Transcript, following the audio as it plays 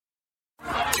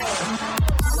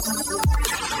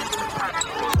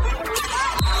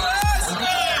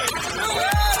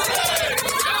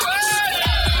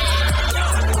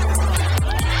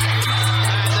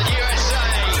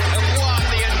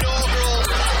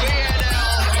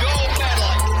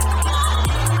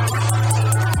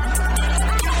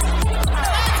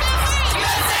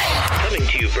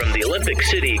Pacific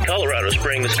City, Colorado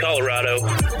Springs, Colorado.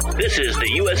 This is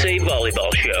the USA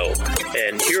Volleyball Show,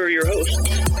 and here are your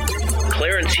hosts,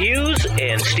 Clarence Hughes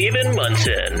and Stephen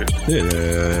Munson.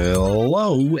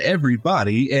 Hello,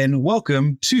 everybody, and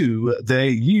welcome to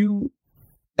the USA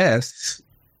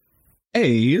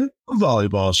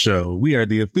Volleyball Show. We are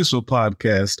the official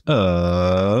podcast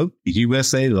of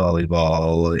USA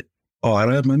Volleyball. Oh, I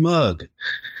don't have my mug.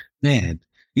 Man,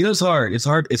 you know, it's hard. It's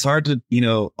hard to,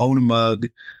 own a mug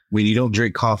when you don't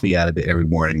drink coffee out of it every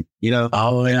morning,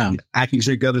 Oh, yeah. I can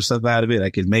drink other stuff out of it. I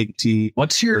can make tea.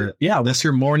 What's your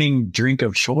morning drink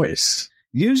of choice?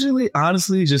 Usually,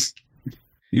 honestly, just,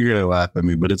 you're going to laugh at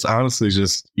me, but it's honestly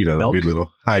just, milk? A good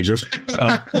little hydro.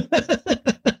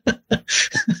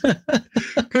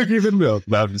 Cookies and milk.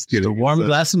 No, I'm just kidding. A warm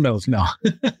glass of milk. No.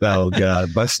 Oh,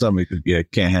 God. My stomach,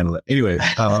 can't handle it. Anyway,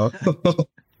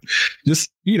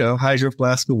 just, hydro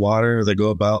flask of water as I go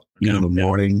about, in the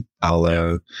morning.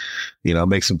 I'll,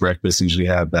 make some breakfast. Usually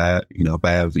have that, if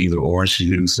I have either orange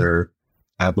juice or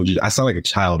apple juice. I sound like a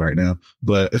child right now,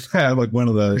 but if I have like one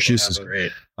of those, juice is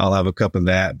great. I'll have a cup of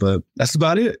that, but that's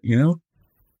about it,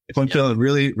 If I'm feeling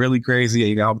really, really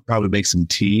crazy, I'll probably make some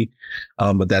tea,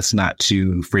 but that's not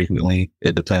too frequently.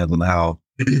 It depends on how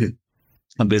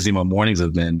busy my mornings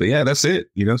have been. But yeah, that's it.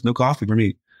 It's no coffee for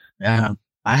me. Yeah,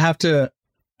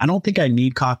 I don't think I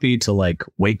need coffee to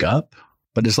wake up,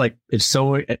 but it's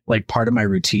so part of my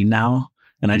routine now,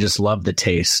 and I just love the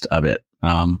taste of it.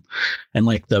 And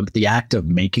the act of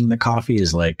making the coffee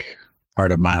is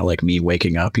part of my me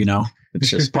waking up. It's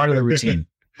just part of the routine.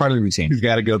 Part of the routine. You've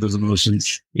got to go through some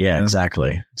emotions. Yeah,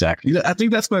 exactly. I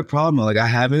think that's my problem. I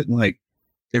have it,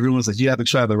 everyone's like, you have to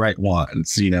try the right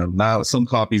ones. Now some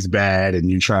coffee's bad, and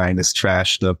you're trying this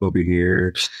trash stuff over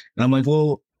here, and I'm like,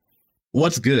 well,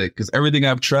 what's good? Because everything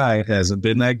I've tried hasn't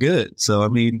been that good. So I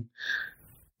mean,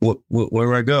 where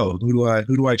do I go? Who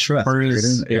do I trust?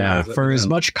 For as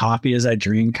much coffee as I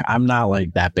drink, I'm not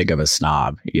that big of a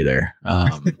snob either.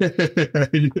 I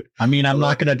mean, I'm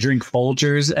not gonna drink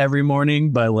Folgers every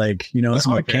morning, but it's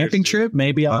my camping trip.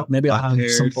 Maybe I'll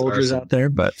have some Folgers out there.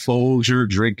 But Folger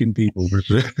drinking people, for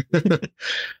sure.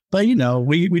 But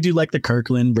we do the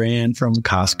Kirkland brand from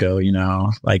Costco.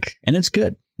 And it's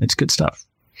good. It's good stuff.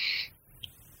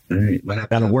 Right.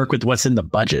 Got to work with what's in the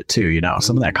budget too.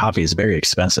 Some of that coffee is very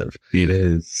expensive. It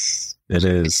is.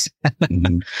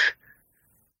 Mm-hmm.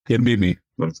 It beat me.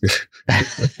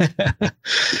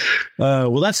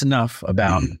 Well, that's enough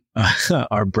about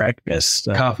our breakfast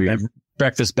coffee,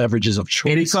 breakfast beverages of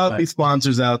choice. Any coffee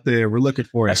sponsors out there? We're looking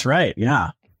for it. That's right. Yeah.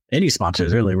 Any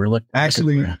sponsors, really. We're looking.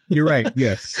 Actually, you're right.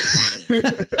 Yes.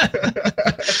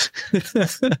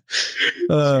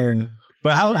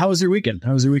 But how was your weekend?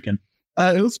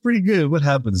 It was pretty good. What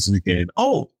happened this weekend?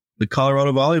 Oh, the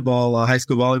Colorado volleyball, high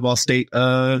school volleyball state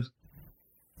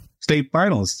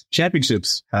finals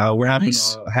championships. We're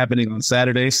happening on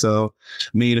Saturday. So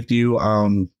me and a few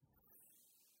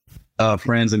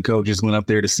friends and coaches went up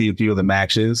there to see a few of the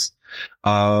matches.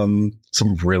 Some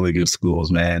really good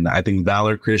schools, man. I think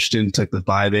Valor Christian took the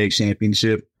 5A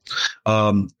championship.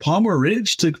 Palmer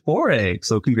Ridge took 4A.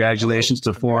 So congratulations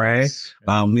to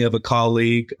 4A. We have a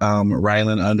colleague,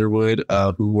 Rylan Underwood,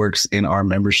 who works in our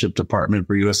membership department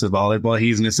for USA Volleyball.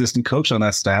 He's an assistant coach on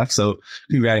that staff. So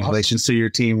congratulations to your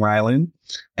team, Rylan.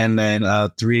 And then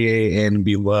 3A and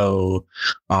below,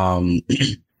 I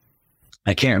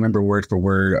can't remember word for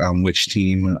word which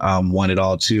team won it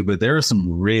all too, but there are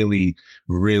some really,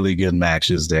 really good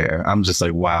matches there. I'm just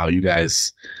like, wow, you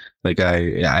guys.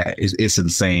 It's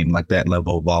insane. That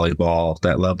level of volleyball,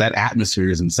 that atmosphere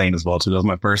is insane as well too. That was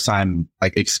my first time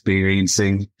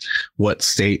experiencing what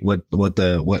state what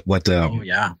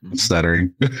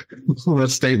stuttering what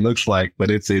state looks like.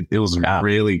 But it was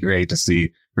really great to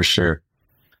see for sure.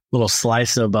 Little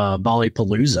slice of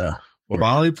Volleypalooza.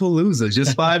 Volleypalooza,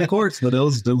 just 5 courts, but it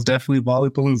was definitely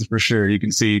Volleypalooza for sure. You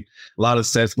can see a lot of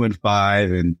sets went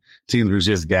 5 and teams were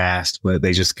just gassed, but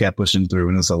they just kept pushing through,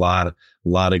 and it's a lot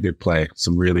of good play.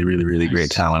 Some really, really, really great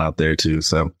talent out there too.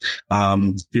 So,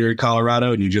 if you're in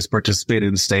Colorado and you just participated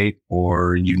in state,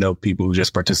 or people who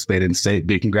just participated in state,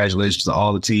 big congratulations to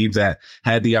all the teams that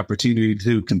had the opportunity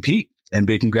to compete. And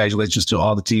big congratulations to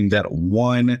all the teams that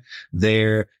won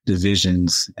their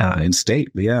divisions in state.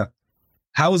 But yeah.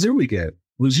 How was your weekend?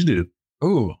 What did you do?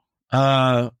 Ooh,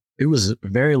 it was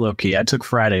very low key. I took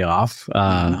Friday off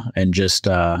and just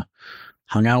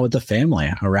hung out with the family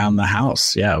around the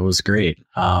house. Yeah, it was great.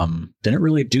 Didn't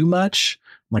really do much.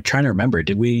 I'm trying to remember.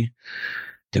 Did we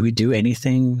do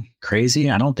anything crazy?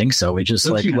 I don't think so. We just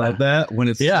don't you love that when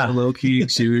it's low key.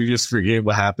 You just forget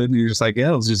what happened. You're just like,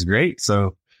 yeah, it was just great.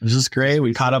 So it was just great.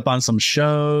 We caught up on some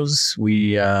shows.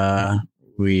 We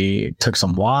We took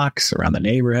some walks around the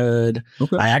neighborhood.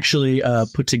 Okay. I actually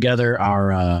put together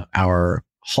our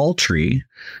hall tree.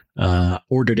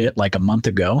 Ordered it like a month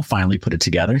ago. Finally put it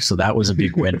together, so that was a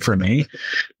big win for me.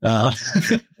 So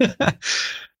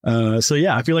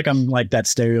yeah, I feel like I'm like that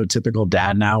stereotypical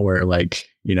dad now, where like,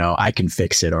 you know, I can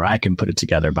fix it or I can put it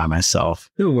together by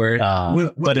myself. Don't worry.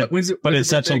 But it's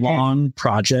such a long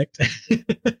project.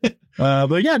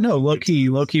 But yeah, no, low key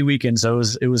weekend. So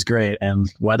it was great,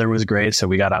 and weather was great. So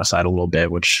we got outside a little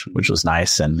bit, which was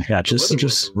nice, and yeah,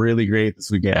 just really great this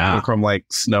weekend. Yeah. From like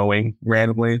snowing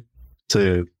randomly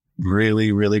to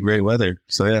really, really great weather.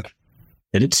 So yeah.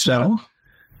 Did it snow?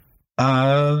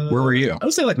 Where were you? I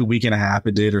would say like a week and a half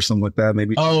it did or something like that.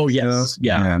 Maybe. Oh, yes.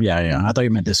 Yeah. I thought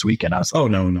you meant this weekend. I was like, oh,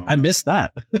 no. I missed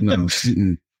that. No.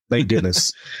 Thank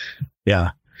goodness.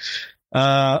 Yeah.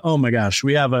 Oh my gosh.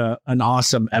 We have an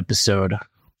awesome episode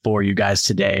for you guys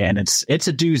today. And it's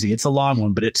a doozy. It's a long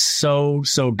one, but it's so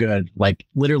good. Like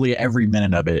literally every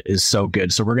minute of it is so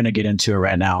good. So we're going to get into it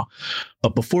right now.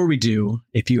 But before we do,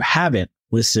 if you haven't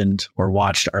listened or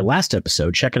watched our last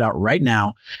episode, check it out right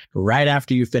now, right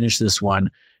after you finish this one.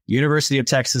 University of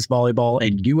Texas volleyball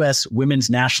and U.S. women's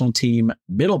national team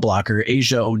middle blocker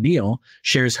Asia O'Neal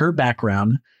shares her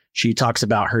background. She talks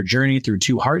about her journey through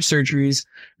 2 heart surgeries,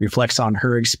 reflects on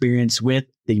her experience with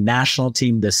the national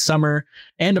team this summer,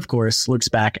 and of course, looks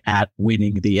back at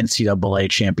winning the NCAA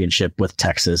championship with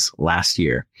Texas last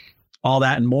year. All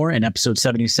that and more in episode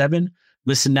 77.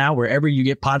 Listen now wherever you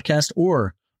get podcasts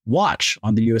or watch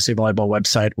on the USA Volleyball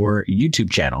website or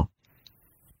YouTube channel.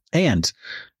 And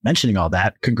mentioning all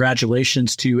that,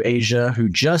 congratulations to Asia, who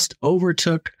just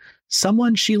overtook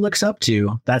someone she looks up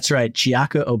to. That's right,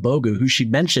 Chiaka Obogu, who she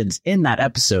mentions in that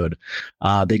episode.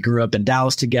 They grew up in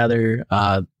Dallas together,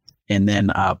 and then,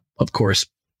 of course,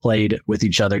 played with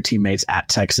each other, teammates at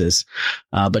Texas.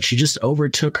 But she just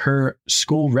overtook her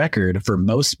school record for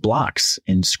most blocks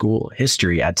in school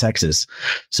history at Texas.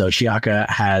 So Chiaka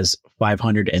has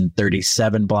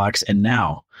 537 blocks, and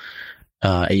now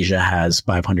Asia has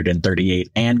 538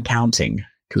 and counting,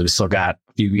 because we still got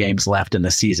a few games left in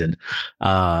the season.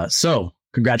 So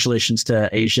congratulations to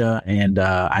Asia, and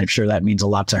I'm sure that means a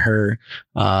lot to her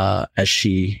as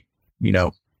she, you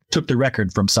know, took the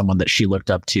record from someone that she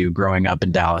looked up to growing up in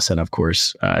Dallas and, of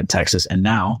course, Texas, and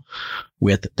now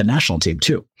with the national team,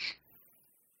 too.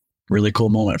 Really cool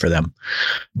moment for them.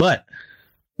 But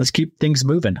let's keep things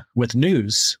moving with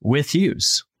news with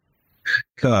Hughes.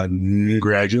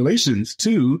 Congratulations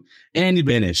to Andy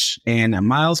Benish and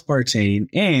Miles Partain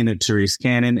and Therese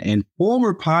Cannon and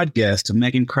former podcast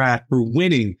Megan Kraft for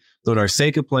winning the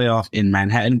NORCECA playoff in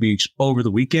Manhattan Beach over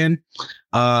the weekend.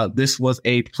 This was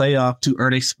a playoff to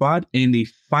earn a spot in the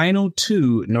final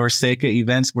 2 NORCECA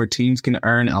events where teams can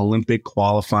earn Olympic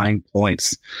qualifying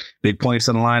points. Big points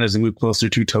on the line as we move closer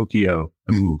to Tokyo.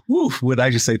 Would I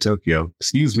just say Tokyo?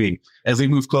 Excuse me. As we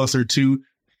move closer to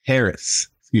Paris.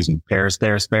 Excuse me, Paris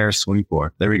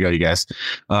 24. There we go, you guys.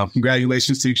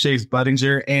 Congratulations to Chase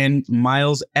Buttinger and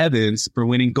Miles Evans for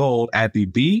winning gold at the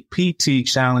BPT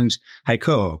Challenge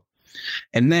Haiko.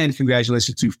 And then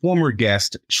congratulations to former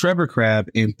guest Trevor Crabb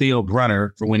and Theo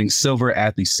Brunner for winning silver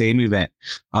at the same event.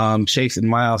 Chase and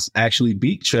Miles actually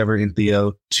beat Trevor and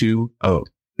Theo 2-0.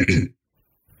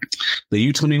 The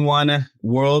U21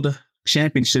 World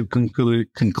Championship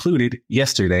concluded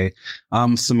yesterday.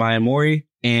 Samaya Mori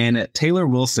and Taylor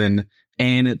Wilson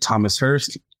and Thomas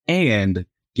Hurst and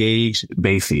Gage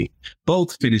Basie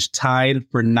both finished tied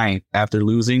for 9th after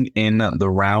losing in the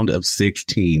round of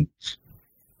 16.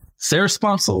 Sarah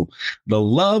Sponsel, the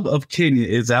love of Kenya,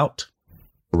 is out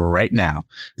right now.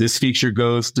 This feature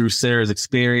goes through Sarah's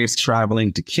experience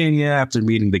traveling to Kenya after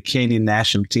meeting the Kenyan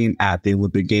national team at the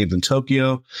Olympic Games in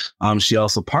Tokyo. She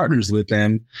also partners with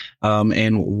them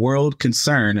and World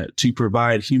Concern to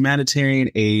provide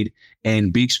humanitarian aid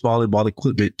and beach volleyball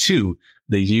equipment to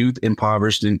the youth in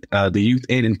impoverished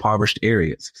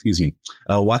areas. Excuse me.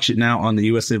 Watch it now on the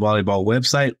USA Volleyball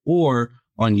website or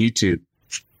on YouTube.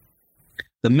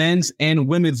 The men's and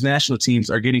women's national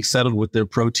teams are getting settled with their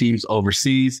pro teams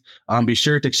overseas. Be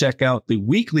sure to check out the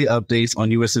weekly updates on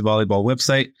USA Volleyball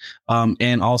website,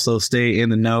 and also stay in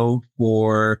the know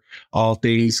for all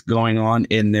things going on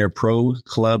in their pro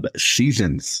club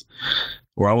seasons.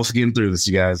 We're almost getting through this,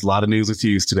 you guys. A lot of news with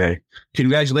Hughes today.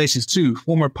 Congratulations to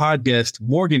former podcast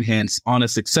Morgan Hentz on a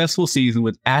successful season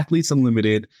with Athletes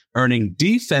Unlimited, earning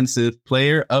Defensive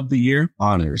Player of the Year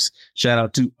honors. Shout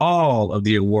out to all of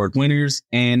the award winners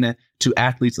and to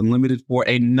Athletes Unlimited for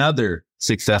another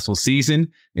successful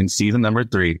season in season number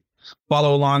 3.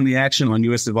 Follow along the action on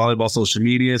USA Volleyball social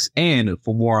medias, and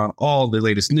for more on all the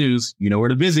latest news, you know where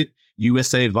to visit,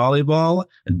 usavolleyball.org.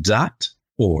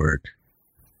 org.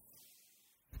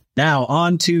 Now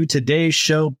on to today's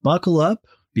show. Buckle up,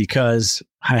 because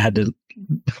I had to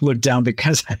look down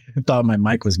because I thought my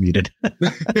mic was muted.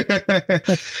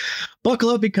 Buckle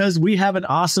up, because we have an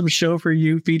awesome show for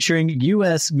you featuring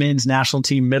U.S. men's national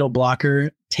team middle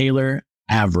blocker Taylor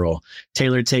Averill.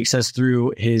 Taylor takes us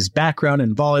through his background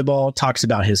in volleyball, talks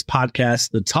about his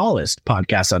podcast, the tallest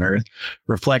podcast on earth,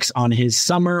 reflects on his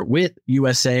summer with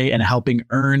USA and helping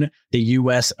earn the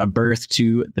U.S. a berth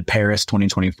to the Paris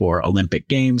 2024 Olympic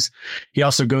Games. He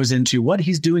also goes into what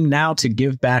he's doing now to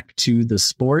give back to the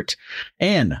sport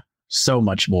and so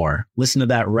much more. Listen to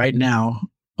that right now,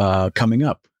 coming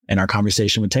up in our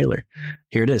conversation with Taylor.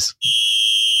 Here it is.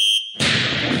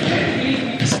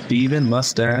 Stephen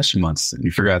Mustache Munson.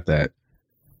 You forgot that.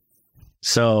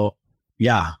 So,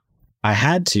 yeah, I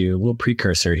had to, a little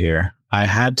precursor here.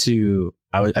 I've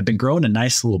been growing a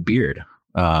nice little beard.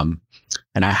 And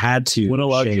I had to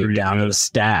shave down to the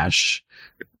stash.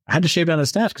 I had to shave down the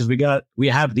stash because we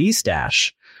have the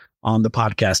stash on the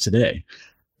podcast today.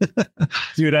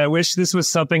 Dude, I wish this was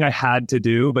something I had to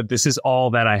do, but this is all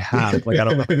that I have. Like, I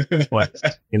don't know what,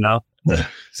 you know?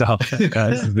 So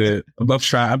this is it. Above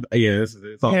tribe. Yeah, this is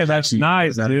it. Yeah, that's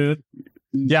nice, dude.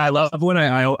 Yeah, I love when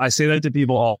I say that to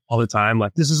people all the time.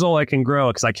 Like, this is all I can grow,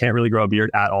 because I can't really grow a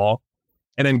beard at all.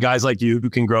 And then guys like you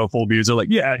who can grow full beards are like,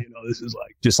 yeah, you know, this is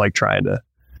like just like trying to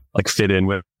like fit in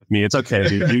with me. It's okay,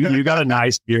 dude. You got a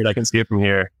nice beard. I can see it from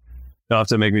here. You'll have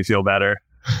to make me feel better.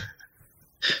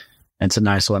 It's a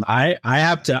nice one. I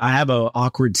have an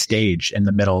awkward stage in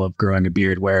the middle of growing a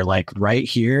beard where, like, right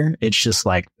here, it's just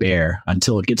like bare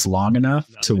until it gets long enough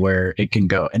to where it can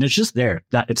go. And it's just there.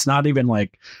 That it's not even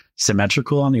like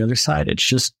symmetrical on the other side. It's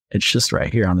just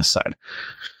right here on the side.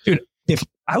 Dude, if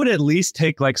I would at least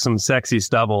take like some sexy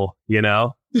stubble, you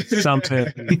know,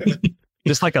 something,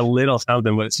 just like a little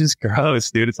something, but it's just gross,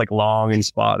 dude. It's like long and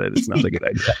spotted. It's not a good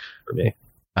idea for me.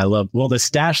 The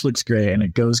stash looks great, and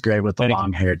it goes great with the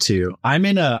long hair too. I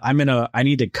need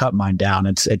to cut mine down.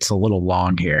 It's a little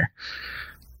long here.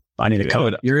 I need to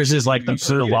cut it. Yours is like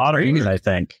the lot of it, I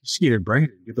think. Just get it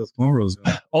braided. Get those cornrows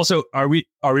going. Also, are we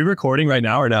recording right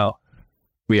now or no?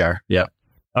 We are. Yeah.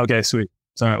 Okay, sweet.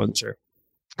 Sorry, I wasn't sure.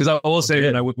 Because I will say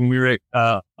when we were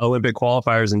at Olympic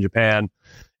qualifiers in Japan,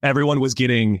 everyone was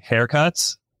getting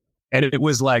haircuts, and it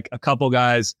was like a couple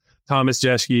guys, Thomas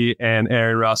Jeschke and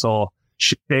Aaron Russell,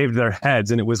 shaved their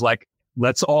heads, and it was like,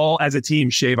 let's all as a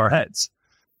team shave our heads.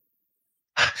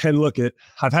 And look,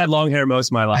 I've had long hair most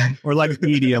of my life, or like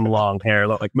medium long hair,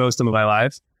 like most of my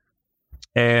life.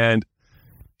 And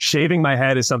shaving my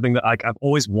head is something that like I've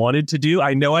always wanted to do.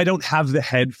 I know I don't have the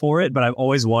head for it, but I've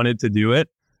always wanted to do it.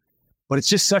 But it's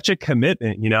just such a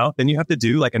commitment, you know? Then you have to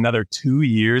do like another 2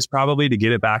 years probably to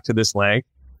get it back to this length.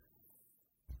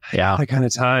 Yeah. That kind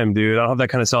of time, dude. I don't have that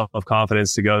kind of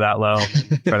self-confidence to go that low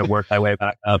and try to work my way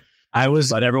back up. I'm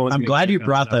glad you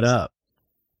brought that up.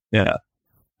 Yeah.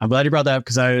 I'm glad you brought that up,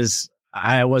 because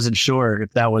I wasn't sure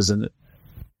if that was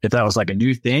like a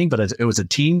new thing, but it was a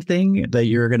team thing that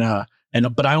you're gonna,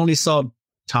 but I only saw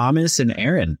Thomas and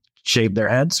Aaron shave their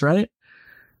heads, right?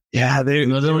 Yeah, they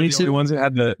were the only ones who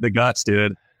had the guts,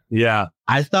 dude. Yeah.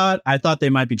 I thought they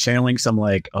might be channeling some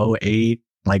like 08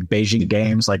 like Beijing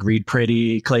Games, like Reed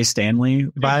Pretty, Clay Stanley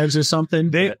vibes or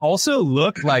something. They also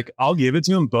look like, I'll give it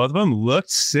to them, both of them looked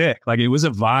sick. Like, it was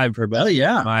a vibe for both, in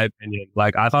my opinion.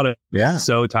 Like, I thought it was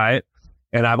so tight,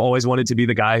 and I've always wanted to be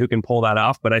the guy who can pull that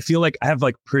off. But I feel like I have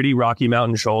like pretty Rocky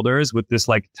Mountain shoulders with this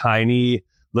like tiny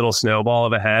little snowball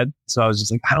of a head. So I was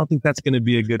just like, I don't think that's going to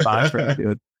be a good vibe for me,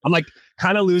 dude. I'm like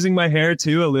kind of losing my hair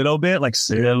too a little bit, like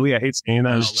slowly. I hate saying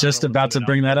that. I was just about to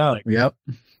bring that up. Like, yep.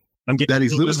 I'm getting that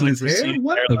he's losing his hair.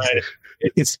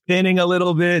 It's thinning a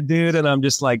little bit, dude, and I'm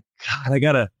just like, God, I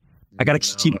gotta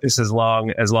keep this as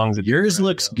long as it. Yours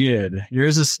looks good.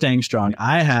 Yours is staying strong.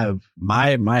 I have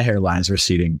my hairline's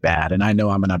receding bad, and I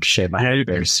know I'm gonna have to shave my head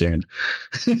very soon.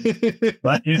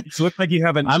 But it looks like you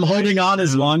have an. I'm holding on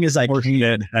as long as I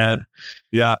can. Head.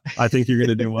 Yeah, I think you're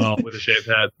gonna do well with a shaved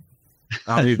head.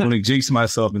 I'm even going to jinx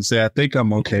myself and say I think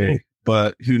I'm okay.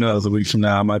 But who knows? A week from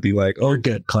now, I might be like, "Oh,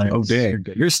 good, Clarence. Oh, dang, you're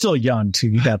good. You're still young too.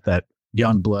 You got that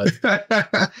young blood."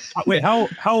 Wait, how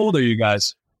old are you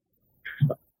guys?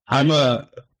 I'm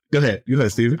Go ahead,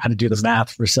 Steven. I had to do the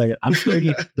math for a second. I'm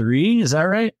 33. Is that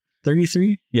right?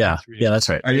 33? Yeah, that's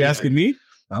right. Are you asking me?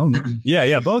 I don't know.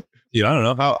 Yeah, both. Yeah, I don't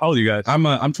know. How old are you guys?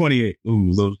 I'm 28.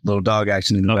 Ooh, little dog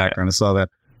action in the background. I saw that.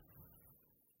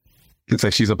 Looks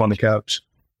like she's up on the couch.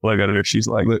 Look at her. She's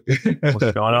like,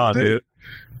 "What's going on, dude?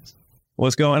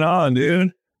 What's going on,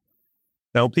 dude?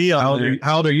 Don't pee on me."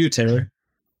 How old are you, Taylor?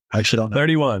 I should know.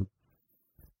 31.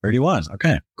 31.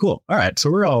 Okay, cool. All right. So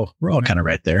we're all kind of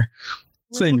right there.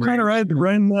 Same kind of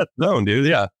right in that zone, dude.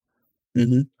 Yeah.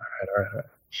 Mm-hmm. All right.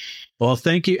 Well,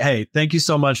 thank you. Hey, thank you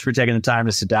so much for taking the time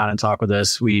to sit down and talk with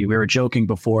us. We were joking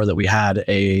before that we had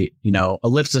a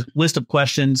list of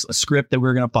questions, a script that we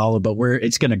were going to follow, but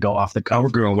it's going to go off the cuff. We're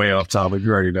going way off topic.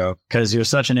 You already know. Because you're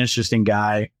such an interesting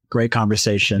guy. Great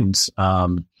conversations.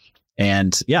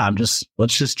 And yeah,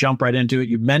 let's just jump right into it.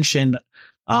 You mentioned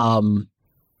Thomas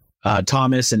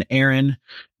and Aaron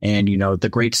and, the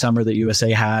great summer that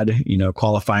USA had,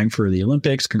 qualifying for the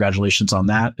Olympics. Congratulations on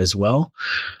that as well.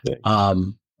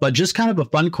 But just kind of a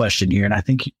fun question here. And I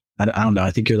think, I don't know,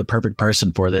 I think you're the perfect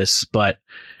person for this, but,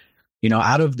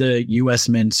 out of the US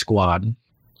men's squad,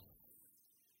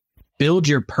 build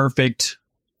your perfect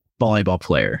volleyball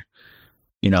player,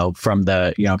 from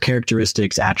the,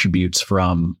 characteristics, attributes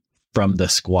from the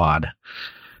squad,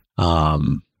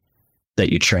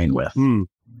 that you train with.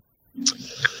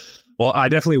 Well, I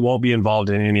definitely won't be involved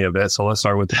in any of it. So let's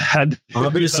start with that.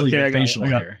 Obviously, okay, facial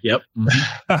hair. Yep.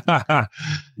 Yeah,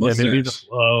 maybe the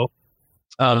flow.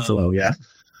 Flow, yeah.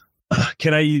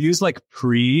 Can I use like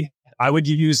I would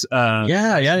use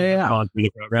yeah. on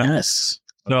the program. Yes.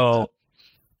 So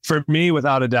for me,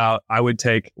 without a doubt, I would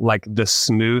take like the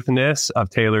smoothness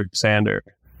of Taylor Sander.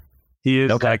 He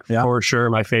is for sure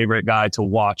my favorite guy to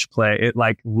watch play. It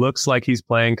like looks like he's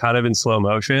playing kind of in slow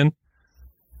motion.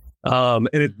 And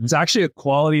it's actually a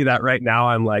quality that right now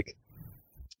I'm like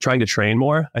trying to train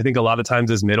more. I think a lot of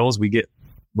times as middles,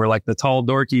 we're like the tall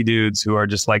dorky dudes who are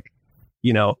just like,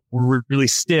 we're really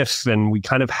stiff and we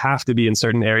kind of have to be in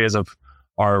certain areas of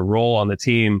our role on the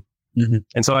team. Mm-hmm.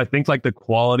 And so I think like the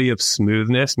quality of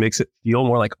smoothness makes it feel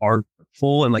more like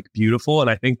artful and like beautiful. And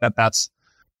I think that's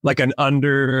like an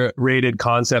underrated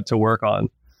concept to work on.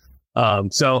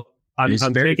 So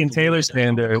I'm taking Taylor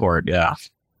Sander. Yeah.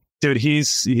 Dude,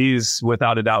 he's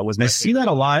without a doubt I see that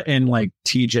a lot in like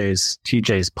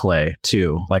TJ's play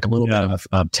too, like a little bit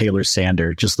of Taylor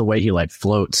Sander, just the way he like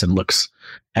floats and looks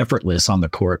effortless on the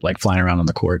court, like flying around on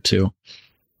the court too.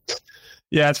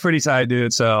 Yeah, it's pretty tight,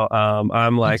 dude. So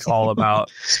I'm like all about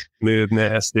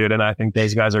smoothness, dude, and I think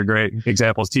these guys are great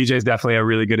examples. TJ's definitely a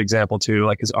really good example too,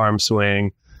 like his arm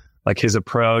swing, like his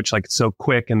approach, like so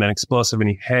quick and then explosive, and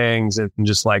he hangs and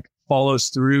just like follows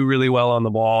through really well on the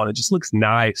ball, and it just looks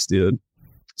nice, dude.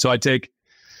 So I take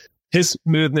his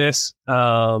smoothness,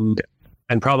 and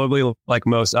probably like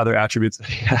most other attributes that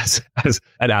he has as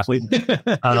an athlete.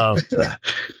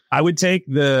 I would take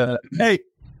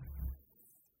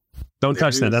don't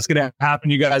touch that. That's gonna happen,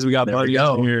 you guys. We got Buddy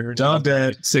here, Don't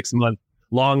dead 6 month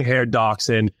long haired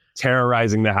dachshund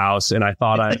terrorizing the house, and I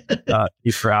thought I'd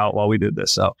keep her out while we did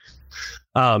this. So,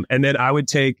 and then I would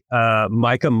take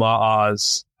Micah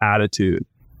Ma'a's attitude.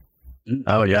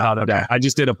 Oh yeah. I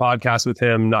just did a podcast with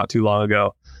him not too long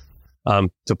ago,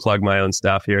 to plug my own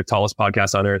stuff here. Tallest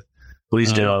podcast on earth.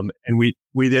 Please do them. And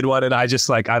we did one, and I just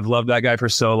like, I've loved that guy for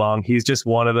so long. He's just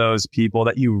one of those people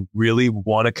that you really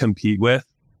want to compete with.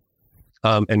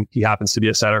 And he happens to be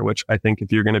a setter, which I think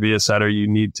if you're going to be a setter,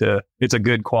 it's a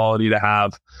good quality to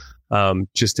have,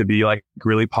 just to be like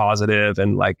really positive.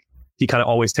 And like, he kind of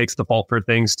always takes the fault for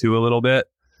things too, a little bit,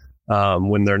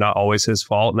 when they're not always his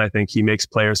fault. And I think he makes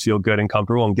players feel good and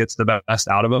comfortable and gets the best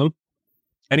out of them.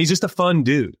 And he's just a fun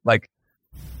dude. Like,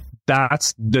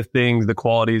 that's the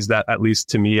qualities that, at least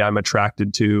to me, I'm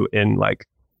attracted to in like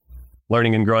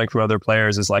learning and growing from other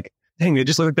players, is like, dang, they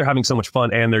just look like they're having so much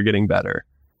fun and they're getting better.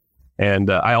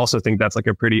 And I also think that's like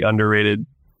a pretty underrated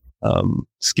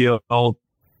skill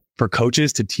for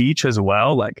coaches to teach as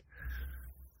well. Like,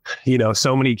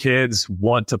 so many kids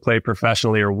want to play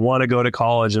professionally or want to go to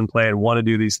college and play and want to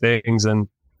do these things. And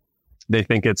they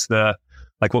think it's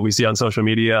like what we see on social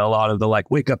media, a lot of the like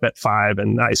wake up at 5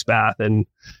 and ice bath and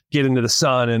get into the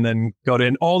sun and then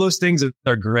and all those things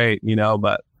are great,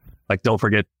 but like, don't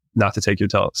forget not to take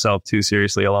yourself too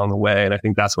seriously along the way. And I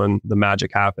think that's when the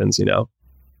magic happens,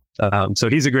 So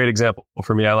he's a great example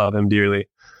for me. I love him dearly.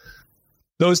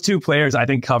 Those two players, I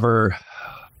think, cover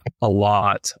a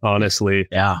lot, honestly.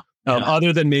 Yeah.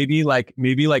 Other than maybe like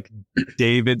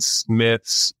David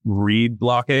Smith's read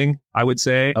blocking, I would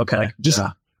say. Okay. Like just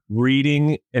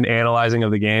reading and analyzing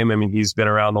of the game. I mean, he's been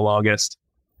around the longest.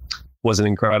 Was an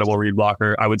incredible read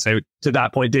blocker. I would say to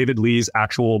that point, David Lee's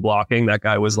actual blocking, that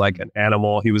guy was like an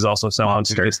animal. He was also someone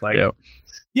who just like,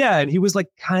 yeah, and he was like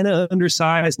kind of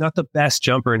undersized, not the best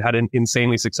jumper, and had an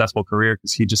insanely successful career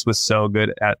because he just was so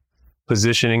good at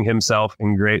positioning himself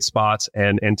in great spots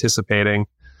and anticipating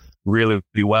really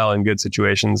well in good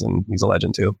situations. And he's a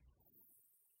legend too.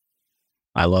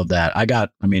 I love that. I got,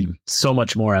 so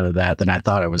much more out of that than I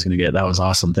thought I was going to get. That was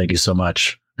awesome. Thank you so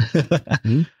much.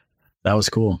 That was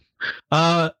cool.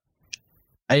 I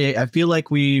feel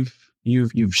like we've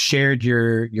you've shared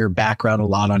your background a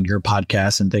lot on your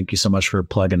podcast, and thank you so much for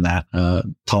plugging that.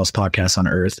 Tallest podcast on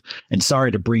earth. And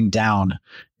sorry to bring down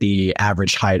the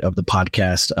average height of the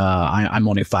podcast. I'm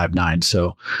only 5'9",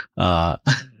 so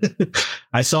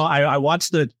I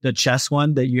watched the chess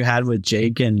one that you had with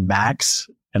Jake and Max,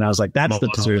 and I was like, that's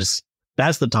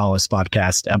the tallest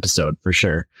podcast episode for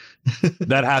sure.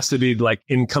 That has to be like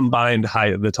in combined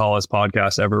height the tallest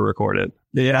podcast ever recorded.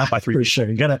 Yeah, by 3 for sure.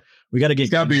 We gotta get.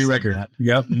 It's gotta be a record.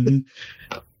 Yep.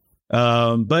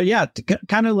 But yeah,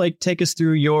 kind of like take us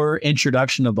through your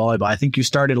introduction to volleyball. I think you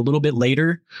started a little bit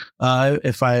later,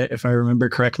 if I remember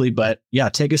correctly. But yeah,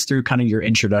 take us through kind of your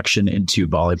introduction into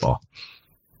volleyball.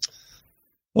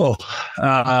 Well,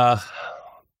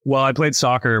 I played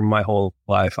soccer my whole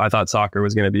life. I thought soccer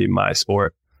was going to be my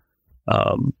sport.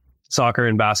 Soccer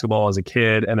and basketball as a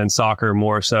kid, and then soccer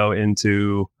more so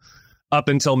up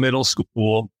until middle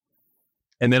school.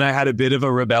 And then I had a bit of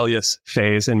a rebellious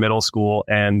phase in middle school,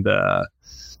 and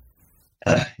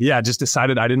just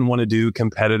decided I didn't want to do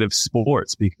competitive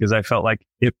sports because I felt like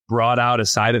it brought out a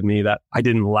side of me that I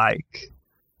didn't like.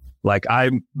 Like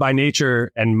I'm by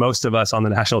nature, and most of us on the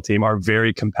national team are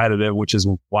very competitive, which is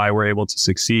why we're able to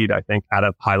succeed, I think, at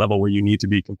a high level where you need to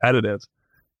be competitive.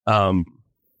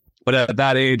 But at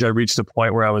that age, I reached a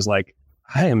point where I was like,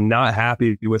 I am not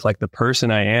happy with like the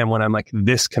person I am when I'm like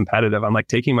this competitive. I'm like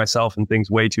taking myself and things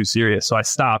way too serious. So I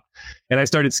stopped and I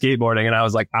started skateboarding, and I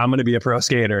was like, I'm going to be a pro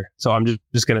skater. So I'm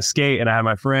just going to skate. And I had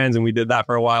my friends, and we did that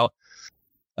for a while.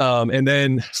 And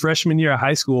then freshman year of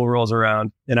high school rolls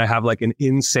around, and I have like an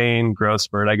insane growth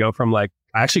spurt. I go from I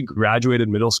actually graduated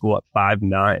middle school at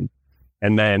 5'9",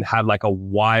 and then had like a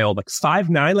wild,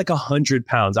 5'9", like 100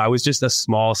 pounds. I was just a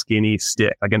small, skinny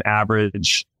stick, like an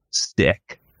average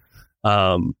stick.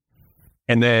 And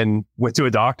then went to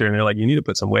a doctor, and they're like, you need to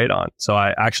put some weight on. So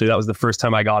that was the first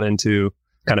time I got into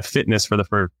kind of fitness for the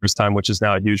first time, which is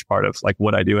now a huge part of like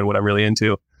what I do and what I'm really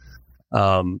into.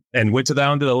 And went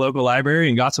down to the local library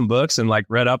and got some books and like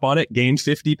read up on it, gained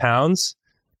 50 pounds,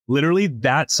 literally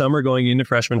that summer going into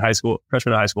freshman high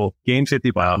school, gained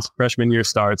 50 pounds. Freshman year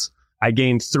starts. I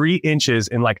gained 3 inches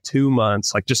in like 2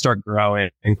 months, like just start growing,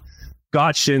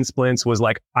 got shin splints, was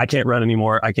like, I can't run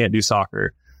anymore. I can't do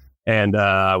soccer. And,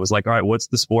 I was like, all right, what's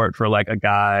the sport for like a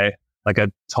guy, like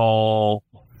a tall,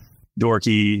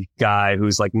 dorky guy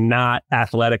who's like not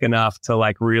athletic enough to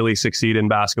like really succeed in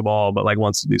basketball, but like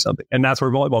wants to do something. And that's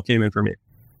where volleyball came in for me.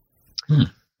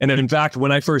 And then, in fact,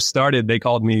 when I first started, they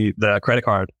called me the credit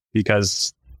card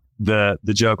because the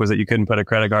joke was that you couldn't put a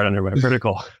credit card under my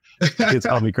vertical. Kids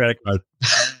called me credit card.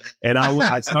 And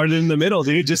I started in the middle,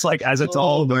 dude, just like as a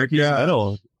tall, dorky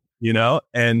middle, you know?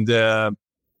 And,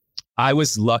 I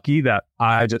was lucky that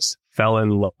I just fell in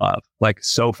love like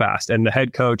so fast. And the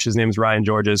head coach, his name is Ryan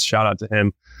Georges. Shout out to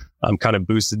him. Kind of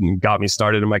boosted and got me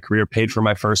started in my career, paid for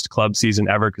my first club season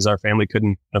ever because our family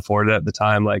couldn't afford it at the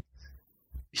time. Like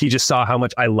he just saw how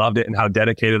much I loved it and how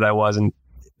dedicated I was. And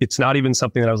it's not even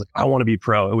something that I was like, I want to be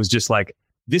pro. It was just like,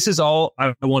 this is all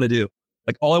I want to do.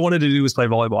 Like all I wanted to do was play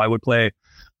volleyball. I would play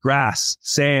grass,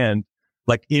 sand,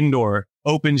 like indoor,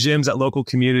 open gyms at local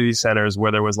community centers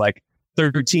where there was like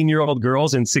 13-year-old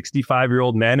girls and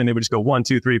 65-year-old men, and they would just go 1,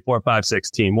 2, 3, 4, 5, 6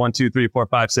 team, 1, 2, 3, 4,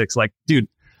 5, 6. Like, dude,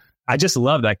 I just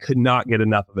loved it. I could not get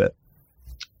enough of it.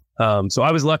 So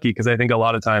I was lucky because I think a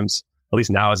lot of times, at least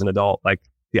now as an adult, like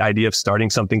the idea of starting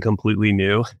something completely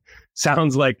new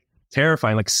sounds like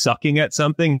terrifying. Like sucking at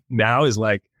something now is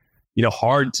like, you know,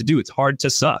 hard to do. It's hard to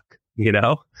suck, you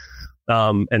know?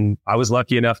 And I was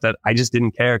lucky enough that I just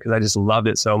didn't care because I just loved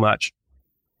it so much.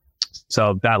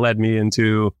 So that led me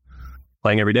into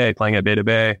playing every day, playing at Beta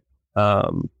Bay,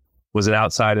 was an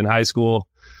outside in high school,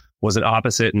 was an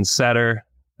opposite in setter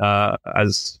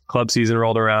as club season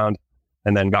rolled around,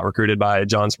 and then got recruited by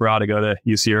John Sparrow to go to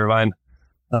UC Irvine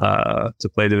to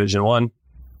play Division I.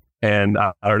 And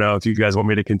I don't know if you guys want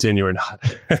me to continue or not.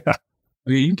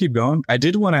 Okay, you can keep going. I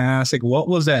did want to ask, like, what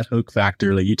was that hook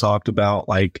factor? Like you talked about,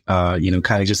 like, you know,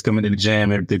 kind of just coming to the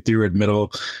gym and they threw it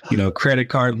middle, you know, credit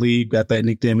card league, got that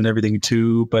nickname and everything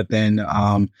too. But then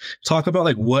talk about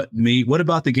like what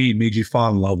about the game made you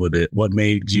fall in love with it? What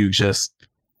made you just,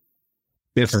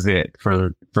 this is it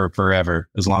for forever,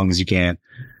 as long as you can?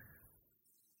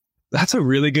 That's a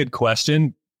really good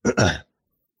question.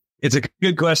 It's a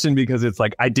good question because it's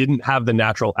like, I didn't have the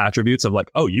natural attributes of like,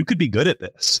 oh, you could be good at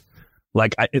this.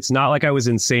 Like, it's not like I was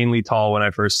insanely tall when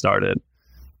I first started.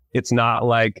 It's not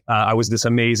like I was this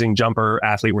amazing jumper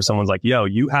athlete where someone's like, yo,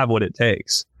 you have what it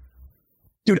takes.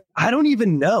 Dude, I don't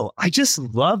even know. I just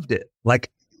loved it. Like,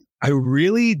 I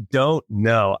really don't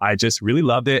know. I just really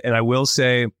loved it. And I will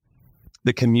say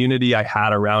the community I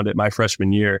had around it my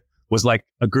freshman year was like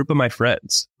a group of my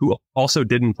friends who also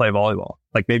didn't play volleyball.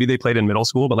 Like maybe they played in middle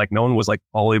school, but like no one was like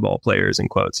volleyball players in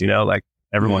quotes, you know, like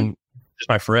everyone, just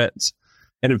my friends.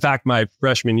 And in fact, my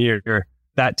freshman year,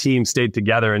 that team stayed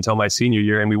together until my senior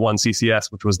year, and we won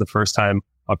CCS, which was the first time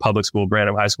a public school,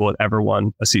 Branham High School, had ever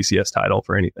won a CCS title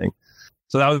for anything.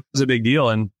 So that was a big deal.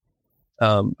 And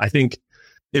I think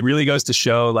it really goes to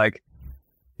show, like,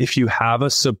 if you have a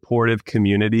supportive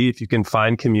community, if you can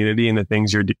find community in the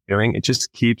things you're doing, it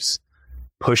just keeps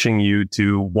pushing you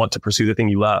to want to pursue the thing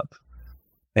you love.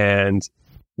 And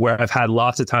where I've had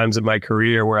lots of times in my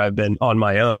career where I've been on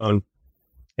my own,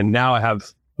 and now I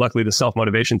have luckily the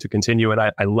self-motivation to continue. And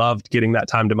I loved getting that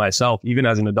time to myself. Even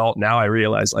as an adult now, I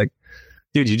realize, like,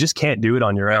 dude, you just can't do it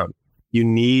on your own. You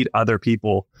need other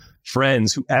people,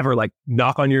 friends, whoever, like,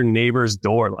 knock on your neighbor's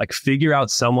door, like figure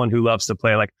out someone who loves to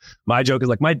play. Like, my joke is,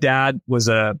 like, my dad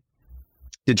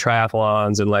did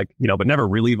triathlons and, like, you know, but never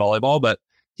really volleyball, but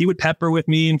he would pepper with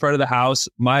me in front of the house.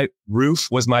 My roof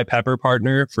was my pepper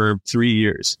partner for 3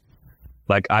 years.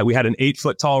 Like, we had an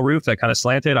 8-foot tall roof that kind of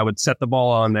slanted. I would set the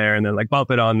ball on there and then like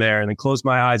bump it on there and then close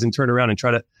my eyes and turn around and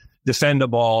try to defend a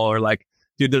ball. Or like,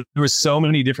 dude, there were so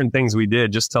many different things we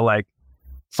did just to like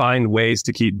find ways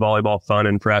to keep volleyball fun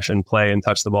and fresh and play and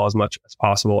touch the ball as much as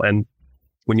possible. And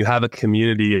when you have a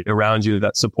community around you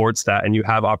that supports that and you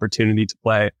have opportunity to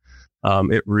play,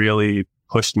 it really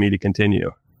pushed me to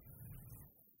continue.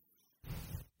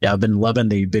 Yeah, I've been loving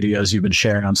the videos you've been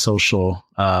sharing on social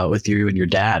with you and your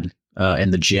dad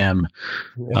in the gym,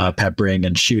 peppering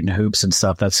and shooting hoops and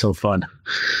stuff. That's so fun.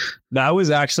 That was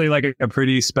actually like a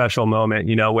pretty special moment,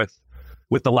 you know,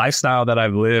 with the lifestyle that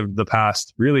I've lived the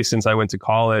past, really since I went to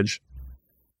college,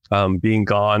 being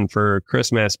gone for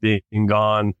Christmas, being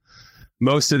gone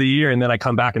most of the year. And then I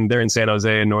come back and they're in San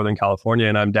Jose in Northern California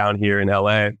and I'm down here in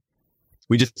LA.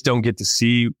 We just don't get to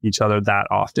see each other that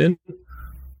often,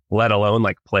 let alone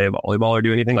like play volleyball or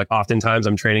do anything. Like, oftentimes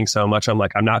I'm training so much, I'm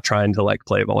like, I'm not trying to like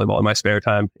play volleyball in my spare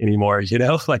time anymore, you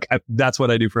know, like that's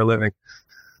what I do for a living.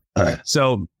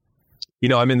 So, you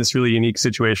know, I'm in this really unique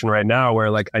situation right now where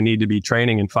like I need to be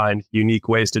training and find unique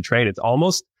ways to train. It's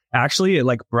almost, actually, it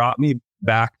like brought me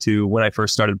back to when I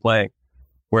first started playing,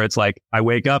 where it's like, I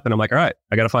wake up and I'm like, all right,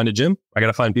 I got to find a gym. I got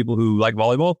to find people who like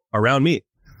volleyball around me.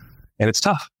 And it's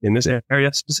tough in this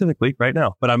area specifically right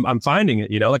now, but I'm finding it,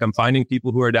 you know, like I'm finding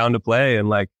people who are down to play and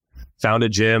like found a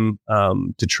gym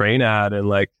to train at. And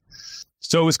like,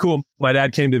 so it was cool. My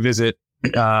dad came to visit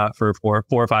for 4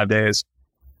 or 5 days.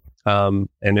 And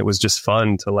it was just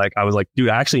fun to like, I was like, dude,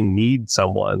 I actually need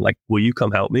someone. Like, will you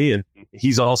come help me? And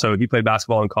he played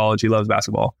basketball in college. He loves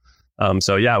basketball.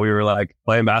 So yeah, we were like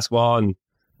playing basketball and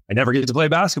I never get to play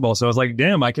basketball. So I was like,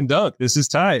 damn, I can dunk. This is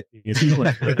tight. You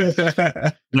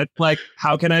know, like,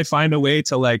 how can I find a way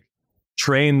to like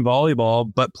train volleyball,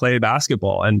 but play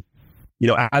basketball? And, you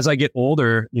know, as I get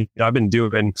older, you know, I've been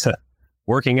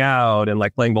working out and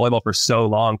like playing volleyball for so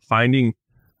long, finding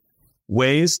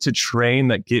ways to train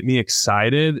that get me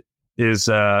excited is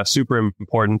super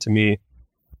important to me,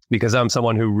 because I'm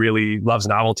someone who really loves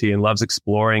novelty and loves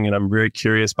exploring, and I'm very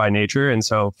curious by nature. And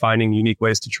so finding unique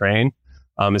ways to train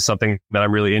is something that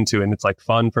I'm really into. And it's like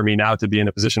fun for me now to be in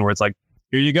a position where it's like,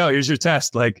 here you go, here's your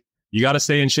test. Like, you got to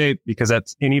stay in shape because at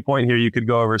any point here you could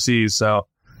go overseas. So,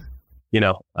 you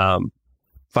know,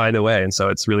 find a way. And so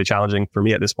it's really challenging for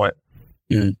me at this point.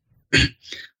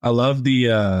 I love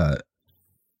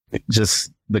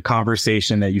just the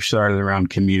conversation that you started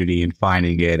around community and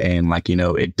finding it. And like, you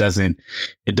know, it doesn't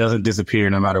disappear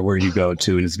no matter where you go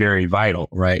to. And it's very vital,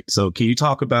 right? So can you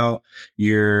talk about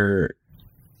your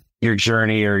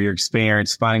journey or your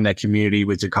experience finding that community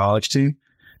with your college team,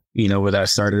 you know, where that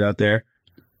started out there?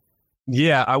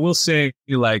 Yeah, I will say,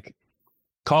 like,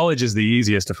 college is the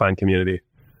easiest to find community.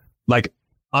 Like,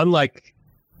 unlike,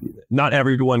 not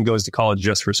everyone goes to college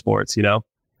just for sports, you know?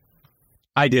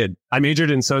 I did. I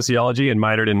majored in sociology and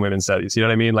minored in women's studies. You know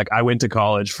what I mean? Like, I went to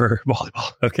college for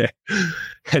volleyball. Okay.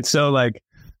 And so like,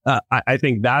 I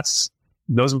think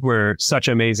those were such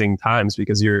amazing times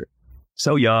because you're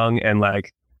so young and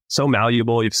like so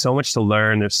malleable. You have so much to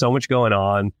learn. There's so much going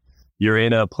on. You're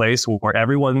in a place where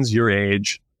everyone's your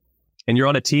age and you're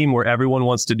on a team where everyone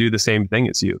wants to do the same thing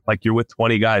as you. Like, you're with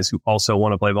 20 guys who also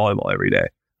want to play volleyball every day.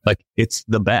 Like, it's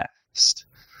the best.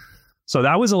 So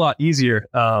that was a lot easier.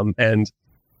 And,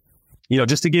 you know,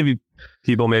 just to give you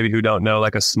people maybe who don't know,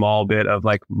 like a small bit of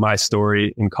like my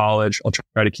story in college, I'll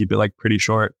try to keep it like pretty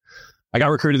short. I got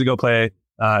recruited to go play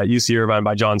UC Irvine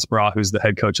by John Spraw, who's the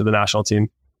head coach of the national team.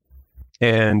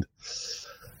 And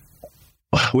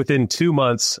within 2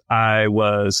 months, I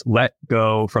was let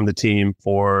go from the team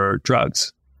for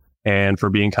drugs and for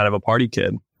being kind of a party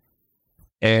kid.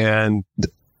 And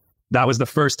that was the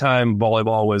first time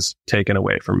volleyball was taken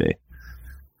away from me.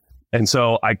 And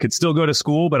so I could still go to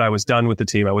school, but I was done with the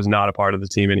team. I was not a part of the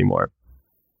team anymore.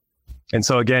 And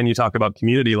so again, you talk about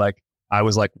community, like I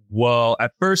was like, well,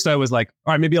 at first I was like,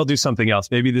 all right, maybe I'll do something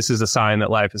else. Maybe this is a sign that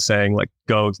life is saying like,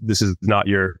 go, this is not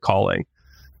your calling.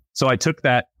 So I took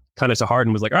that kind of to heart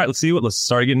and was like, all right, let's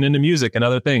start getting into music and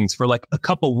other things for like a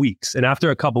couple weeks. And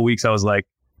after a couple weeks, I was like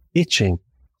itching.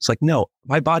 It's like, no,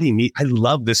 my body I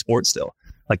love this sport still.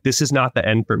 Like, this is not the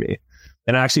end for me.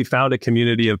 And I actually found a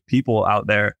community of people out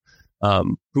there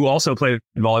who also played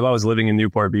volleyball. I was living in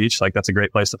Newport Beach. Like, that's a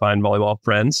great place to find volleyball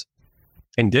friends.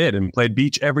 And played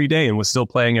beach every day and was still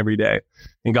playing every day.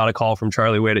 And got a call from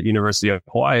Charlie Wade at University of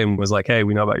Hawaii and was like, hey,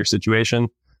 we know about your situation.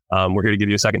 We're here to give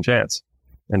you a second chance.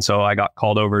 And so I got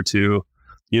called over to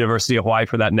University of Hawaii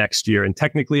for that next year. And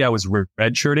technically I was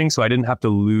redshirting, so I didn't have to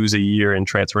lose a year in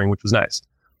transferring, which was nice.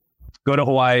 Go to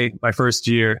Hawaii my first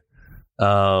year.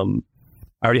 I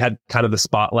already had kind of the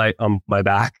spotlight on my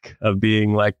back of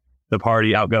being like the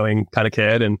party outgoing kind of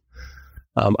kid. And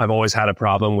I've always had a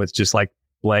problem with just like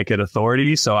blanket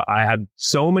authority. So I had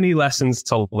so many lessons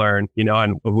to learn,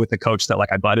 and with a coach that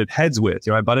like I butted heads with,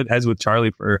 I butted heads with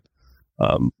Charlie for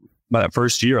my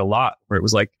first year a lot, where it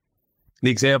was like,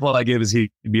 the example I give is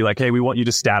he'd be like, hey, we want you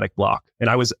to static block. And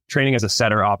I was training as a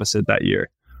setter opposite that year.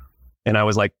 And I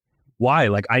was like, why?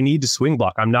 Like, I need to swing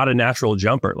block. I'm not a natural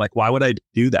jumper. Like, why would I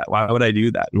do that? Why would I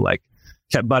do that? And like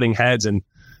kept butting heads. And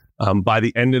by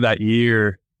the end of that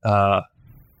year,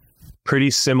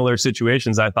 pretty similar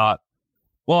situations. I thought,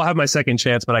 well, I'll have my second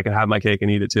chance, but I can have my cake and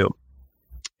eat it too.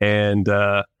 And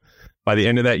by the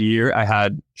end of that year, I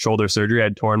had shoulder surgery. I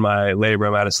had torn my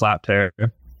labrum, I had a slap tear.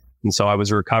 And so I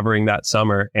was recovering that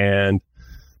summer. And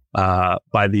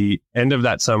by the end of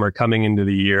that summer, coming into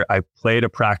the year, I played a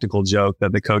practical joke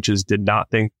that the coaches did not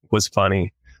think was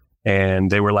funny. And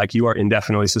they were like, you are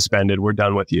indefinitely suspended. We're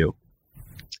done with you.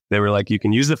 They were like, you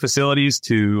can use the facilities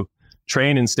to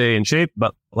train and stay in shape,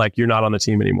 but like, you're not on the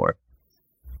team anymore.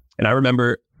 And I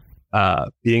remember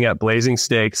being at Blazing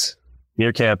Steaks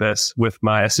near campus with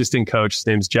my assistant coach, his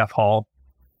name's Jeff Hall,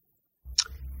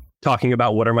 talking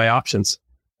about what are my options.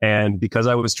 And because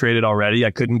I was traded already, I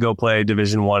couldn't go play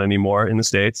Division I anymore in the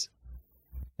States.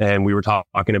 And we were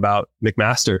talking about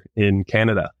McMaster in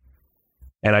Canada.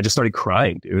 And I just started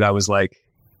crying, dude. I was like,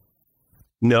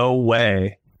 no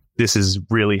way this is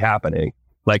really happening.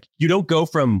 Like, you don't go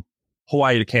from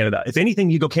Hawaii to Canada. If anything,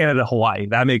 you go Canada to Hawaii.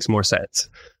 That makes more sense.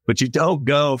 But you don't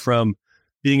go from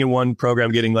being in one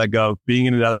program, getting let go, being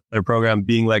in another program,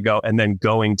 being let go, and then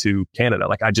going to Canada.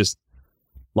 Like, I just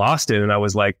lost it. And I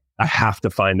was like, I have to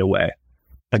find a way.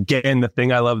 Again, the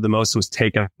thing I loved the most was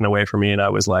taken away from me. And I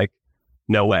was like,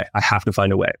 no way. I have to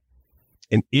find a way.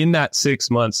 And in that 6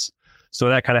 months, so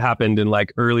that kind of happened in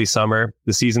like early summer.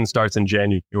 The season starts in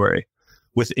January.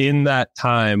 Within that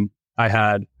time,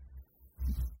 I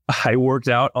worked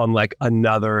out on like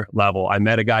another level. I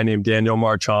met a guy named Daniel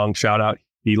Marchong. Shout out.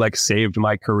 He like saved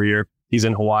my career. He's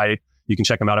in Hawaii. You can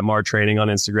check him out at Mar Training on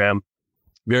Instagram.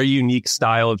 Very unique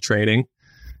style of training.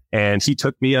 And he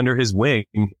took me under his wing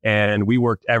and we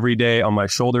worked every day on my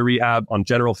shoulder rehab, on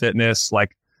general fitness,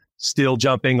 like still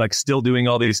jumping, like still doing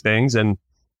all these things. And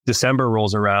December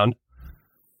rolls around.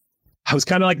 I was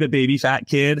kind of like the baby fat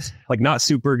kid, like not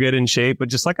super good in shape, but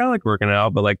just like, I like working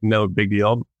out, but like no big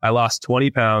deal. I lost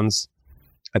 20 pounds.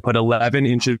 I put 11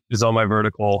 inches on my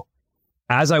vertical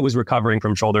as I was recovering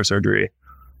from shoulder surgery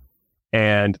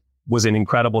and was in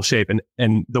incredible shape.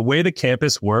 And the way the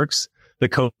campus works, the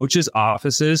coaches'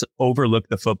 offices overlook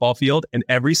the football field. And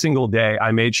every single day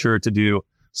I made sure to do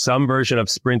some version of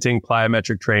sprinting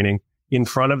plyometric training in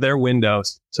front of their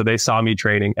windows. So they saw me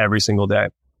training every single day.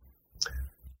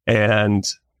 And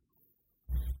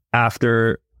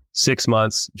after 6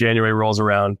 months, January rolls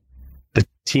around, the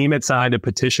team had signed a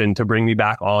petition to bring me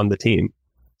back on the team.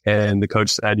 And the coach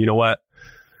said, you know what?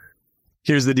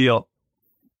 Here's the deal.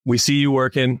 We see you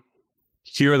working.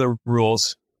 Here are the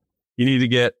rules. You need to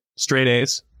get straight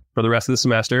A's for the rest of the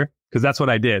semester, because that's what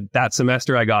I did. That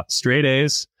semester, I got straight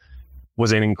A's,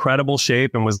 was in incredible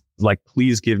shape, and was like,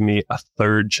 please give me a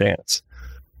third chance.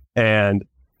 And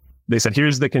they said,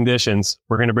 here's the conditions.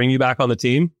 We're going to bring you back on the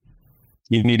team.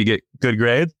 You need to get good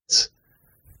grades.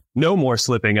 No more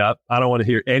slipping up. I don't want to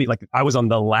hear any, like, I was on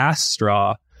the last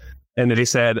straw. And they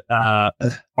said,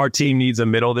 our team needs a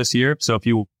middle this year. So if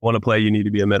you want to play, you need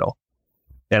to be a middle.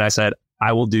 And I said,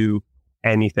 I will do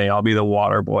anything. I'll be the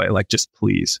water boy. Like, just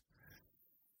please.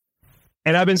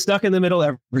 And I've been stuck in the middle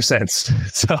ever since.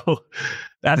 So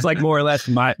that's like more or less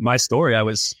my story.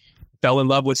 I fell in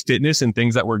love with fitness and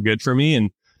things that were good for me. And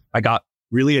I got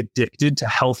really addicted to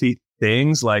healthy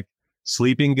things like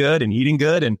sleeping good and eating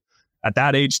good. And at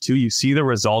that age too, you see the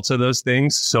results of those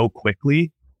things so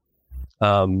quickly.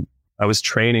 I was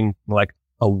training like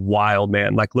a wild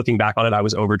man. Like looking back on it, I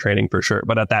was overtraining for sure.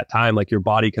 But at that time, like your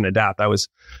body can adapt. I was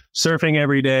surfing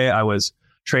every day. I was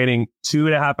training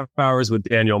 2.5 hours with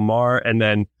Daniel Marr, and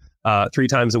then 3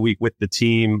 times a week with the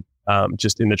team,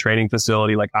 just in the training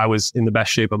facility. Like I was in the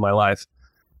best shape of my life.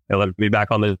 They let me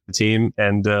back on the team.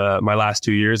 And my last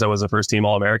 2 years, I was a first team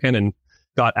All-American and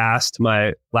got asked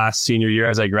my last senior year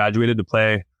as I graduated to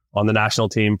play on the national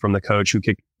team from the coach who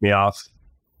kicked me off,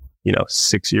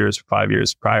 5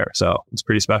 years prior. So it's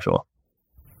pretty special.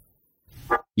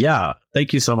 Yeah.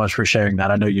 Thank you so much for sharing that.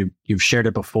 I know you've shared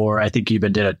it before. I think you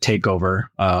even did a takeover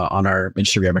on our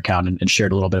Instagram account and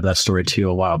shared a little bit of that story too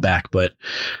a while back. But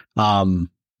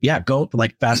go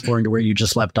like fast forwarding to where you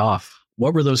just left off.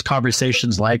 What were those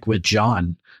conversations like with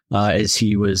John as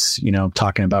he was,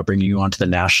 talking about bringing you onto the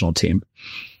national team?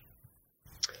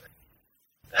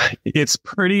 It's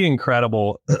pretty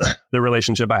incredible the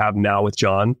relationship I have now with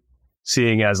John,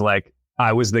 seeing as like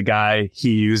I was the guy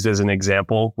he used as an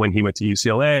example when he went to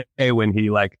UCLA, when he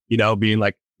being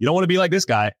like, you don't want to be like this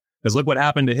guy because look what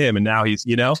happened to him. And now he's,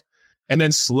 and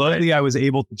then slowly I was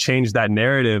able to change that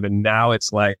narrative. And now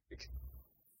it's like,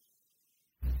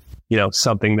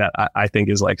 something that I think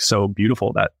is like so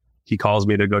beautiful that he calls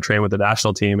me to go train with the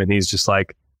national team. And he's just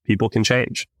like, people can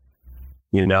change,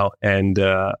 and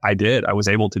I was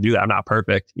able to do that. I'm not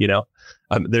perfect,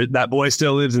 that boy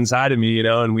still lives inside of me,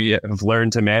 and we have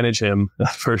learned to manage him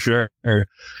for sure.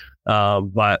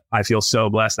 But I feel so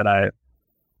blessed that I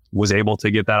was able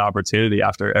to get that opportunity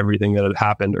after everything that had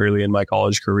happened early in my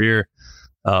college career.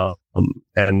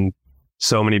 And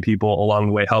so many people along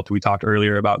the way helped. We talked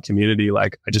earlier about community.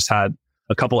 Like I just had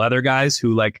a couple other guys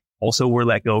who like also were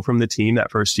let go from the team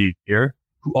that first year,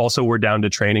 who also were down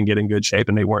to train and get in good shape,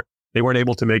 and they weren't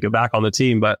able to make it back on the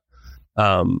team. But,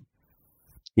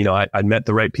 I met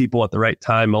the right people at the right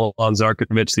time. Milan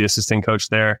Zarkovic, the assistant coach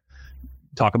there,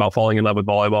 talk about falling in love with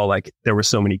volleyball. Like there were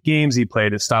so many games he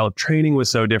played. His style of training was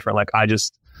so different. Like I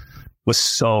just was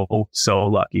so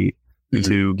lucky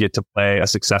to get to play a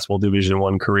successful Division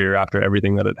I career after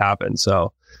everything that had happened.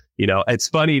 So, it's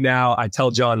funny now. I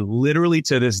tell John literally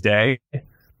to this day,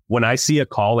 when I see a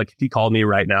call, like if he called me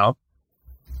right now,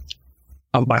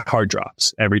 my heart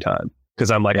drops every time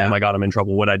because I'm like, oh my God, I'm in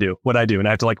trouble. What'd I do? And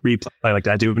I have to like replay, like,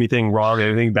 did I do anything wrong?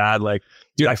 Anything bad? Like,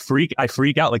 dude, I freak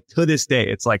out. Like to this day,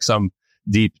 it's like some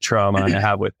deep trauma I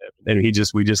have with him. And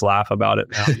we just laugh about it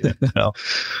now.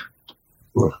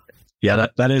 Yeah,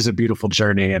 that is a beautiful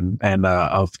journey and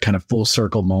a kind of full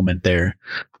circle moment there.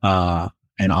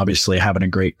 And obviously having a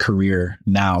great career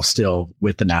now still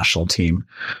with the national team.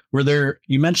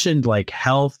 You mentioned like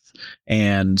health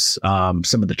and some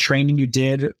of the training you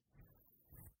did.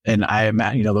 And I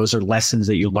imagine, those are lessons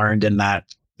that you learned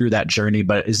through that journey.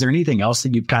 But is there anything else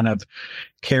that you've kind of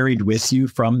carried with you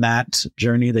from that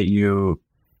journey that you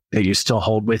still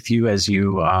hold with you as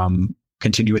you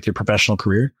continue with your professional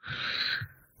career?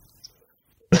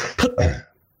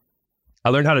 I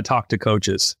learned how to talk to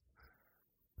coaches.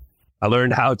 I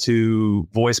learned how to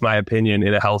voice my opinion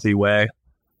in a healthy way.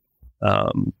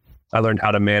 I learned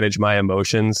how to manage my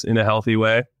emotions in a healthy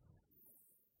way.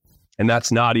 And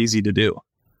that's not easy to do.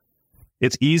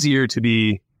 It's easier to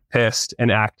be pissed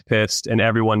and act pissed and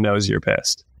everyone knows you're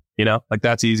pissed. Like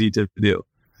that's easy to do.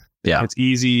 Yeah. It's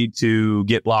easy to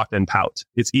get blocked and pout.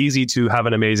 It's easy to have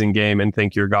an amazing game and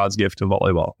think you're God's gift to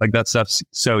volleyball. Like that stuff's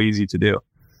so easy to do.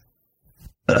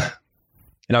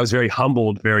 And I was very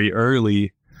humbled very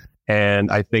early.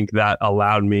 And I think that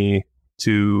allowed me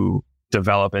to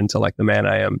develop into like the man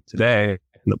I am today and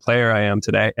the player I am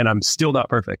today. And I'm still not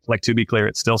perfect. Like to be clear,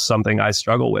 it's still something I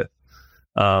struggle with.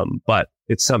 But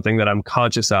it's something that I'm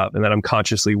conscious of and that I'm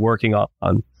consciously working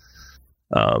on.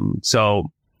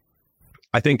 So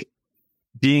I think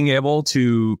being able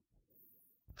to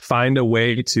find a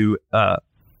way to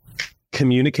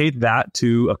communicate that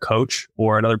to a coach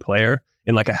or another player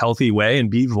in like a healthy way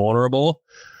and be vulnerable.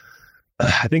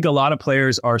 I think a lot of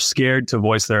players are scared to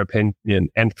voice their opinion.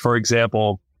 And for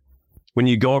example, when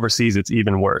you go overseas, it's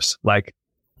even worse. Like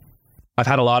I've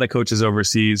had a lot of coaches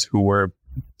overseas who were,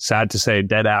 sad to say,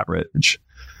 dead average.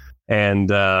 And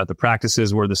the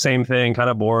practices were the same thing, kind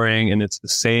of boring. And it's the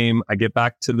same. I get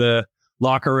back to the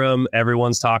locker room.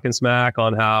 Everyone's talking smack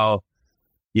on how,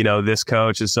 this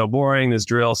coach is so boring. This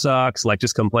drill sucks. Like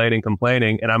just complaining.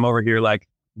 And I'm over here like,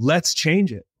 let's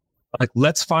change it. Like,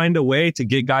 let's find a way to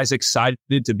get guys excited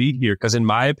to be here. Because in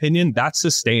my opinion, that's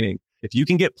sustaining. If you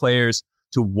can get players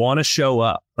to want to show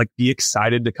up, like be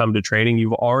excited to come to training,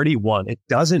 you've already won. It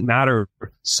doesn't matter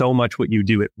so much what you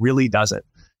do. It really doesn't.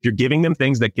 you're giving them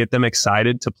things that get them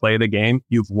excited to play the game,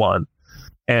 you've won.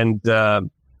 And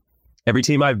every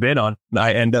team I've been on,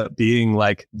 I end up being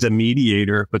like the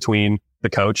mediator between the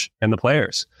coach and the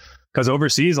players. Because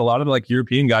overseas, a lot of like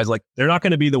European guys, like they're not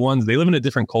going to be the ones, they live in a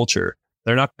different culture.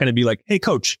 They're not going to be like, hey,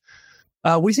 coach,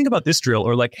 what do you think about this drill?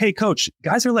 Or like, hey, coach,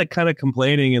 guys are like kind of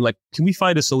complaining and like, can we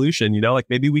find a solution? You know, like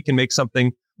maybe we can make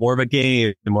something more of a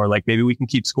game, or like maybe we can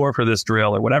keep score for this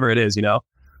drill or whatever it is, you know?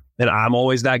 And I'm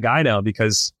always that guy now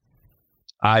because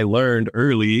I learned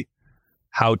early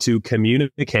how to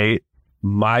communicate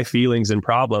my feelings and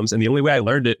problems. And the only way I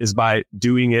learned it is by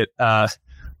doing it, I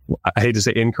hate to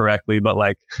say incorrectly, but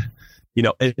like, you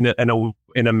know,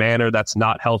 in a manner that's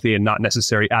not healthy and not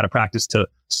necessary out of practice, to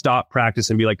stop practice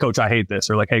and be like, coach, I hate this.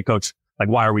 Or like, hey, coach, like,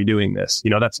 why are we doing this? You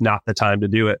know, that's not the time to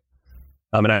do it.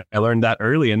 And I learned that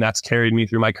early, and that's carried me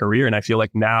through my career. And I feel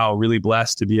like now really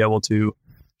blessed to be able to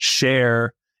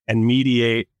share and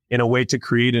mediate in a way to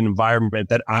create an environment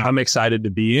that I'm excited to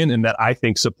be in and that I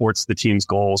think supports the team's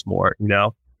goals more, you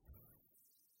know?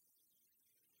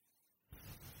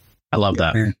 I love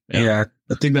that. Yeah,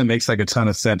 I think that makes like a ton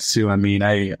of sense too. I mean,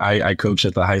 I coach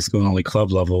at the high school and only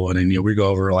club level, and then, you know, we go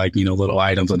over like, you know, little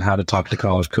items on how to talk to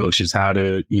college coaches, how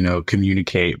to, you know,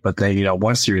 communicate. But then, you know,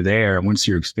 once you're there and once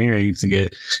you're experiencing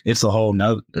it, it's a whole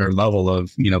nother level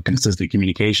of, you know, consistent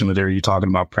communication, whether you're talking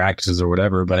about practices or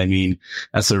whatever. But I mean,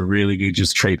 that's a really good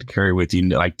just trait to carry with you,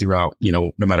 like throughout, you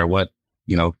know, no matter what,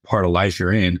 you know, part of life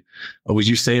you're in. Would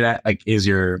you say that like is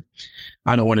your,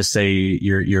 I don't want to say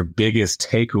your biggest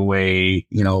takeaway,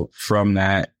 you know, from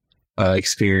that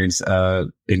experience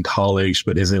in college,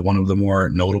 but is it one of the more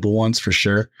notable ones for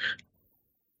sure?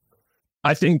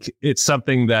 I think it's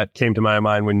something that came to my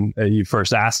mind when you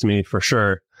first asked me, for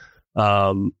sure.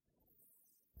 I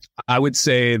would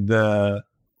say the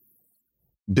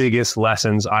biggest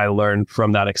lessons I learned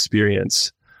from that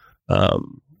experience.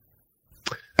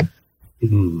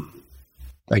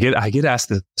 I get asked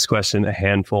this question a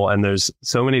handful, and there's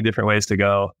so many different ways to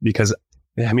go, because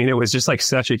I mean, it was just like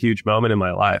such a huge moment in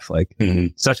my life, like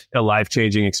such a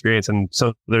life-changing experience. And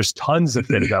so there's tons of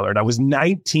things I learned. I was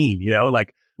 19, you know,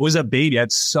 like was a baby. I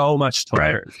had so much to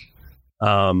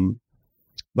learn.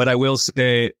 But I will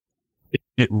say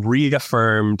it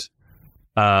reaffirmed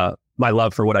my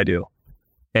love for what I do.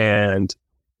 And,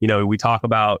 you know, we talk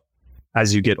about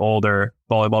as you get older,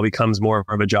 volleyball becomes more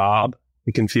of a job.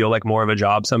 It can feel like more of a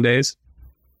job some days.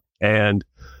 And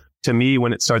to me,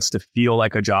 when it starts to feel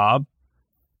like a job,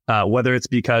 whether it's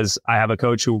because I have a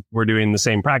coach who we're doing the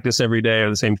same practice every day or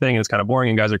the same thing, and it's kind of boring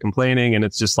and guys are complaining and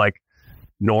it's just like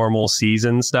normal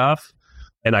season stuff.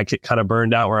 And I get kind of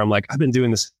burned out where I'm like, I've been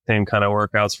doing the same kind of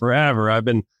workouts forever. I've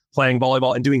been playing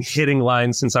volleyball and doing hitting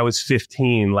lines since I was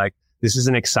 15. Like, this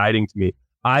isn't exciting to me.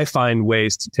 I find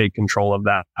ways to take control of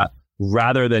that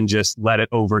rather than just let it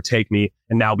overtake me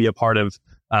and now be a part of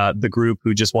the group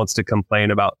who just wants to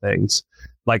complain about things.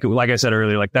 Like I said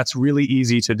earlier, like that's really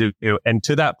easy to do. And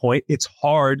to that point, it's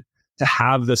hard to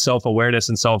have the self-awareness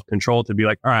and self-control to be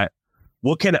like, all right,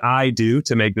 what can I do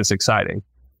to make this exciting?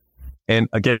 And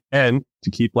again,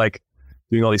 to keep like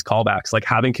doing all these callbacks, like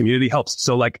having community helps.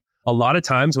 So like a lot of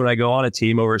times when I go on a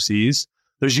team overseas,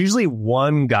 there's usually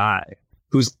one guy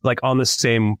who's like on the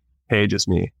same page as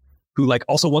me, who like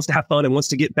also wants to have fun and wants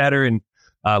to get better. And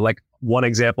like one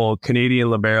example, Canadian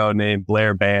libero named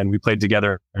Blair Ban, we played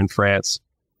together in France.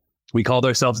 We called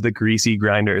ourselves the Greasy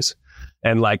Grinders.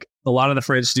 And like a lot of the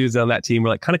French dudes on that team were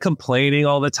like kind of complaining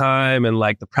all the time. And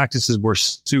like the practices were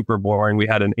super boring. We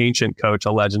had an ancient coach,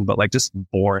 a legend, but like just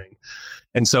boring.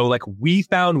 And so like we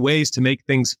found ways to make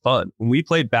things fun. When we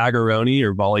played baggeroni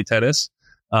or volley tennis,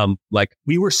 like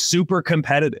we were super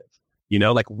competitive, you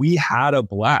know, like we had a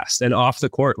blast. And off the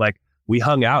court, like we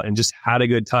hung out and just had a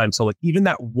good time. So like even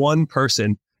that one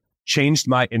person changed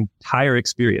my entire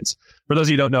experience. For those of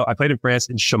you who don't know, I played in France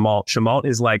in Chaumont. Chaumont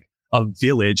is like a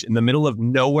village in the middle of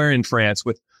nowhere in France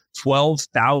with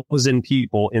 12,000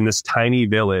 people in this tiny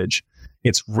village.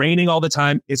 It's raining all the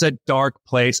time. It's a dark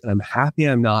place, and I'm happy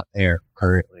I'm not there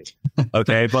currently.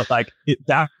 Okay. But like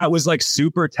that was like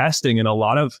super testing, and a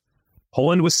lot of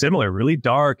Poland was similar, really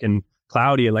dark and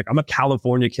cloudy. And like, I'm a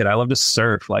California kid. I love to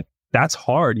surf. Like that's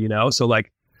hard, you know? So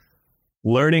like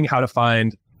learning how to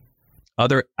find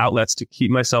other outlets to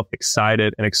keep myself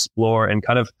excited and explore and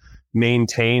kind of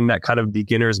maintain that kind of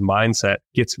beginner's mindset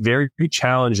gets very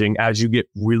challenging as you get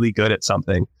really good at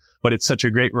something. But it's such a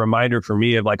great reminder for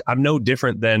me of like, I'm no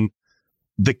different than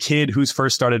the kid who's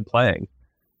first started playing.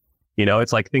 You know,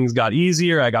 it's like things got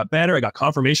easier. I got better. I got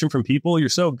confirmation from people. You're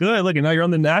so good. Look, and now you're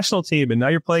on the national team and now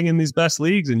you're playing in these best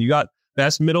leagues and you got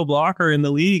best middle blocker in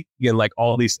the league and like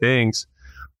all these things.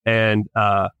 And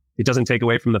it doesn't take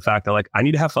away from the fact that like, I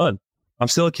need to have fun. I'm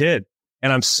still a kid,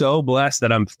 and I'm so blessed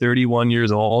that I'm 31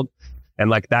 years old. And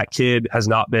like that kid has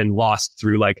not been lost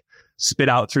through like spit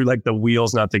out through like the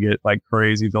wheels, not to get like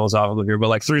crazy philosophical here, but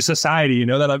like through society, you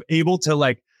know, that I'm able to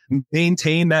like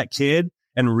maintain that kid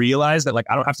and realize that like,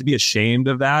 I don't have to be ashamed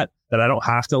of that I don't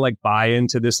have to like buy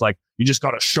into this, like, you just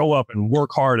got to show up and work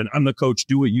hard and I'm the coach,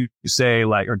 do what you say,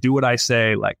 like, or do what I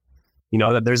say, like, you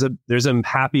know, that there's a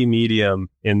happy medium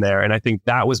in there. And I think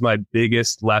that was my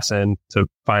biggest lesson to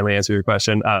finally answer your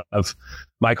question of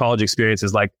my college experience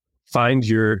is like, find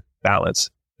your balance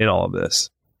in all of this.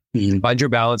 Find your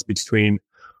balance between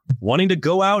wanting to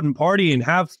go out and party and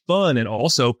have fun and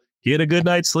also get a good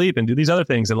night's sleep and do these other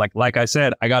things. And like I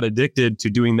said, I got addicted to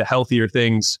doing the healthier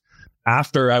things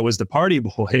after I was the party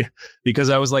boy,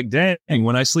 because I was like, dang,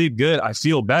 when I sleep good, I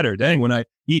feel better. Dang, when I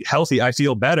eat healthy, I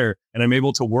feel better and I'm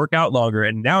able to work out longer.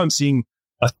 And now I'm seeing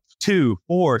 2,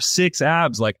 4, 6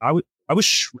 abs. Like I was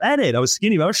shredded. I was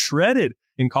skinny, but I was shredded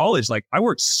in college. Like I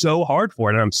worked so hard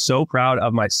for it. And I'm so proud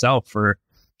of myself for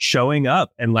showing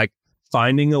up and like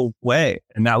finding a way.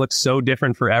 And that looks so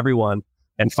different for everyone.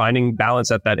 And finding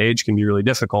balance at that age can be really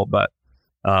difficult. But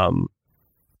I'm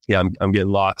getting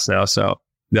lost now. So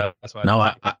yeah, that's why.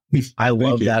 No, I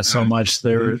love that so much.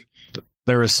 There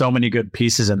are so many good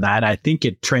pieces in that. I think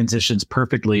it transitions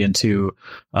perfectly into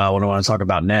what I want to talk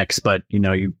about next. But you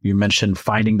know, you mentioned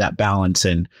finding that balance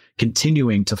and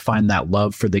continuing to find that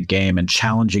love for the game and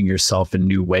challenging yourself in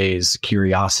new ways,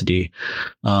 curiosity.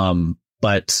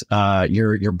 But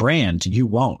your brand, You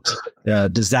Won't.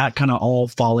 Does that kind of all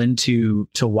fall into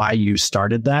why you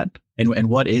started that? And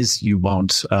what is You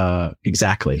Won't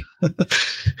exactly?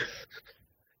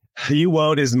 You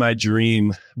Won't is my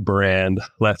dream brand,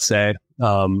 let's say.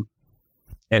 And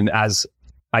as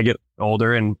I get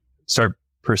older and start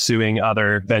pursuing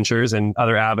other ventures and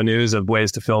other avenues of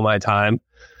ways to fill my time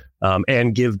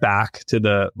and give back to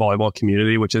the volleyball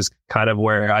community, which is kind of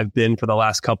where I've been for the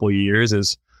last couple of years,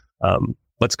 is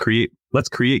let's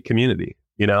create community.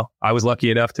 You know, I was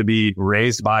lucky enough to be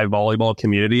raised by volleyball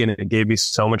community, and it gave me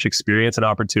so much experience and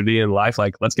opportunity in life.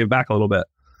 Like, let's give back a little bit.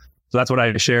 So that's what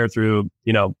I share through,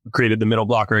 you know, created the Middle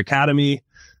Blocker Academy,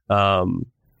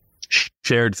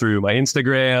 shared through my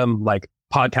Instagram, like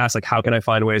podcasts, like how can I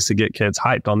find ways to get kids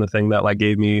hyped on the thing that like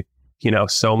gave me, you know,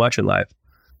 so much in life.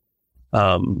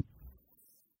 And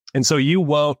so You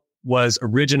Won't was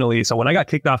originally, so when I got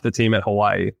kicked off the team at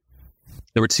Hawaii,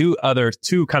 there were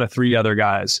three other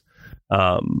guys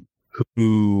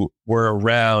who were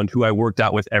around, who I worked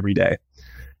out with every day.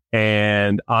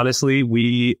 And honestly,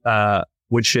 we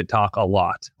would shit talk a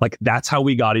lot. Like that's how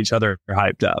we got each other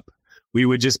hyped up. We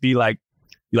would just be like,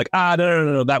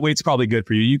 no, that weight's probably good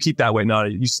for you. You keep that weight. No,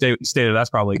 you stay there. That's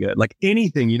probably good. Like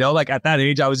anything, you know, like at that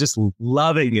age, I was just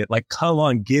loving it. Like, come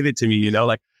on, give it to me, you know,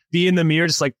 like be in the mirror,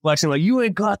 just like flexing, like you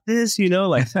ain't got this, you know,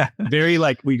 like very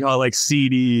like we call it like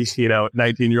CD, you know,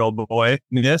 19-year-old boy.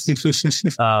 Yes.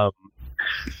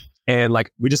 And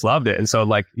like, we just loved it. And so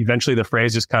like, eventually the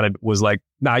phrase just kind of was like,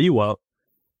 nah, you won't.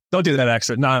 Don't do that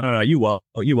extra. No, you won't.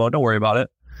 You won't. Don't worry about it.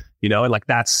 You know, and like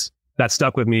that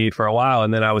stuck with me for a while.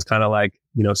 And then I was kind of like,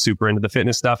 you know, super into the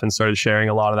fitness stuff and started sharing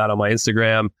a lot of that on my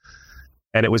Instagram.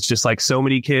 And it was just like so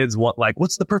many kids want like,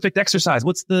 what's the perfect exercise?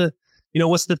 What's the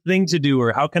thing to do?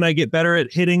 Or how can I get better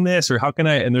at hitting this? Or how can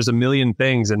I, and there's a million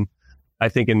things. And I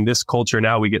think in this culture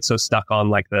now, we get so stuck on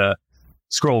like the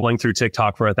scrolling through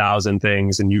TikTok for 1,000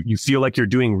 things. And you feel like you're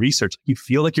doing research. You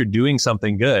feel like you're doing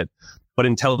something good. But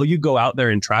until you go out there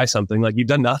and try something, like you've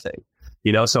done nothing,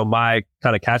 you know? So my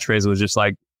kind of catchphrase was just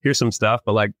like, here's some stuff,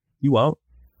 but like, you won't.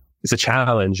 It's a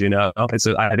challenge, you know?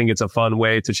 I think it's a fun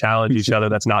way to challenge each other.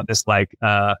 That's not this like,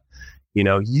 you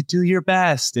know, you do your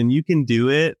best and you can do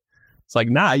it. It's like,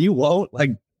 nah, you won't.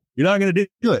 Like, you're not going to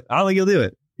do it. I don't think you'll do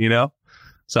it, you know?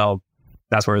 So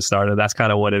that's where it started. That's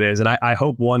kind of what it is. And I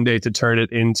hope one day to turn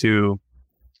it into,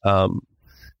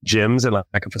 gyms and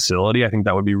like a facility. I think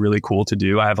that would be really cool to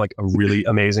do. I have like a really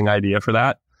amazing idea for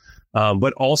that.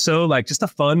 But also like just a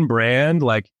fun brand.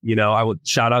 Like, you know, I would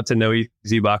shout out to No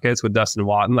Easy Buckets with Dustin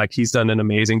Watton. Like he's done an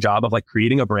amazing job of like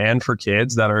creating a brand for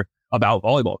kids that are about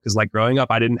volleyball. Cause like growing up,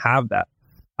 I didn't have that.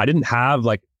 I didn't have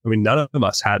like, I mean, none of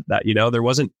us had that, you know, there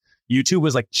wasn't, YouTube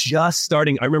was like just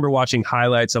starting. I remember watching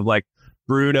highlights of like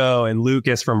Bruno and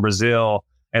Lucas from Brazil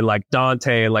and like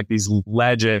Dante and like these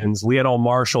legends, Lionel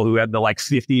Marshall, who had the like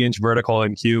 50-inch vertical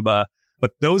in Cuba.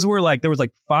 But those were like, there was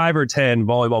like 5 or 10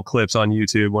 volleyball clips on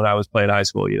YouTube when I was playing high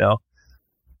school, you know?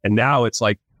 And now it's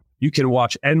like, you can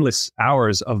watch endless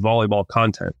hours of volleyball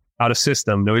content out of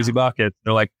system, No Easy Bucket.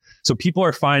 They're like, so people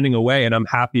are finding a way, and I'm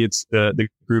happy it's the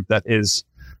group that is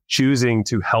choosing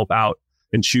to help out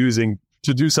and choosing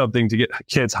to do something to get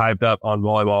kids hyped up on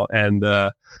volleyball. And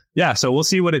so we'll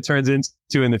see what it turns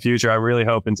into in the future. I'm really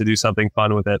hoping to do something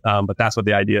fun with it. But that's what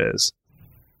the idea is.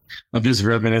 I'm just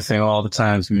reminiscing all the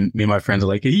times me and my friends are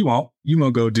like, hey, you won't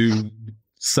go do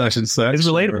such and such. It's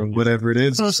relatable. Or whatever it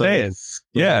is. That's what I'm saying.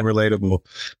 Yeah. Relatable.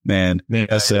 Man.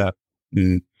 That's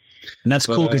And that's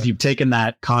cool because you've taken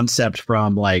that concept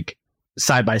from like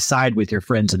side by side with your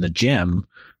friends in the gym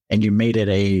and you made it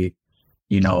a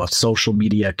social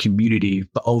media community,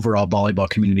 the overall volleyball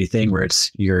community thing where it's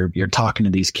you're talking to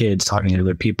these kids, talking to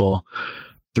other people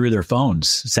through their phones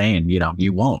saying,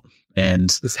 you won't.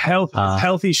 And it's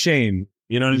healthy shame.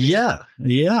 You know what I mean?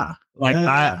 Yeah. Like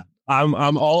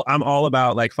I'm all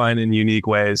about like finding unique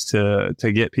ways to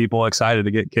get people excited,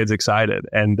 to get kids excited.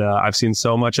 And I've seen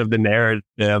so much of the narrative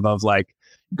of like,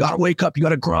 you gotta wake up, you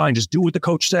gotta grind, just do what the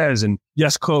coach says, and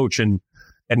yes, coach, and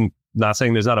not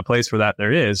saying there's not a place for that,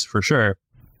 there is for sure.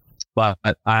 But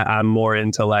I'm more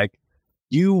into like,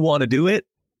 you want to do it,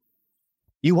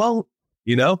 you won't.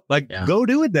 Go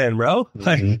do it then, bro.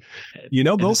 Like, go.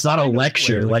 It's not a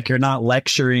lecture. Like you're not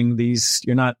lecturing these.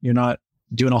 You're not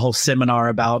doing a whole seminar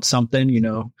about something.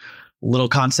 Little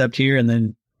concept here, and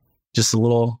then just a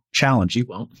little challenge. You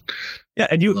won't. Yeah,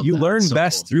 and you learn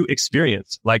best through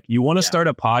experience. Like you want to start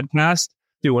a podcast,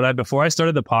 dude. Before I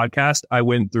started the podcast, I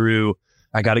went through.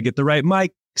 I got to get the right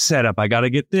mic set up. I got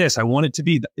to get this. I want it to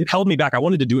be. It held me back. I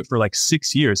wanted to do it for like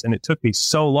 6 years, and it took me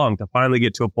so long to finally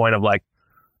get to a point of like.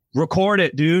 Record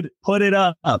it, dude. Put it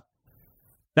up.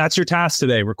 That's your task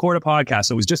today. Record a podcast.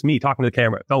 So it was just me talking to the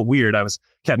camera. It felt weird. I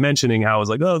kept mentioning how I was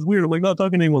like, oh, it's weird. I'm like not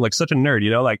talking to anyone, like such a nerd,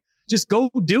 like just go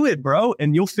do it, bro.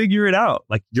 And you'll figure it out.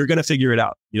 Like you're going to figure it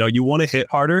out. You want to hit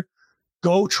harder.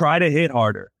 Go try to hit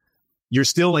harder. You're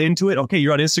still into it. Okay.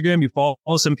 You're on Instagram. You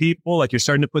follow some people. Like you're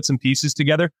starting to put some pieces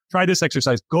together. Try this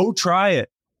exercise. Go try it.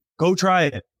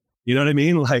 You know what I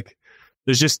mean? Like,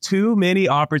 there's just too many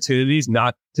opportunities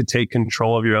not to take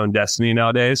control of your own destiny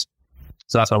nowadays.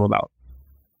 So that's what I'm about.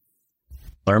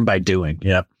 Learn by doing.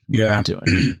 Yep. Yeah.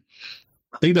 Doing.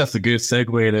 I think that's a good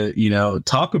segue to,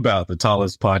 talk about the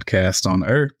tallest podcast on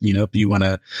earth. If you want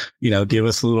to, give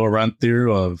us a little run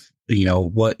through of,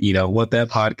 what that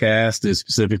podcast is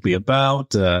specifically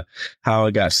about, how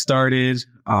it got started,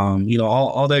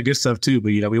 all that good stuff too.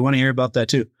 But, we want to hear about that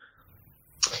too.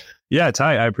 Yeah,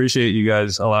 Ty, I appreciate you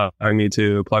guys allowing me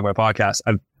to plug my podcast.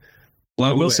 I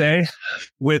will say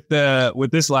with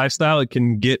this lifestyle, it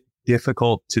can get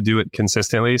difficult to do it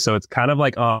consistently. So it's kind of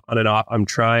like on and off. I'm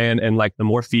trying, and like the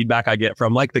more feedback I get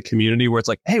from like the community where it's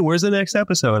like, hey, where's the next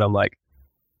episode? I'm like,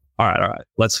 all right.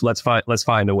 Let's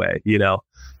find a way,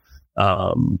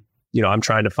 I'm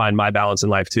trying to find my balance in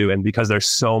life too. And because there's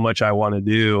so much I want to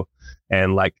do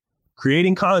and like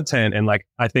creating content. And like,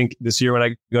 I think this year when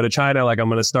I go to China, like I'm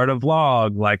going to start a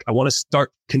vlog, like I want to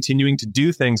start continuing to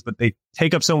do things, but they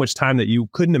take up so much time that you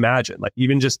couldn't imagine. Like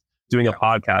even just doing a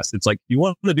podcast, it's like, you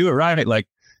want to do it right. Like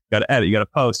you got to edit, you got to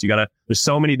post, there's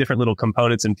so many different little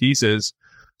components and pieces.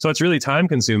 So it's really time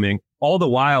consuming. All the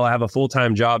while I have a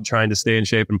full-time job trying to stay in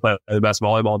shape and play the best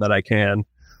volleyball that I can.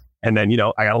 And then, I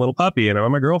got a little puppy and I'm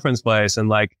at my girlfriend's place. And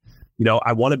like,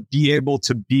 I want to be able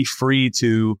to be free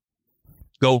to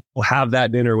go have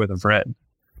that dinner with a friend.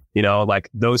 Like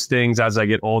those things as I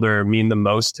get older mean the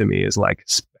most to me is like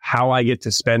how I get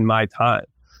to spend my time.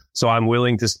 So I'm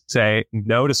willing to say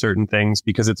no to certain things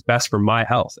because it's best for my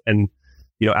health. And,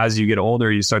 as you get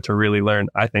older, you start to really learn,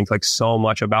 I think, like so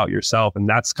much about yourself. And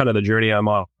that's kind of the journey I'm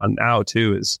on now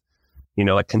too, is,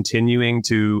 like continuing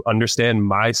to understand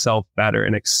myself better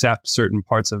and accept certain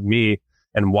parts of me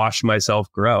and watch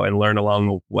myself grow and learn along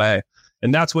the way.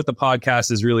 And that's what the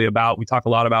podcast is really about. We talk a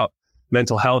lot about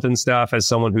mental health and stuff as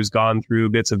someone who's gone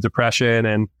through bits of depression,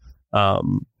 and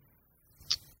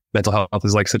mental health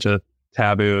is like such a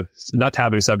not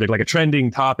taboo subject, like a trending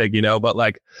topic, but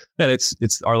like, man,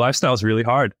 it's our lifestyle is really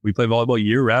hard. We play volleyball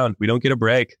year round. We don't get a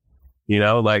break,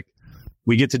 like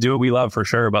we get to do what we love for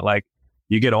sure. But like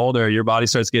you get older, your body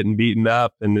starts getting beaten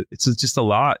up and it's just a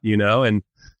lot, and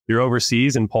you're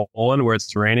overseas in Poland where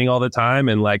it's raining all the time.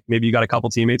 And like, maybe you got a couple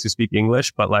teammates who speak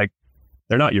English, but like,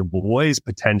 they're not your boys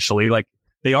potentially. Like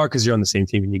they are, cause you're on the same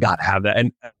team and you got to have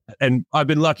that. And I've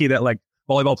been lucky that like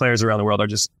volleyball players around the world are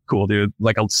just cool, dude.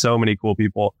 Like so many cool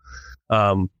people.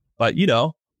 But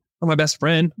my best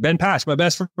friend, Ben Pash, my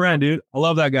best friend, dude. I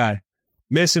love that guy.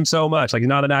 Miss him so much. Like he's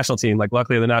not on the national team. Like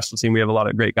luckily on the national team, we have a lot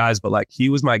of great guys, but like he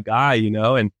was my guy,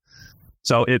 and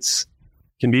so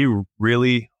can be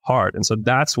really hard. And so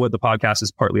that's what the podcast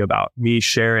is partly about, me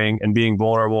sharing and being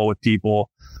vulnerable with people,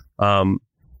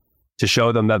 to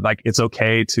show them that like, it's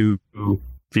okay to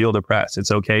feel depressed. It's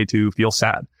okay to feel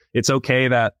sad. It's okay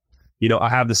that, I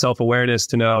have the self-awareness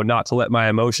to know not to let my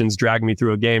emotions drag me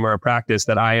through a game or a practice,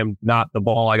 that I am not the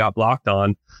ball I got blocked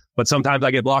on. But sometimes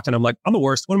I get blocked and I'm like, I'm the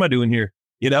worst. What am I doing here?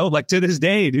 Like to this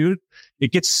day, dude,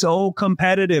 it gets so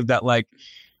competitive that like,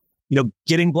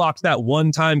 getting blocked that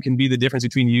one time can be the difference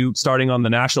between you starting on the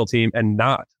national team and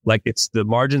not. Like the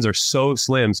margins are so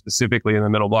slim, specifically in the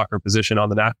middle blocker position on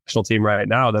the national team right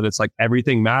now, that it's like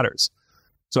everything matters.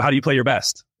 So how do you play your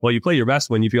best? Well, you play your best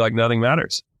when you feel like nothing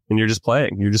matters and you're just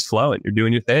playing, you're just flowing, you're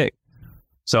doing your thing.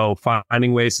 So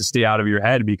finding ways to stay out of your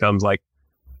head becomes like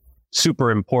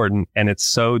super important, and it's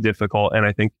so difficult. And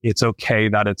I think it's okay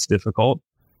that it's difficult.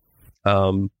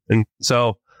 And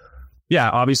so, yeah,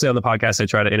 obviously on the podcast, I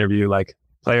try to interview like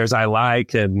players I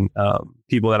like and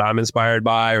people that I'm inspired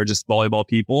by, or just volleyball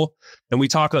people. And we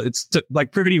talk, it's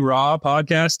like pretty raw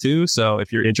podcast too. So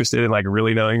if you're interested in like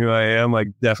really knowing who I am, like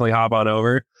definitely hop on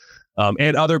over.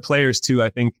 And other players too. I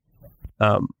think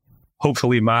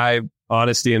hopefully my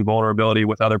honesty and vulnerability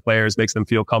with other players makes them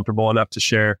feel comfortable enough to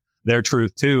share their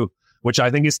truth too, which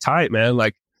I think is tight, man.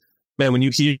 Like, man, when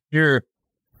you hear,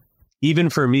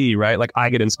 even for me, right? Like I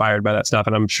get inspired by that stuff,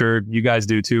 and I'm sure you guys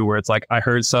do too, where it's like, I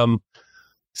heard some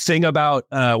thing about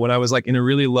when I was like in a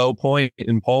really low point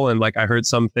in Poland, like I heard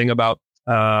something about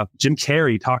Jim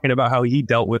Carrey talking about how he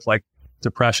dealt with like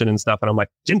depression and stuff. And I'm like,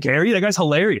 Jim Carrey, that guy's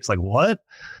hilarious. Like what?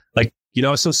 Like, I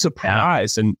was so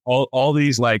surprised. And all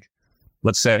these like,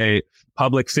 let's say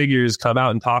public figures come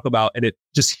out and talk about, and it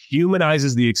just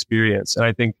humanizes the experience. And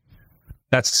I think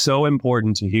that's so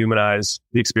important, to humanize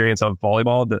the experience of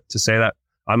volleyball, to say that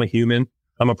I'm a human,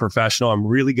 I'm a professional, I'm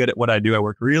really good at what I do. I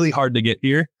work really hard to get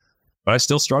here, but I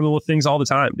still struggle with things all the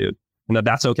time, dude. And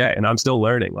that's okay. And I'm still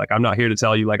learning. Like, I'm not here to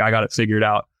tell you, like, I got it figured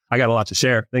out. I got a lot to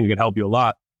share. I think it can help you a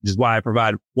lot, which is why I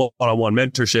provide one-on-one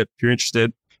mentorship. If you're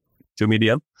interested, shoot me a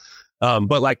DM.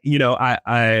 But like,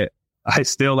 I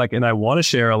still like, and I want to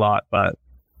share a lot, but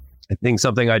I think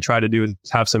something I try to do is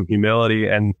have some humility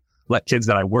and let kids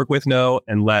that I work with know,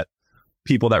 and let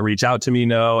people that reach out to me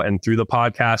know. And through the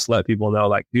podcast, let people know,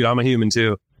 like, dude, I'm a human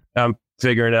too. I'm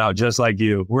figuring it out just like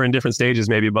you. We're in different stages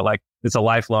maybe, but like it's a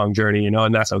lifelong journey,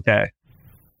 and that's okay.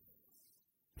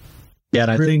 Yeah.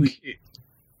 And I think,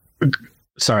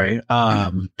 sorry.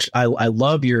 I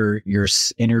love your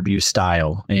interview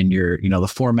style and your, the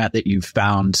format that you've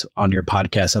found on your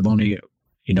podcast. I've only,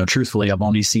 truthfully, I've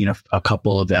only seen a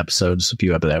couple of episodes, a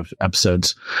few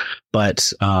episodes,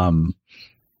 but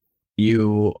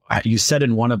you said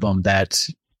in one of them that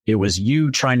it was you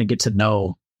trying to get to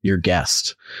know your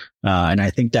guest. And I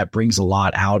think that brings a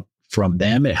lot out from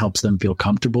them. It helps them feel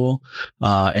comfortable.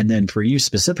 And then for you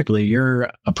specifically,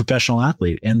 you're a professional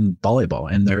athlete in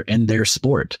volleyball and in their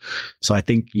sport. So I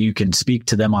think you can speak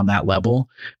to them on that level,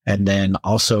 and then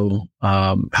also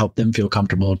help them feel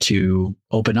comfortable to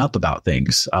open up about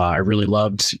things. I really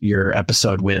loved your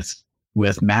episode with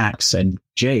Max and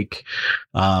Jake.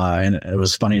 And it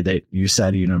was funny that you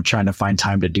said, trying to find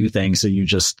time to do things. So you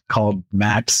just called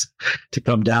Max to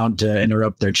come down to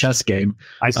interrupt their chess game.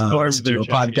 I stormed their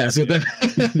podcast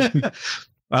with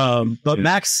them. But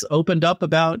Max opened up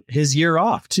about his year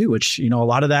off too, which, a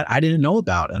lot of that I didn't know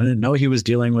about. I didn't know he was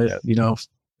dealing with,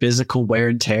 physical wear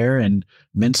and tear and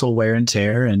mental wear and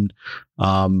tear. And,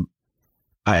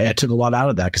 I took a lot out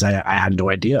of that because I had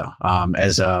no idea.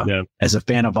 As a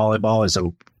fan of volleyball, as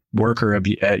a worker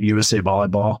at USA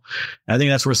Volleyball, and I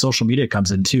think that's where social media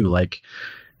comes in too. Like,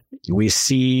 we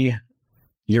see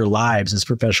your lives as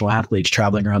professional athletes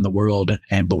traveling around the world,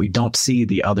 but we don't see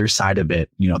the other side of it.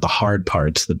 The hard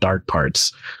parts, the dark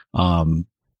parts.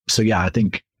 So yeah, I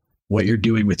think what you're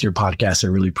doing with your podcast, I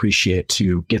really appreciate,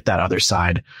 to get that other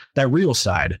side, that real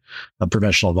side of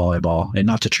professional volleyball, and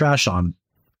not to trash on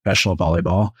professional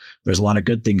volleyball. There's a lot of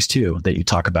good things too that you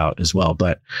talk about as well,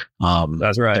 but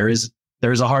that's right.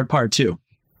 There is a hard part too.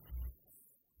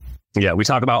 Yeah, we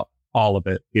talk about all of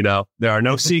it. There are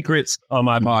no secrets on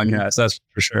my podcast. That's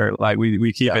for sure. Like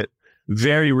we keep it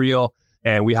very real,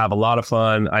 and we have a lot of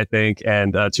fun, I think.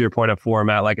 And to your point of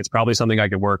format, like, it's probably something I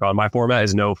could work on. My format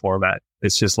is no format.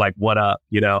 It's just like, what up,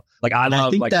 like I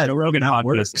love like Joe Rogan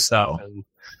podcast stuff. And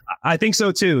I think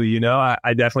so too.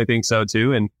 I definitely think so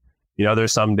too. And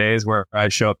there's some days where I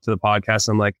show up to the podcast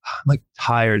and I'm like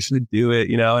tired. Should I do it?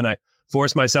 And I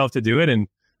force myself to do it and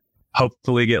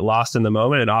hopefully get lost in the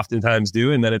moment, and oftentimes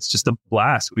do. And then it's just a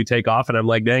blast. We take off and I'm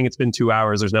like, dang, it's been 2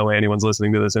 hours. There's no way anyone's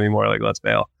listening to this anymore. Like, let's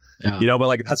bail. Yeah. But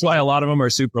like, that's why a lot of them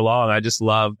are super long. I just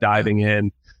love diving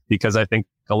in, because I think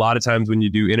a lot of times when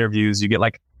you do interviews, you get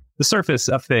like the surface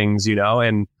of things,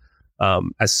 and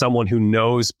as someone who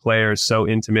knows players so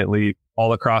intimately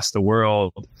all across the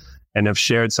world and have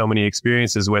shared so many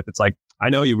experiences with, it's like, I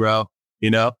know you, bro. I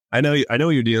know what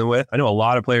you're dealing with. I know a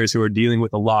lot of players who are dealing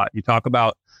with a lot. You talk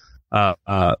about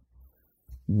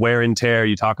wear and tear.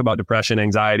 You talk about depression,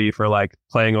 anxiety for like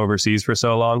playing overseas for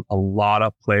so long. A lot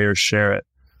of players share it.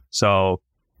 So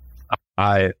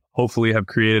I hopefully have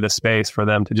created a space for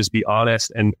them to just be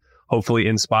honest and hopefully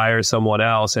inspire someone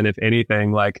else. And if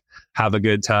anything, like have a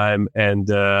good time and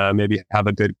maybe have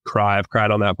a good cry. I've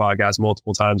cried on that podcast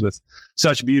multiple times with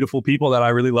such beautiful people that I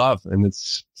really love. And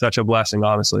it's such a blessing,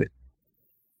 honestly.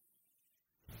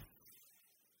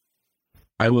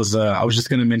 I was just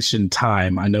going to mention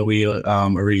time. I know we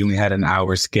originally had an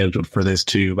hour scheduled for this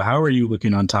too, but how are you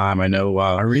looking on time? I know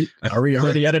are we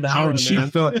already at an hour? I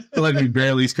feel like we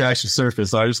barely scratched the surface.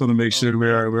 So I just want to make sure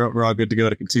we're all good to go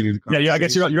to continue. Yeah. I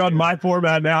guess you're on my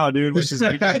format now, dude. Which is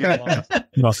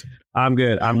I'm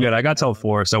good. I got till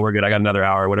 4, so we're good. I got another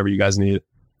hour, whatever you guys need.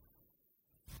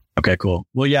 Okay, cool.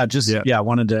 Well, I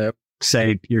wanted to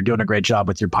say you're doing a great job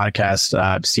with your podcast.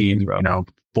 I've seen 4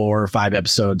 or 5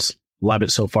 episodes. Love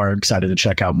it so far. Excited to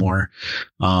check out more.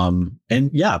 And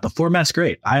yeah, the format's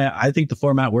great. I think the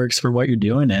format works for what you're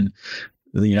doing. And,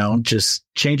 just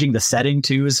changing the setting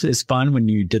too is fun. When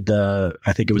you did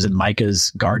I think it was in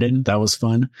Micah's garden. That was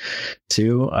fun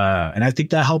too. And I think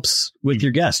that helps with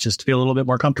your guests just to feel a little bit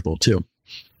more comfortable too.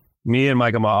 Me and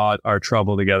Micah Maad are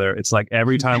trouble together. It's like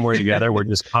every time we're together, we're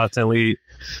just constantly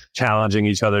challenging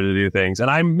each other to do things. And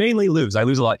I mainly lose. I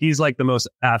lose a lot. He's like the most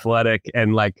athletic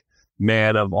and like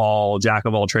man of all, jack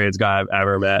of all trades guy I've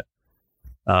ever met.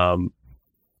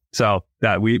 So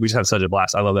that we just have such a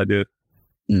blast. I love that dude.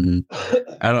 Mm-hmm.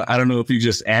 I don't know if you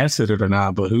just answered it or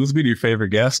not, but who's been your favorite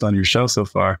guest on your show so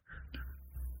far?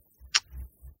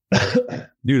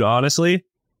 Dude, honestly,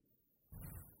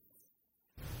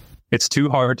 it's too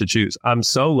hard to choose. I'm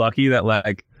so lucky that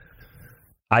like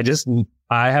I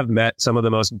have met some of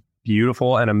the most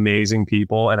beautiful and amazing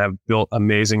people and have built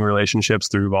amazing relationships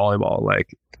through volleyball.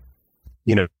 Like,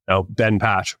 Ben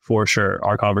Patch, for sure.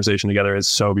 Our conversation together is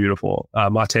so beautiful.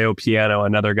 Matteo Piano,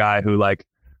 another guy who like,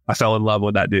 I fell in love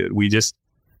with that dude. when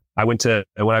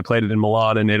I played it in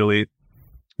Milan in Italy,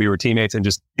 we were teammates and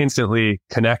just instantly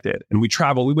connected. And we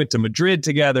went to Madrid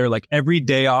together, like every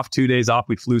day off, 2 days off,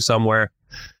 we flew somewhere.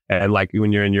 And like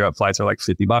when you're in Europe, flights are like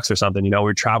 $50 or something,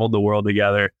 we traveled the world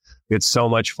together. We had so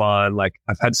much fun. Like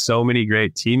I've had so many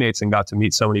great teammates and got to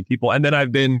meet so many people. And then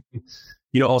I've been,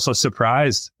 also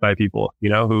surprised by people,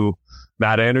 who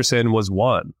Matt Anderson was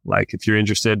one. Like, if you're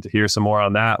interested to hear some more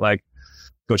on that, like,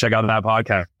 go check out that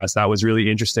podcast. That was really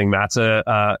interesting. Matt's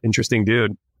a interesting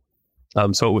dude.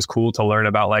 So it was cool to learn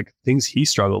about like things he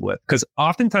struggled with. Because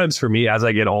oftentimes for me, as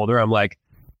I get older, I'm like,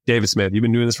 David Smith, you've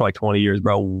been doing this for like 20 years,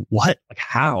 bro. What? Like,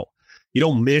 how? You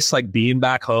don't miss like being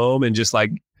back home and just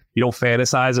like, you don't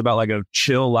fantasize about like a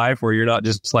chill life where you're not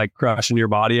just like crushing your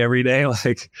body every day.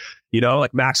 Like,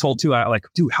 like Max Holt too. I like,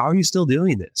 dude, how are you still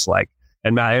doing this? Like,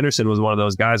 and Matt Anderson was one of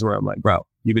those guys where I'm like, bro,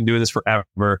 you've been doing this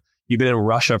forever. You've been in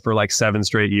Russia for like 7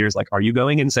 straight years. Like, are you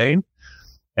going insane?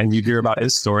 And you hear about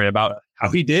his story about how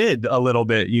he did a little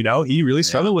bit, he really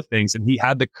struggled with things and he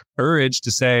had the courage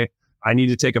to say, I need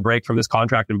to take a break from this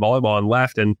contract in volleyball, and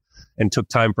left and took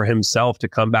time for himself to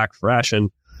come back fresh. And,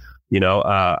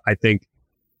 I think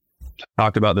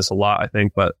talked about this a lot,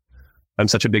 but I'm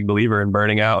such a big believer in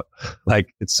burning out.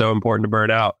 Like, it's so important to burn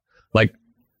out. Like,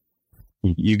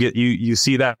 you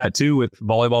see that too with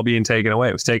volleyball being taken away.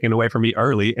 It was taken away from me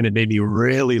early and it made me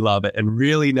really love it and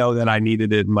really know that I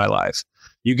needed it in my life.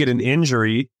 You get an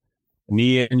injury,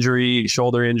 knee injury,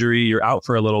 shoulder injury, you're out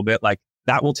for a little bit. Like,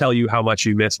 that will tell you how much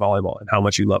you miss volleyball and how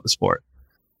much you love the sport.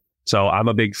 So I'm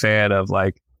a big fan of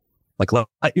like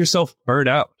let yourself burn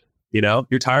out.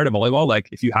 You're tired of volleyball. Like,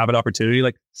 if you have an opportunity,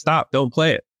 like, stop, don't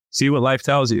play it. See what life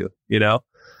tells you,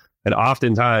 And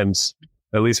oftentimes,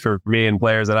 at least for me and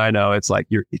players that I know, it's like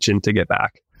you're itching to get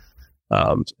back.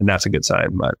 And that's a good sign,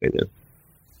 in my opinion.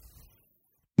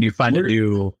 You find a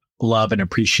new love and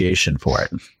appreciation for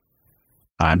it.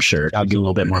 I'm sure. I'll get a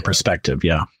little bit more perspective.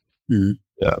 Yeah. Mm-hmm.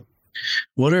 Yeah.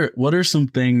 What are some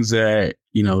things that,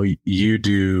 you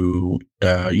do,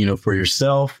 for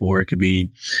yourself, or it could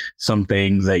be some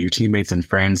things that your teammates and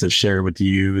friends have shared with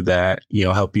you that,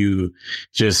 help you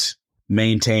just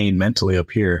maintain mentally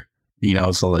up here?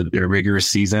 So the rigorous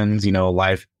seasons,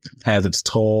 life has its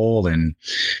toll. And,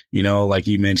 like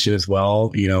you mentioned as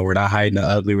well, we're not hiding the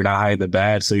ugly, we're not hiding the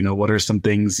bad. So, what are some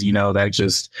things,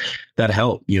 that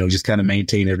help, just kind of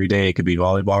maintain every day? It could be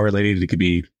volleyball related. It could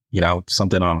be,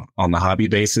 something on the hobby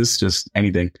basis, just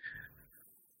anything.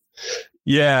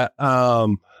 Yeah. A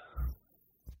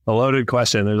loaded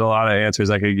question. There's a lot of answers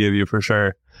I could give you for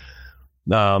sure.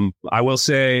 I will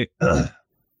say,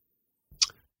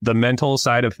 the mental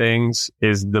side of things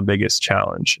is the biggest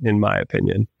challenge, in my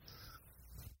opinion.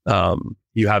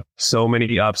 You have so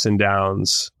many ups and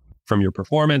downs from your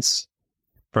performance,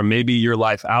 from maybe your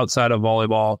life outside of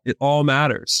volleyball. It all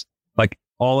matters. Like,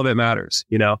 all of it matters.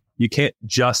 You know, you can't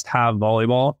just have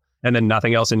volleyball and then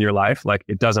nothing else in your life. Like,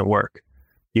 it doesn't work.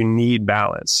 You need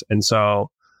balance. And so,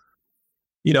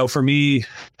 you know, for me,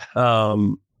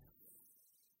 look,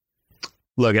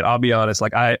 I'll be honest,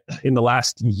 like, I, in the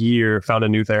last year, found a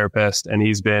new therapist, and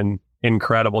he's been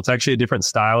incredible. It's actually a different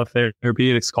style of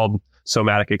therapy. It's called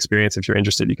somatic experience. If you're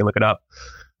interested, you can look it up.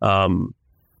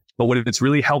 But what it's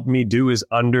really helped me do is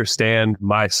understand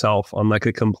myself on like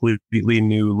a completely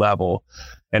new level.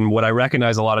 And what I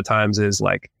recognize a lot of times is,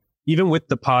 like, even with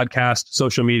the podcast,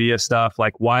 social media stuff,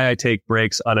 like, why I take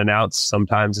breaks unannounced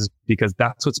sometimes is because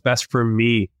that's what's best for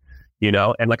me, you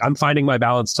know? And like, I'm finding my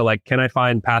balance to, like, can I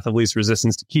find path of least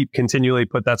resistance to keep continually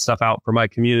put that stuff out for my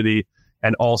community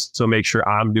and also make sure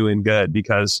I'm doing good?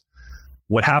 Because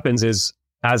what happens is,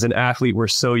 as an athlete, we're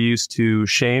so used to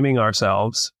shaming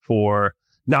ourselves for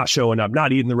not showing up,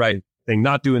 not eating the right thing,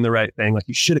 not doing the right thing. Like,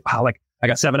 you should, like, I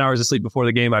got 7 hours of sleep before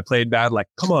the game, I played bad. Like,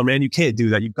 come on, man, you can't do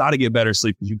that. You've got to get better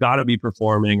sleep. You got to be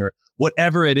performing, or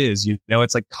whatever it is, you know,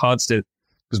 it's like constant,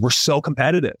 because we're so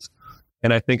competitive.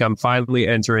 And I think I'm finally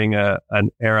entering an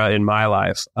era in my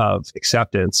life of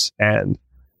acceptance. And,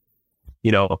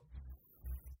 you know,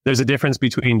 there's a difference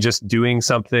between just doing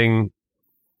something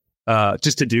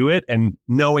just to do it and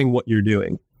knowing what you're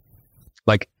doing.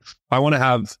 Like, if I want to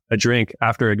have a drink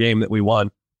after a game that we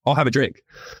won, I'll have a drink,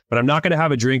 but I'm not going to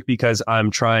have a drink because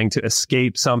I'm trying to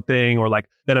escape something, or like,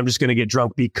 then I'm just going to get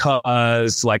drunk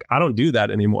because, like, I don't do that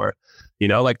anymore. You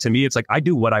know, like, to me, it's like, I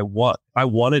do what I want. If I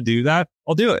want to do that,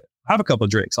 I'll do it. Have a couple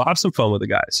of drinks. I'll have some fun with the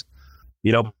guys,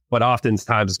 you know, but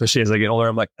oftentimes, especially as I get older,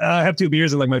 I'm like, I have 2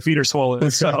 beers and like my feet are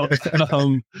swollen. So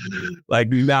like,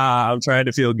 nah, I'm trying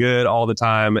to feel good all the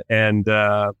time. And,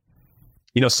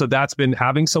 you know, so that's been,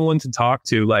 having someone to talk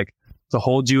to, like, to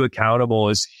hold you accountable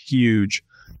is huge.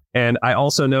 And I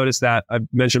also noticed that, I've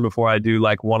mentioned before, I do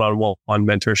like one-on-one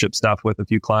mentorship stuff with a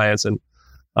few clients. And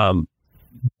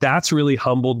that's really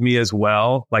humbled me as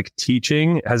well. Like,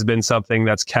 teaching has been something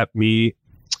that's kept me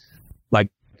like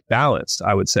balanced,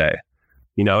 I would say,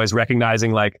 you know, is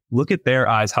recognizing, like, look at their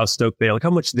eyes, how stoked they are, like how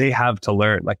much they have to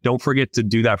learn. Like, don't forget to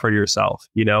do that for yourself.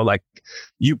 You know, like,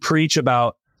 you preach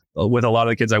about, with a lot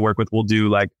of the kids I work with, we'll do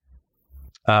like,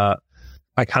 I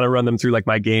kind of run them through like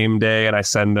my game day, and I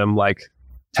send them like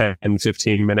 10,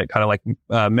 15 minute kind of like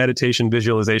meditation,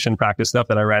 visualization practice stuff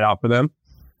that I write out for them.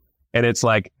 And it's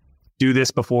like, do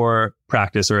this before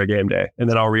practice or a game day. And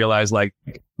then I'll realize, like,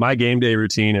 my game day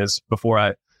routine is, before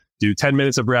I do 10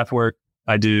 minutes of breath work,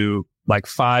 I do like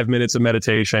 5 minutes of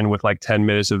meditation with like 10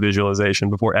 minutes of visualization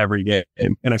before every game.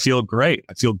 And I feel great.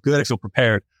 I feel good. I feel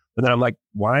prepared. But then I'm like,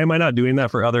 why am I not doing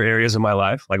that for other areas of my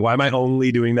life? Like, why am I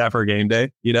only doing that for game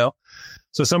day? You know?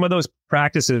 So some of those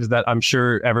practices that I'm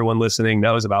sure everyone listening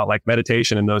knows about, like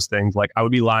meditation and those things, like, I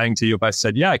would be lying to you if I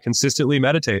said, yeah, I consistently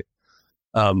meditate.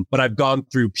 But I've gone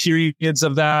through periods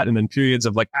of that, and then periods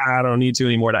of like, I don't need to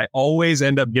anymore. And I always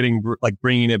end up getting like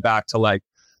bringing it back to like,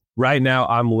 right now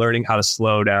I'm learning how to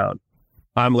slow down.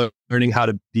 I'm learning how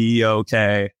to be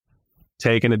okay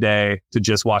taking a day to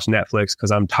just watch Netflix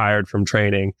because I'm tired from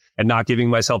training, and not giving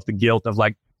myself the guilt of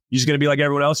like, you're just going to be like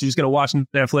everyone else. You're just going to watch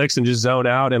Netflix and just zone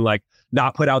out and like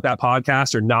not put out that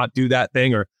podcast, or not do that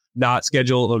thing, or not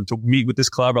schedule or to meet with this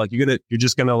club, or like you're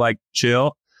just going to like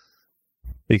chill.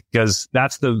 Because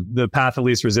that's the path of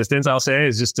least resistance, I'll say,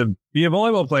 is just to be a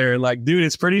volleyball player. And like, dude,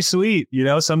 it's pretty sweet. You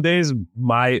know, some days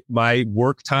my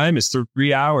work time is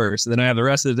 3 hours, and then I have the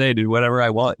rest of the day to do whatever I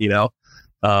want, you know?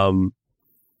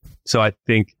 So I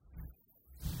think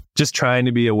just trying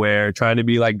to be aware, trying to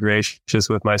be like gracious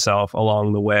with myself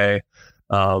along the way,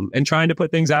 and trying to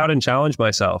put things out and challenge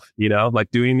myself, you know,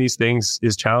 like doing these things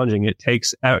is challenging. It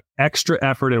takes extra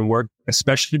effort and work,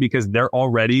 especially because they're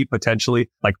already potentially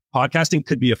like, podcasting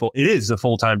could be it is a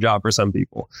full-time job for some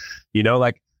people, you know,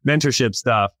 like mentorship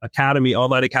stuff, academy,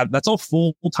 online academy, that's all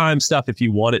full-time stuff if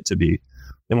you want it to be.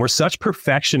 And we're such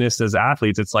perfectionists as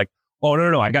athletes. It's like, oh,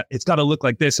 no, it's got to look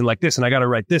like this, and I got to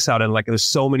write this out. And like, there's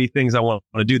so many things I want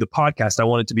to do. The podcast, I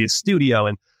want it to be a studio,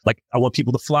 and like, I want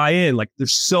people to fly in. Like,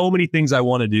 there's so many things I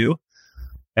want to do.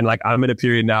 And like, I'm in a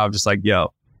period now of just like,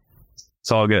 yo,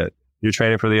 it's all good. You're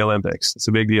training for the Olympics. It's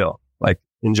a big deal. Like,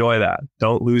 enjoy that.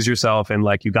 Don't lose yourself. And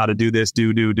like, you got to do this,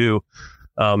 do.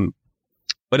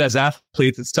 But as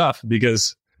athletes, it's tough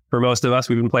because for most of us,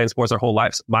 we've been playing sports our whole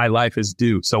lives. My life is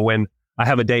due. So when I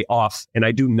have a day off and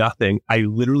I do nothing, I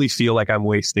literally feel like I'm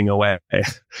wasting away.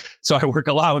 So I work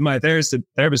a lot with my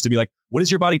therapist to be like, what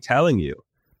is your body telling you?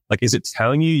 Like, is it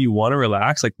telling you want to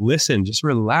relax? Like, listen, just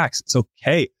relax. It's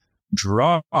okay.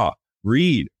 Draw,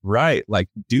 read, write, like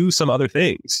do some other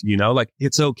things, like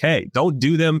it's okay. Don't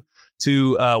do them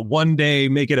to one day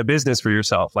make it a business for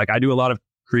yourself. Like I do a lot of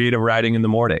creative writing in the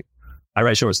morning. I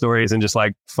write short stories and just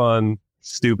like fun,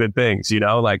 stupid things,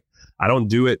 like I don't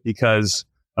do it because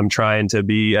I'm trying to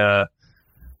be a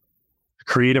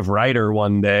creative writer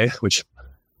one day, which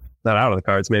not out of the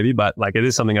cards maybe, but like it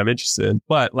is something I'm interested in.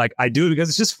 But like I do it because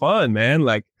it's just fun, man.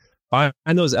 Like find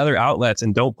those other outlets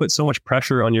and don't put so much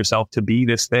pressure on yourself to be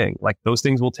this thing. Like those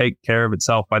things will take care of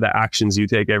itself by the actions you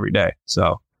take every day.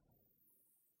 So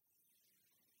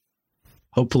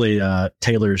hopefully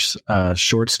Taylor's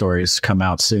short stories come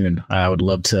out soon. I would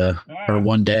love to, or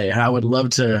one day, I would love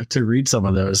to read some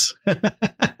of those.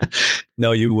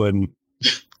 No, you wouldn't.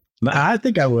 I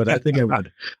think I would.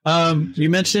 You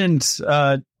mentioned,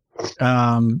 seeing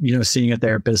a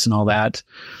therapist and all that.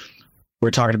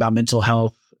 We're talking about mental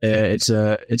health. It's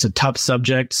a tough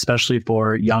subject, especially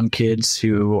for young kids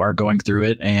who are going through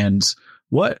it. And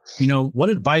what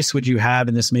advice would you have?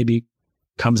 And this maybe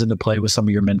comes into play with some of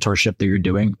your mentorship that you're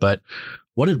doing, but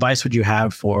what advice would you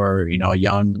have for, a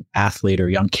young athlete or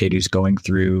young kid who's going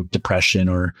through depression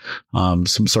or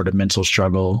some sort of mental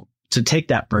struggle to take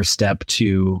that first step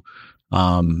to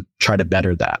try to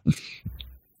better that?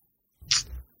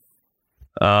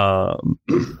 Well,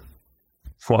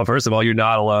 first of all, you're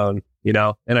not alone,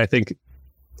 and I think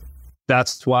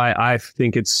that's why I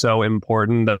think it's so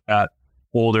important that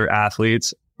older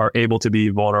athletes are able to be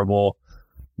vulnerable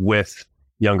with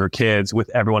younger kids, with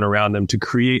everyone around them, to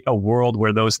create a world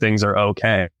where those things are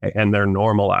okay and they're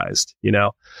normalized,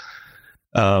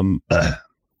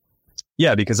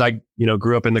 yeah, because I,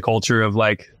 grew up in the culture of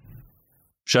like,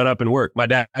 shut up and work.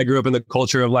 I grew up in the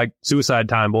culture of like, suicide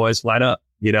time, boys, line up,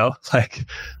 like,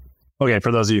 okay,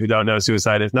 for those of you who don't know,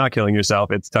 suicide is not killing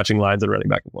yourself. It's touching lines and running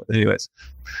back and forth. Anyways.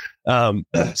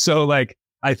 So like,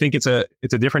 I think it's a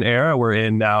different era we're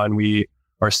in now, and we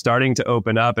are starting to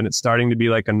open up, and it's starting to be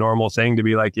like a normal thing to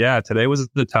be like, yeah, today was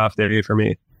the tough day for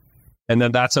me. And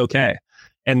then that's okay.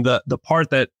 And the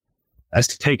part that has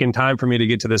taken time for me to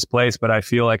get to this place, but I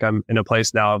feel like I'm in a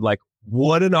place now of like,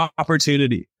 what an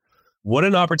opportunity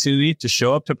to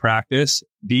show up to practice,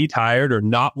 be tired or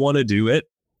not want to do it,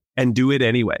 and do it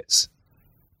anyways.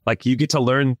 Like you get to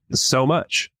learn so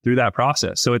much through that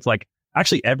process. So it's like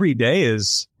actually every day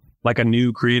is like a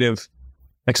new creative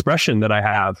expression that I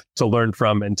have to learn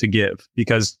from and to give,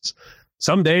 because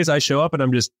some days I show up and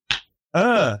I'm just,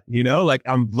 like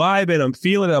I'm vibing, I'm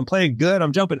feeling it, I'm playing good,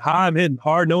 I'm jumping high, I'm hitting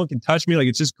hard, no one can touch me. Like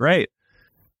it's just great.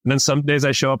 And then some days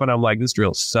I show up and I'm like, this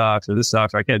drill sucks, or this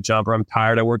sucks, or I can't jump, or I'm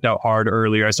tired, I worked out hard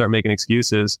earlier, I start making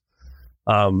excuses.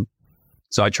 So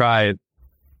I try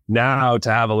now to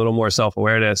have a little more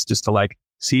self-awareness, just to like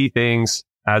see things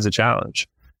as a challenge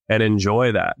and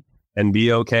enjoy that, and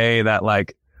be okay that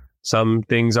like some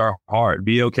things are hard.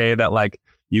 Be okay that like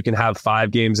you can have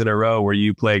 5 games in a row where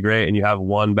you play great and you have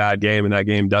one bad game, and that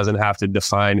game doesn't have to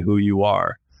define who you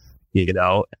are,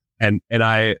 and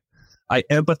I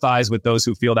empathize with those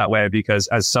who feel that way, because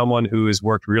as someone who has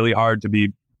worked really hard to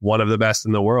be one of the best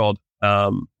in the world,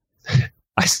 I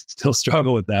still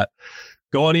struggle with that.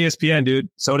 Go on ESPN, dude.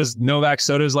 So does Novak.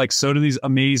 So do these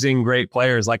amazing, great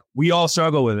players. Like we all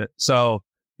struggle with it. So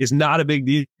it's not a big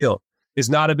deal. It's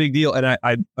not a big deal. And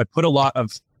I put a lot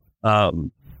of, I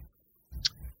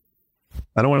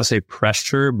don't want to say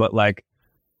pressure, but like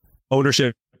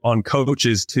ownership on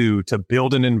coaches to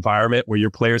build an environment where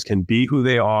your players can be who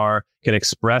they are, can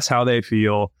express how they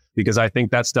feel, because I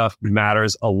think that stuff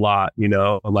matters a lot,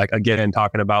 like again,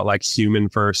 talking about like human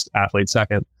first, athlete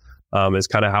second. Is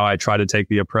kind of how I try to take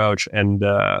the approach. And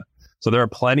so there are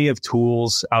plenty of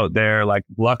tools out there. Like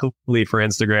luckily for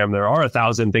Instagram, there are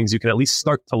 1,000 things you can at least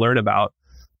start to learn about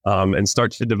and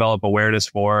start to develop awareness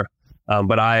for.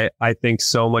 But I think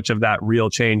so much of that real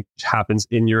change happens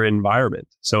in your environment.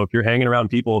 So if you're hanging around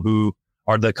people who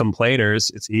are the complainers,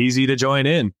 it's easy to join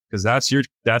in, because that's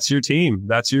your team.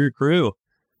 That's your crew.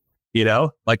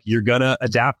 Like you're going to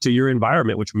adapt to your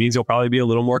environment, which means you'll probably be a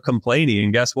little more complaining.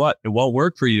 And guess what? It won't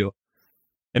work for you.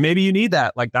 And maybe you need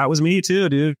that. Like that was me too,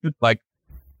 dude. Like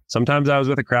sometimes I was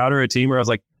with a crowd or a team where I was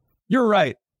like, you're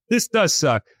right, this does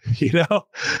suck.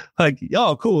 Like,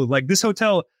 oh, cool. Like this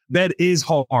hotel bed is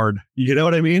hard. You know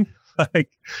what I mean? Like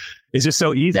it's just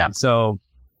so easy. Yeah. So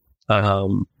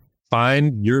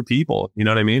find your people, you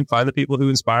know what I mean? Find the people who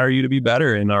inspire you to be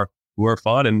better and who are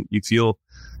fun, and you feel,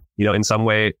 in some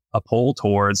way a pull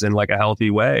towards in like a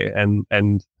healthy way.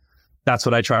 And that's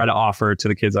what I try to offer to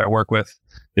the kids I work with,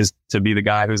 is to be the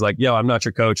guy who's like, yo, I'm not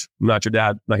your coach. I'm not your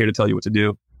dad. I'm not here to tell you what to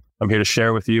do. I'm here to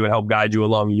share with you and help guide you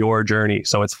along your journey.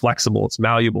 So it's flexible, it's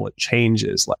malleable, it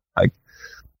changes.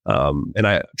 And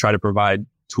I try to provide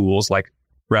tools like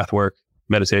breath work,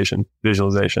 meditation,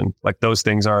 visualization. Like those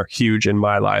things are huge in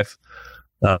my life.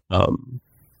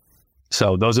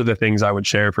 So those are the things I would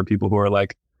share for people who are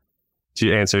like,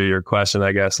 to answer your question,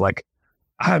 I guess, like,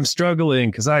 I'm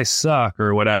struggling because I suck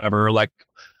or whatever. Or like,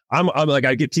 I'm like,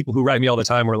 I get people who write me all the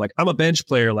time where like, I'm a bench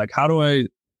player. Like, how I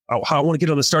want to get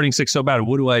on the starting six so bad.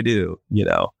 What do I do? You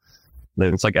know,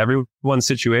 and it's like everyone's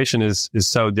situation is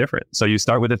so different. So you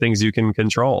start with the things you can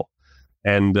control.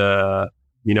 And,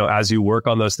 you know, as you work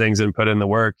on those things and put in the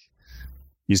work,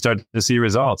 you start to see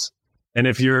results. And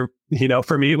if you're, you know,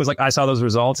 for me, it was like, I saw those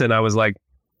results and I was like,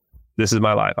 this is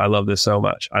my life. I love this so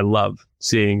much. I love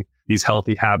seeing these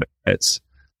healthy habits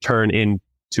turn into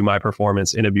my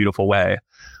performance in a beautiful way.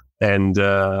 And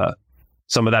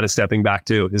some of that is stepping back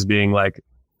too, is being like,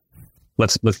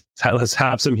 let's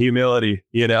have some humility.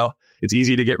 You know, it's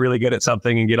easy to get really good at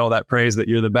something and get all that praise that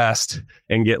you're the best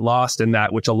and get lost in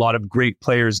that, which a lot of great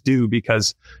players do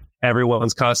because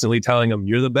everyone's constantly telling them,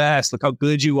 you're the best, look how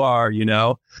good you are, you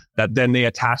know, that then they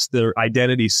attach their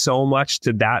identity so much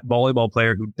to that volleyball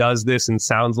player who does this and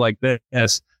sounds like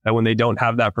this, that when they don't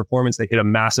have that performance, they hit a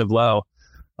massive low.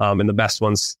 And the best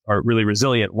ones are really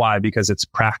resilient. Why? Because it's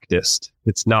practiced.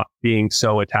 It's not being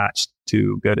so attached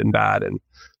to good and bad and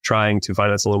trying to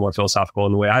find, that's a little more philosophical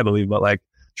in the way I believe, but like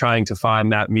trying to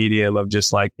find that medium of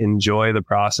just like enjoy the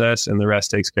process and the rest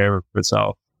takes care of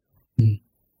itself.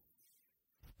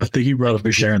 I think you brought up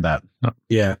for sharing that.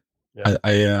 Yeah.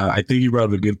 I think you brought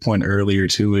up a good point earlier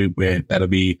too. That'll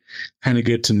be kind of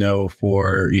good to know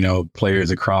for, you know,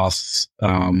 players across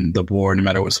the board, no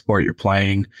matter what sport you're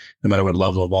playing, no matter what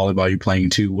level of volleyball you're playing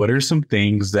too. What are some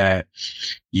things that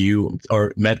you,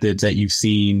 or methods that you've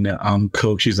seen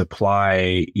coaches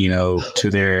apply, you know,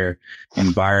 to their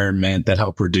environment that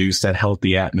help produce that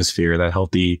healthy atmosphere, that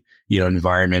healthy, you know,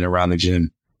 environment around the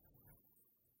gym?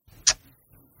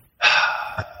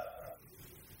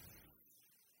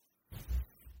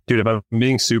 Dude, if I'm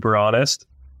being super honest,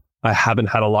 I haven't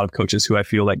had a lot of coaches who I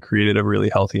feel like created a really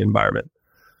healthy environment.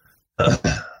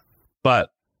 But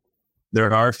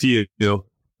there are a few. You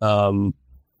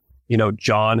know,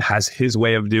 John has his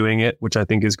way of doing it, which I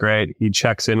think is great. He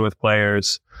checks in with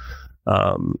players.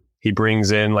 He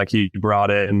brings in, like he brought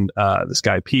in this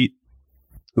guy, Pete,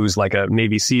 who's like a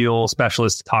Navy SEAL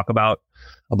specialist to talk about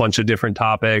a bunch of different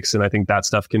topics. And I think that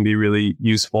stuff can be really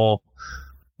useful.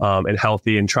 And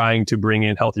healthy, and trying to bring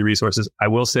in healthy resources. I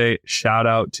will say shout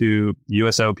out to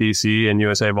USOPC and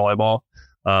USA Volleyball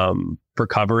for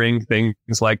covering things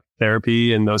like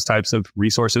therapy and those types of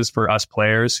resources for us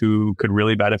players who could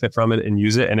really benefit from it and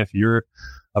use it. And if you're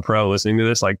a pro listening to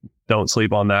this, like don't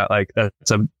sleep on that. Like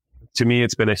to me,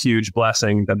 it's been a huge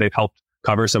blessing that they've helped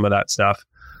cover some of that stuff.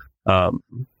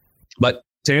 But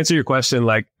to answer your question,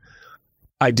 like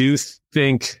I do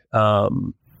think,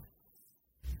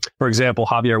 for example,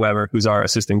 Javier Weber, who's our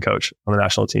assistant coach on the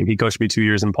national team, he coached me 2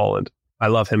 years in Poland. I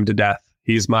love him to death.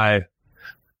 He's my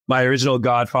original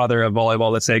godfather of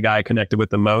volleyball, let's say, guy I connected with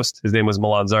the most. His name was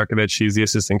Milan Zarkovic. He's the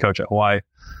assistant coach at Hawaii. I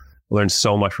learned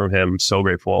so much from him. So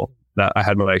grateful that I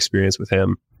had my experience with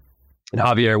him. And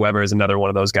Javier Weber is another one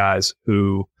of those guys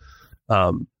who,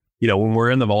 you know, when we're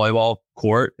in the volleyball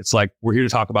court, it's like, we're here to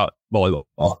talk about volleyball.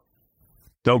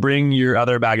 Don't bring your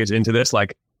other baggage into this.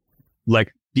 Like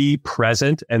be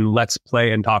present and let's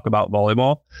play and talk about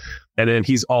volleyball. And then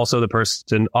he's also the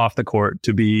person off the court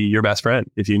to be your best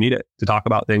friend if you need it, to talk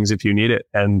about things if you need it.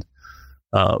 And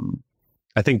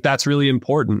I think that's really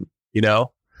important. You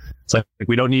know, it's like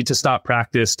we don't need to stop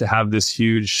practice to have this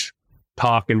huge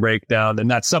talk and breakdown. And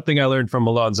that's something I learned from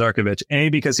Milan Zarkovic,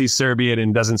 because he's Serbian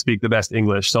and doesn't speak the best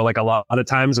English. So like a lot of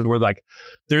times when we're like,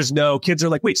 there's no, kids are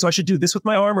like, wait, so I should do this with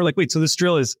my arm? Or like, wait, so this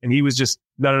drill is, and he was just,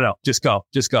 no, just go.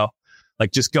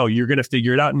 Like, just go. You're going to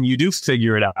figure it out. And you do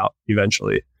figure it out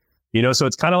eventually, you know? So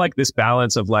it's kind of like this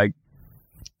balance of like,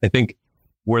 I think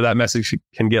where that message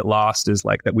can get lost is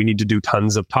like that we need to do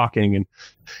tons of talking and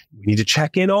we need to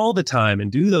check in all the time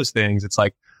and do those things. It's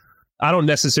like, I don't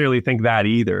necessarily think that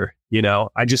either. You know,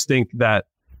 I just think that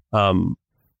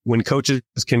when coaches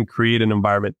can create an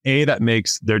environment, that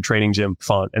makes their training gym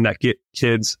fun and that get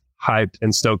kids hyped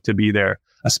and stoked to be there,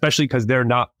 especially because they're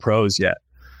not pros yet.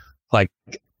 Like,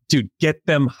 dude, get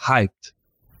them hyped.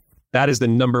 That is the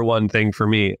number one thing for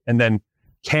me. And then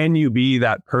can you be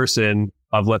that person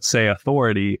of, let's say,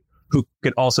 authority who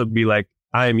could also be like,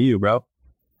 I am you, bro.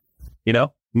 You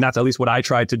know, and that's at least what I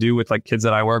try to do with like kids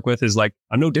that I work with is like,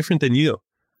 I'm no different than you.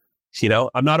 You know,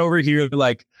 I'm not over here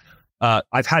like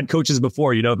I've had coaches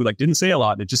before, who like didn't say a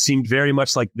lot. It just seemed very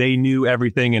much like they knew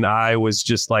everything, and I was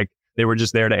just like, they were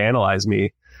just there to analyze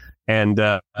me. And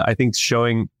I think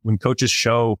when coaches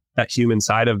show that human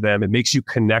side of them, it makes you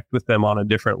connect with them on a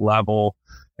different level,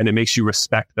 and it makes you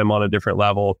respect them on a different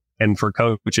level. And for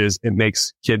coaches, it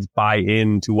makes kids buy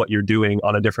into what you're doing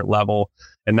on a different level.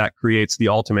 And that creates the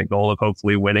ultimate goal of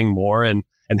hopefully winning more and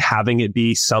having it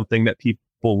be something that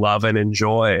people love and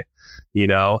enjoy,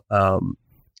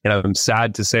 and I'm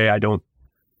sad to say I don't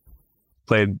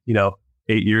played,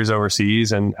 8 years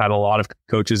overseas and had a lot of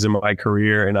coaches in my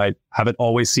career. And I haven't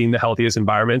always seen the healthiest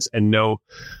environments, and no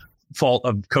fault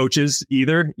of coaches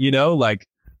either. Like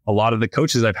a lot of the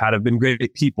coaches I've had have been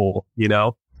great people,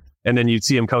 and then you'd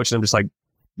see them coach and I'm just like,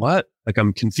 what? Like,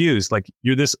 I'm confused. Like,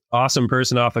 you're this awesome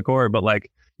person off the court, but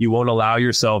like, you won't allow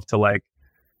yourself to like,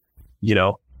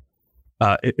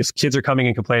 if kids are coming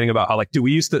and complaining about how like,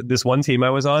 we used to, this one team I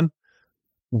was on,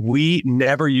 we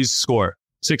never used score.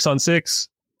 6-on-6,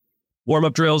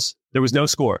 warm-up drills, there was no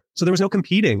score. So there was no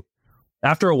competing.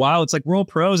 After a while, it's like, we're all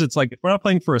pros. It's like, if we're not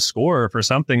playing for a score or for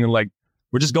something, and like,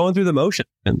 we're just going through the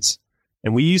motions.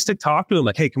 And we used to talk to him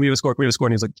like, hey, can we have a score? Can we have a score?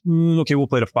 And he's like, okay, we'll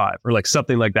play to 5 or like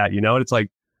something like that, And it's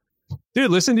like, dude,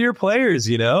 listen to your players,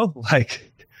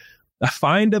 like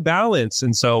find a balance.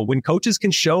 And so when coaches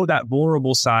can show that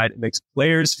vulnerable side, it makes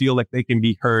players feel like they can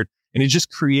be heard, and it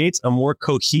just creates a more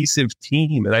cohesive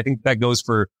team. And I think that goes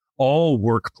for all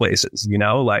workplaces,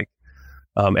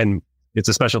 and it's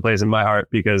a special place in my heart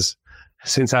because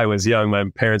since I was young, my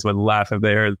parents would laugh if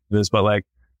they heard this, but like,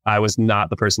 I was not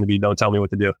the person to be, don't tell me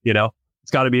what to do,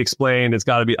 It's got to be explained. It's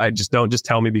got to be, don't just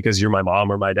tell me because you're my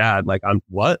mom or my dad. Like, I'm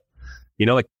what?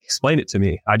 Like, explain it to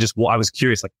me. I was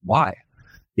curious, like, why?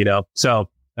 So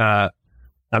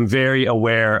I'm very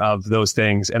aware of those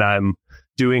things, and I'm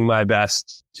doing my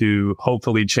best to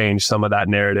hopefully change some of that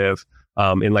narrative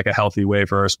in like a healthy way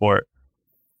for our sport.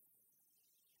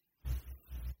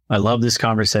 I love this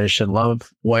conversation.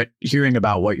 Love hearing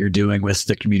about what you're doing with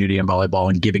the community in volleyball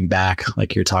and giving back,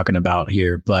 like you're talking about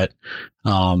here. But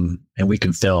and we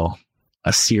can fill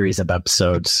a series of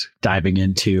episodes diving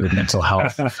into mental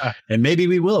health, and maybe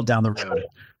we will down the road.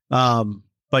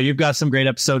 But you've got some great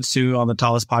episodes too on the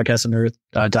tallest podcast on earth,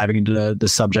 diving into the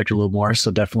subject a little more.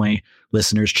 So definitely,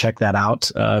 listeners, check that out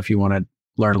if you want to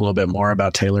learn a little bit more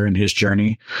about Taylor and his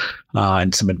journey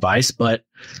and some advice. But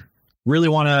really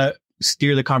want to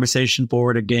steer the conversation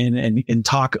forward again and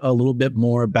talk a little bit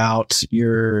more about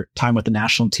your time with the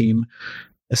national team,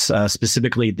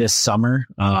 specifically this summer.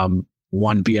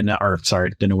 Won BNL, or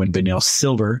sorry, didn't win BNL,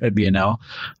 silver at BNL,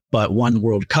 but won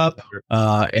World Cup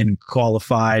and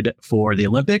qualified for the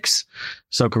Olympics.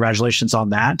 So congratulations on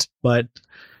that. But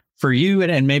for you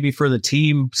and maybe for the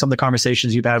team, some of the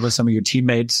conversations you've had with some of your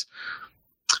teammates,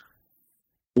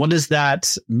 what does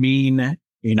that mean?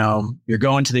 You're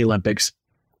going to the Olympics.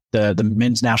 The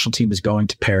men's national team is going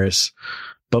to Paris.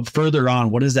 But further on,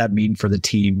 what does that mean for the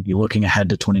team? You're looking ahead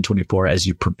to 2024 as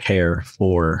you prepare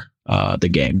for the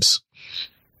games.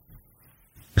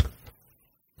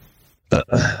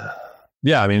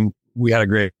 Yeah, I mean, we had a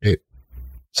great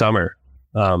summer.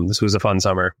 This was a fun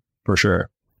summer for sure.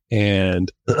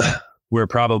 And we're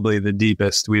probably the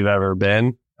deepest we've ever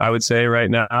been, I would say right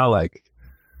now. Like,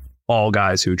 all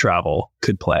guys who travel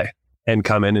could play and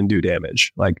come in and do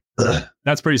damage. Like,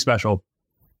 that's pretty special.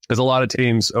 There's a lot of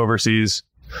teams overseas,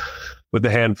 with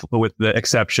the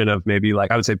exception of maybe,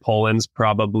 like, I would say Poland's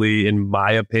probably, in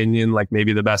my opinion, like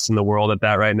maybe the best in the world at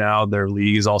that right now. Their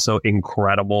league is also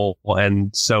incredible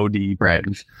and so deep. Right.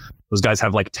 And those guys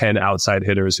have like 10 outside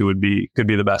hitters who could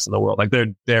be the best in the world. Like,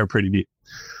 they're pretty deep,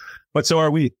 but so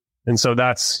are we. And so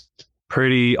that's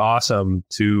pretty awesome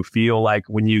to feel like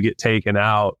when you get taken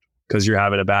out because you're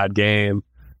having a bad game,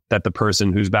 that the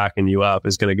person who's backing you up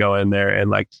is going to go in there and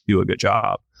like do a good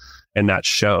job. And that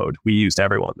showed. We used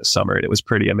everyone this summer, and it was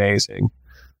pretty amazing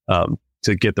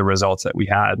to get the results that we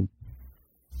had.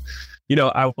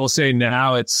 I will say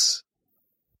now, it's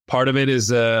part of it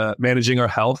is managing our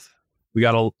health. We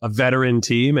got a veteran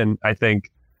team, and I think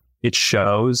it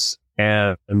shows.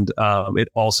 And it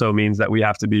also means that we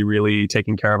have to be really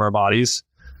taking care of our bodies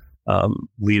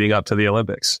leading up to the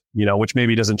Olympics, which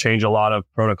maybe doesn't change a lot of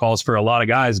protocols for a lot of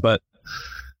guys, but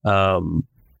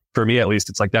for me, at least,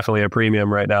 it's like definitely a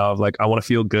premium right now of like, I want to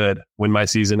feel good when my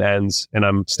season ends and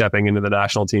I'm stepping into the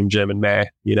national team gym in May.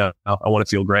 I want to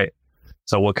feel great.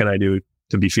 So what can I do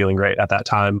to be feeling great at that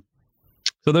time?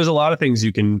 So there's a lot of things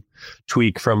you can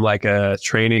tweak from like a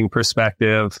training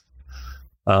perspective.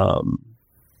 And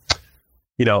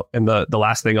the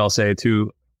last thing I'll say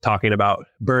too, talking about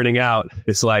burning out,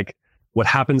 is like, what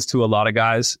happens to a lot of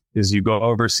guys is you go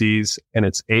overseas and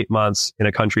it's 8 months in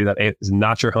a country that is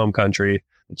not your home country,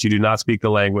 that you do not speak the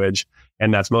language,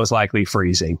 and that's most likely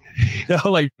freezing,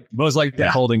 like most likely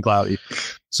cold and cloudy.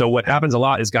 So what happens a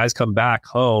lot is guys come back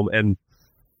home and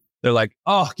they're like,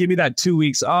 oh, give me that 2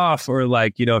 weeks off. Or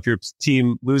like, if your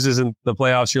team loses in the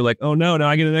playoffs, you're like, oh no, now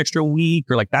I get an extra week.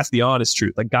 Or like, that's the honest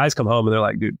truth. Like guys come home and they're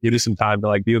like, dude, give me some time to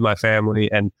like be with my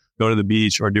family and go to the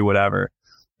beach or do whatever.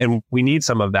 And we need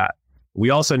some of that. We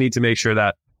also need to make sure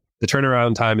that the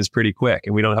turnaround time is pretty quick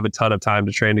and we don't have a ton of time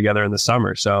to train together in the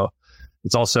summer. So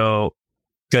it's also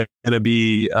going to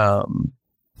be,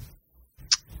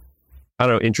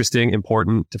 interesting,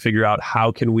 important to figure out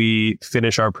how can we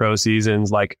finish our pro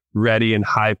seasons like ready and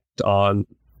hyped on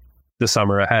the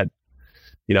summer ahead,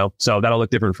 so that'll look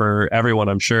different for everyone,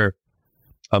 I'm sure.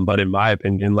 But in my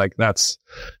opinion, like that's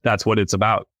what it's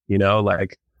about,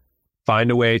 like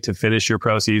find a way to finish your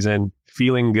pro season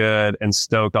feeling good and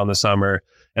stoked on the summer.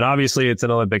 And obviously it's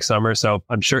an Olympic summer, so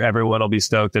I'm sure everyone will be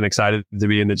stoked and excited to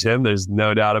be in the gym. There's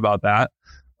no doubt about that.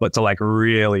 But to like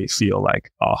really feel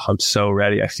like, oh, I'm so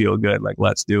ready. I feel good. Like,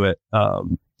 let's do it.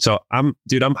 So I'm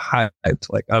hyped.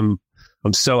 Like I'm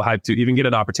so hyped to even get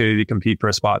an opportunity to compete for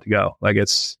a spot to go. Like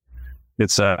it's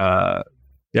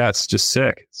just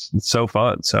sick. It's so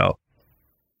fun. So.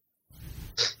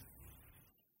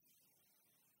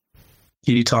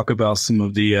 Can you talk about some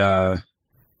of the,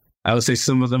 I would say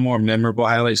some of the more memorable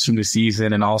highlights from the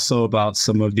season, and also about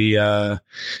some of the,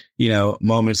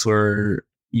 moments where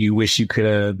you wish you could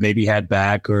have maybe had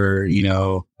back, or,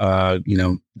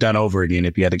 done over again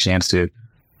if you had a chance to?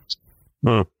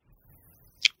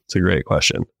 It's a great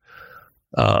question.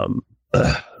 Well,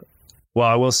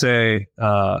 I will say,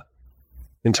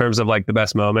 in terms of like the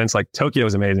best moments, like Tokyo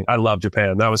was amazing. I love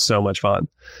Japan. That was so much fun.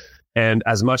 And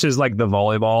as much as like the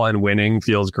volleyball and winning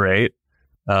feels great,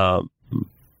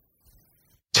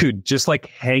 dude, just like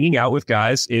hanging out with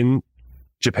guys in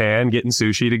Japan, getting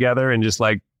sushi together and just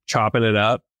like chopping it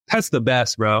up. That's the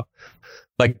best, bro.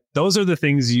 Like those are the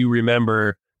things you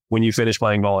remember when you finish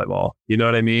playing volleyball. You know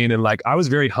what I mean? And like, I was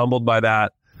very humbled by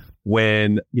that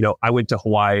when, I went to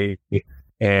Hawaii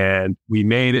and we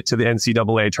made it to the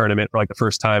NCAA tournament for like the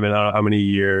first time in I don't know how many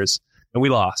years, and we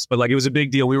lost, but like, it was a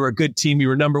big deal. We were a good team. We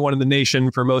were number one in the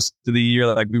nation for most of the year.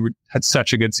 Like had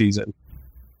such a good season.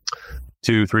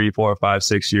 2, 3, 4, 5,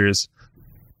 6 years.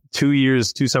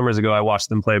 2 summers ago, I watched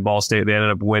them play Ball State. They ended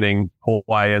up winning.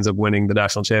 Hawaii ends up winning the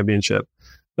national championship.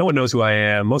 No one knows who I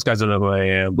am. Most guys don't know who I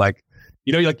am. Like,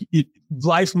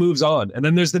 life moves on, and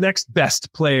then there's the next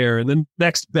best player and then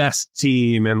next best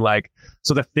team. And like,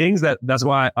 so the things that's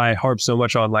why I harp so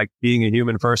much on like being a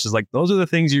human first is like, those are the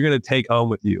things you're going to take home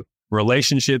with you.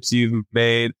 Relationships you've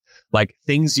made, like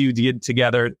things you did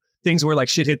together, things where like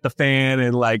shit hit the fan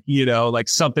and like, like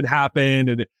something happened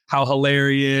and how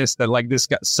hilarious that like this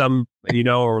got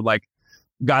or like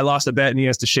guy lost a bet and he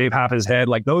has to shave half his head.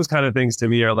 Like those kind of things to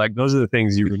me are like, those are the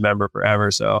things you remember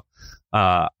forever. So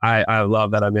I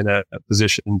love that I'm in a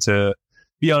position to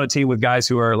be on a team with guys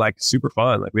who are like super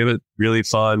fun. Like we have a really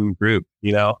fun group,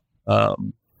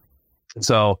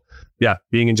 so yeah,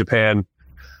 being in Japan,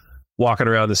 walking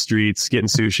around the streets, getting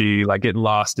sushi, like getting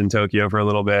lost in Tokyo for a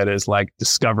little bit is like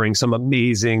discovering some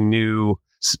amazing new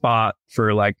spot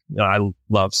for like, I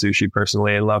love sushi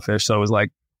personally and love fish. So it was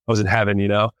like, I was in heaven,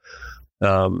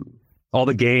 all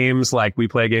the games, like we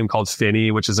play a game called Finny,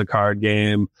 which is a card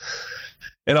game.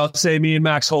 And I'll say me and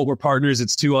Max Holt were partners.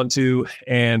 It's 2-on-2.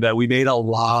 And we made a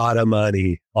lot of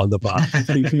money on the pot.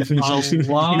 A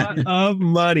lot of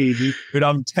money, dude.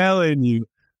 I'm telling you.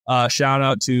 Shout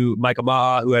out to Mike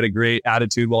Amaha, who had a great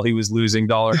attitude while he was losing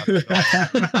dollar.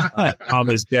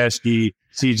 Thomas Deschke,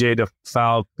 CJ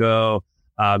DeFalco,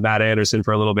 Matt Anderson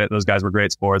for a little bit. Those guys were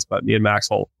great sports, but me and Max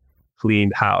Holt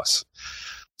cleaned house.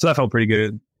 So that felt pretty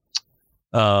good.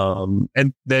 And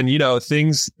then,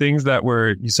 things that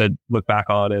were, you said, look back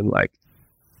on and like,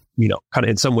 kind of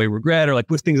in some way regret, or like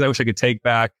with things I wish I could take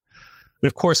back. But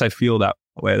of course I feel that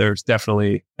way. There's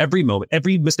definitely every moment,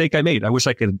 every mistake I made, I wish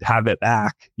I could have it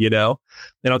back, And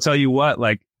I'll tell you what,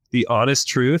 like the honest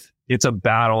truth, it's a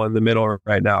battle in the middle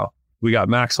right now. We got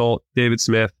Max Holt, David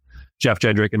Smith, Jeff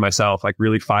Jendrick, and myself, like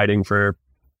really fighting for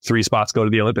 3 spots to go to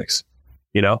the Olympics.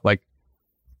 Like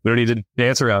we don't need to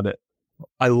dance around it.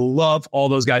 I love all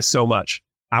those guys so much.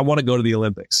 I want to go to the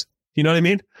Olympics. You know what I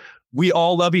mean? We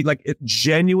all love it. Like it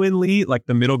genuinely, like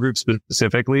the middle group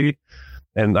specifically.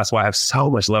 And that's why I have so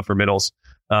much love for middles.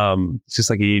 It's just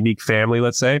like a unique family,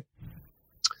 let's say.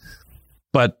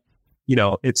 But,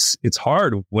 it's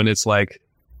hard when it's like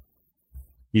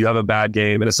you have a bad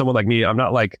game. And as someone like me, I'm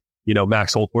not like,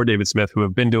 Max Holt or David Smith, who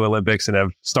have been to Olympics and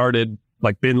have started,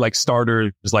 like been like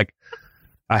starters, like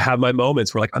I have my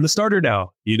moments where like I'm the starter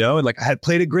now, you know, and like I had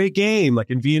played a great game, like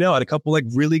in VNL, I had a couple like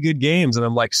really good games, and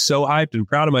I'm like so hyped and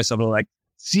proud of myself. And I'm like,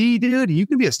 see, dude, you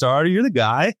can be a starter. You're the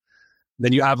guy.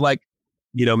 Then you have like,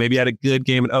 you know, maybe I had a good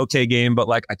game, an okay game, but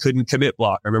like I couldn't commit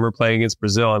block. I remember playing against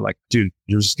Brazil and like, dude,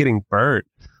 you're just getting burnt.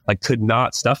 Like could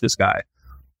not stuff this guy.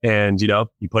 And, you know,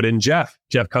 you put in Jeff.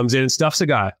 Jeff comes in and stuffs a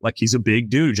guy. Like he's a big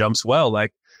dude, jumps well,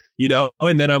 like, you know,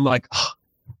 and then I'm like, oh,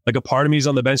 like a part of me is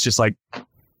on the bench just like,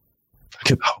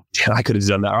 I could have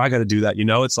done that, or I got to do that. You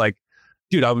know, it's like,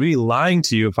 dude, I would be lying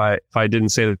to you if I didn't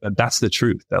say that that's the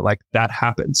truth, that like that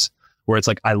happens, where it's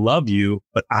like, I love you,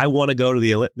 but I want to go to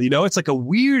the, you know, it's like a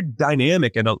weird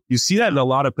dynamic. And you see that in a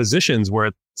lot of positions where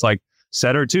it's like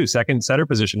setter too, second setter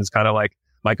position is kind of like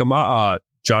Micah Ma'a,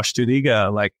 Josh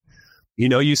Tuniga, like, you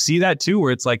know, you see that too,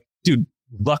 where it's like, dude,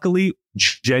 luckily,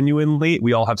 genuinely,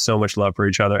 we all have so much love for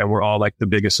each other and we're all like the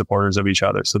biggest supporters of each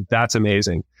other. So that's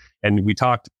amazing. And we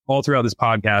talked all throughout this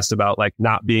podcast about like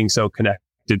not being so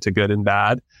connected to good and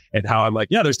bad, and how I'm like,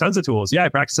 yeah, there's tons of tools. Yeah, I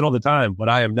practice it all the time, but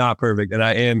I am not perfect and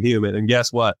I am human. And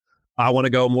guess what? I want to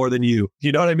go more than you.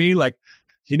 You know what I mean? Like,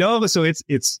 you know, so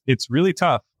it's really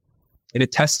tough, and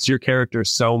it tests your character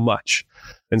so much.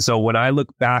 And so when I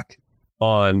look back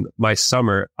on my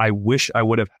summer, I wish I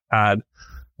would have had,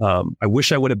 I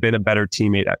wish I would have been a better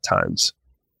teammate at times.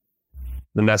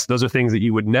 And those are things that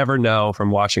you would never know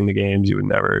from watching the games. You would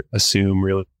never assume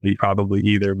really, probably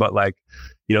either. But like,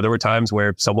 you know, there were times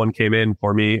where someone came in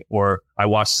for me, or I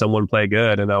watched someone play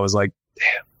good and I was like,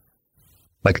 damn,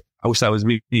 like I wish that was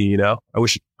me, you know, I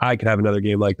wish I could have another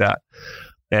game like that.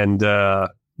 And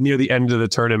near the end of the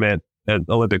tournament at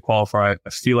Olympic qualifier, I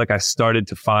feel like I started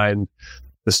to find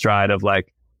the stride of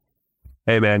like,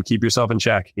 hey man, keep yourself in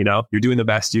check. You know, you're doing the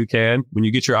best you can. When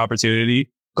you get your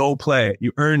opportunity, go play.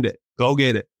 You earned it. Go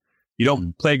get it. You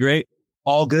don't play great,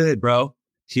 all good, bro.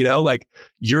 You know, like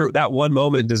that one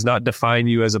moment does not define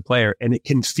you as a player, and it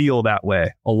can feel that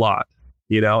way a lot,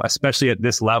 you know, especially at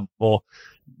this level,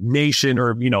 nation,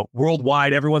 or, you know,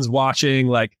 worldwide, everyone's watching.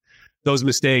 Like those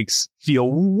mistakes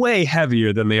feel way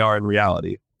heavier than they are in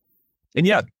reality. And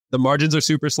yeah, the margins are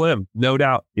super slim, no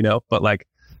doubt, you know, but like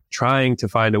trying to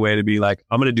find a way to be like,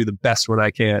 I'm going to do the best when I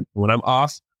can. When I'm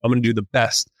off, I'm going to do the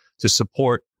best to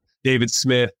support David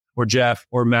Smith or Jeff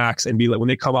or Max, and be like, when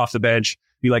they come off the bench,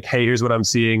 be like, hey, here's what I'm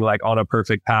seeing, like on a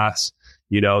perfect pass,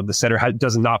 you know, the center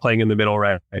does not playing in the middle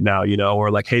right now, you know,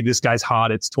 or like, hey, this guy's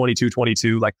hot, it's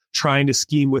 22-22, like trying to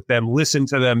scheme with them, listen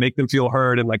to them, make them feel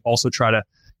heard, and like also try to,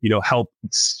 you know, help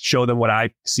show them what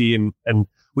I see. And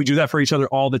we do that for each other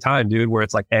all the time, dude, where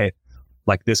it's like, hey,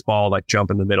 like this ball, like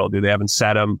jump in the middle, dude, they haven't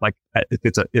set them. Like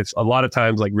if a lot of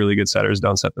times, like really good setters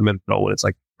don't set the middle when it's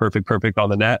like perfect on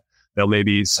the net. They'll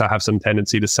maybe have some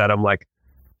tendency to set them like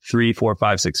 3, 4,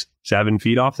 5, 6, 7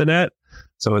 feet off the net.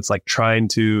 So it's like trying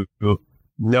to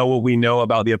know what we know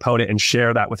about the opponent and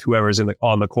share that with whoever's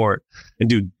on the court. And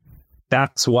dude,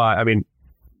 that's why, I mean,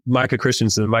 Micah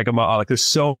Christensen, Micah Ma, like there's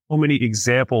so many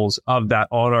examples of that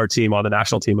on our team, on the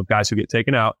national team, of guys who get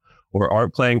taken out or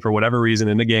aren't playing for whatever reason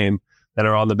in the game that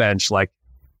are on the bench. Like,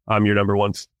 I'm your number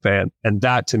one fan. And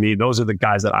that, to me, those are the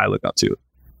guys that I look up to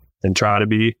and try to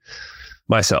be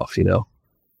myself, you know?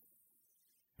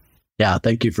 Yeah.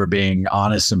 Thank you for being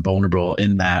honest and vulnerable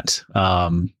in that. I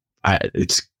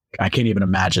can't even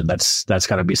imagine. That's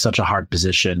got to be such a hard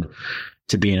position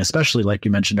to be in, especially like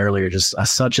you mentioned earlier, just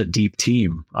such a deep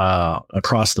team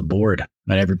across the board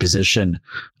at every position.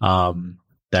 Let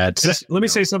me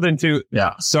say something too.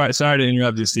 Yeah. Sorry to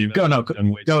interrupt you, Steve. Go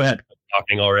ahead.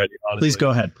 Talking already. Honestly. Please go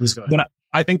ahead. But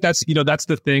I think that's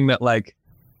the thing that like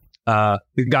the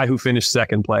guy who finished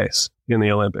second place in the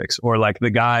Olympics, or like the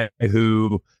guy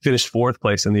who finished fourth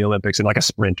place in the Olympics in like a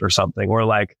sprint or something, or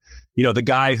like, you know, the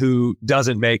guy who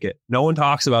doesn't make it. No one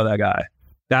talks about that guy.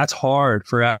 That's hard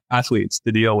for athletes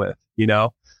to deal with, you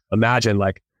know? Imagine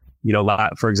like, you know,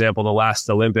 for example, the last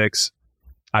Olympics,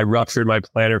 I ruptured my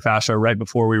plantar fascia right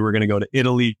before we were going to go to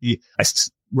Italy. I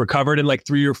recovered in like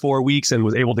 3 or 4 weeks and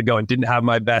was able to go, and didn't have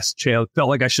my best chance. Felt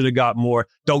like I should have got more.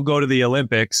 Don't go to the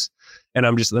Olympics. And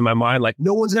I'm just in my mind, like,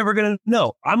 no one's ever going to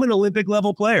know. I'm an Olympic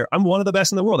level player. I'm one of the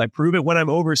best in the world. I prove it when I'm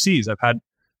overseas. I've had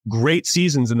great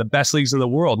seasons in the best leagues in the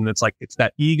world. And it's like, it's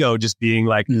that ego just being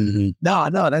like, no,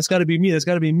 that's got to be me. That's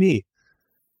got to be me.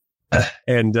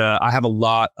 And I have a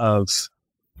lot of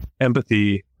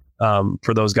empathy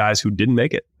for those guys who didn't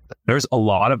make it. There's a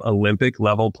lot of Olympic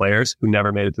level players who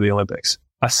never made it to the Olympics,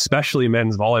 especially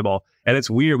men's volleyball. And it's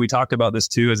weird. We talked about this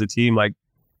too as a team. Like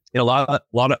in a lot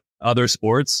of other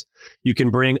sports, you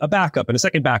can bring a backup and a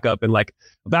second backup, and like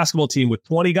a basketball team with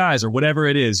 20 guys or whatever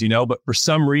it is, you know. But for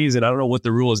some reason, I don't know what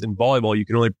the rule is in volleyball, you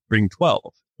can only bring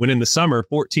 12. When in the summer,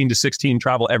 14 to 16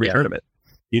 travel every tournament.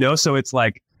 So it's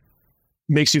like,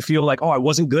 makes you feel like, oh, I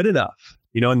wasn't good enough,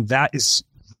 and that is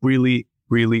really,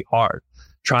 really hard.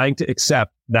 Trying to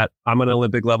accept that I'm an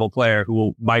Olympic level player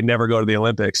who might never go to the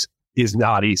Olympics is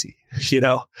not easy.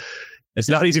 It's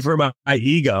not easy for my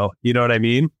ego. You know what I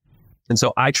mean? And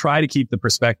so I try to keep the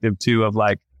perspective too of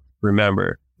like,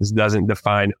 remember, this doesn't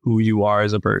define who you are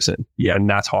as a person. Yeah. And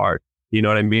that's hard. You know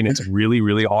what I mean? It's really,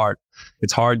 really hard.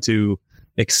 It's hard to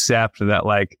accept that,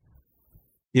 like,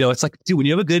 it's like, dude, when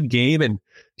you have a good game and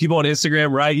people on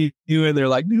Instagram write you and they're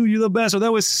like, dude, you're the best, or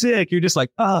that was sick. You're just like,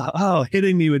 oh,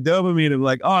 hitting me with dopamine. I'm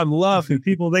like, oh, I'm loved and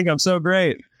people think I'm so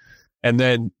great. And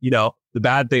then, the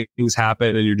bad things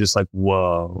happen and you're just like,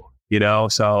 whoa,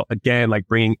 So again, like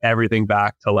bringing everything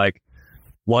back to like,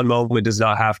 one moment does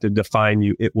not have to define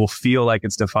you. It will feel like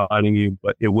it's defining you,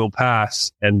 but it will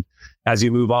pass. And as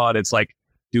you move on, it's like,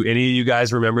 do any of you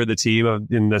guys remember the team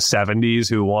in the 70s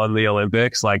who won the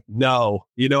Olympics? Like, no,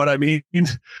 you know what I mean?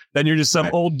 Then you're just some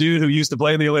old dude who used to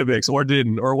play in the Olympics or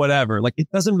didn't or whatever. Like, it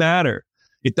doesn't matter.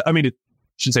 It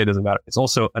should say it doesn't matter. It's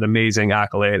also an amazing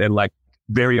accolade and like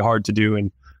very hard to do.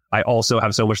 And I also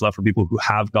have so much love for people who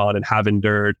have gone and have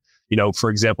endured. For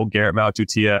example, Garrett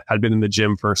Maututia had been in the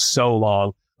gym for so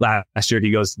long. Last year,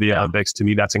 he goes to the Olympics. To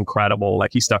me, that's incredible.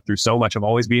 Like, he stuck through so much of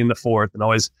always being the fourth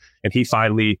and he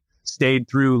finally stayed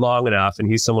through long enough. And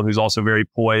he's someone who's also very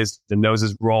poised and knows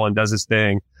his role and does his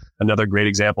thing. Another great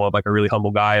example of like a really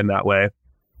humble guy in that way.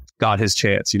 Got his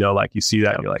chance, like you see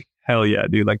that and you're like, hell yeah,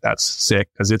 dude, like that's sick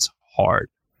because it's hard,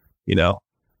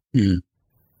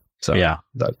 So yeah,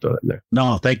 that's in there.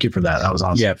 No, thank you for that. That was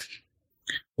awesome. Yeah.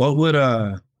 What would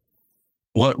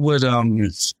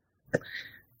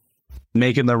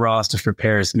making the roster for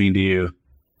Paris mean to you?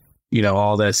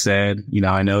 All that said,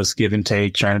 I know it's give and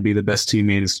take, trying to be the best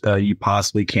teammate you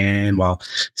possibly can while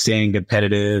staying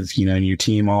competitive, and your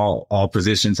team, all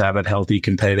positions have a healthy,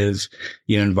 competitive,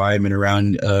 environment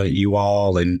around you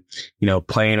all and,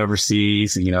 playing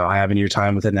overseas and, having your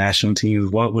time with the national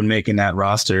team. What would making that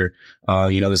roster,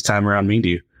 this time around mean to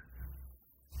you?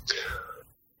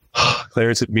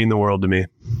 Clarence, it'd mean the world to me.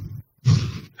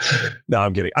 No,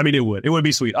 I'm kidding. I mean, it would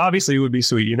be sweet. Obviously it would be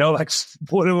sweet. Like,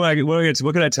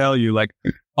 what can I tell you? Like,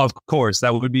 of course,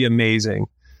 that would be amazing,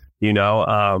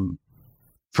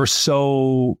 for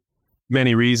so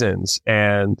many reasons.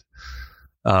 And,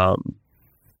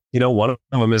 one of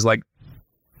them is like,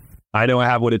 I know I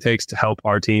have what it takes to help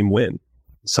our team win.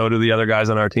 So do the other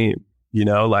guys on our team,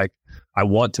 like I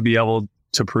want to be able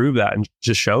to prove that and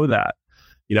just show that.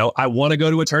 I want to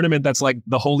go to a tournament that's like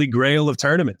the holy grail of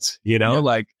tournaments,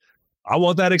 like I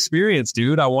want that experience,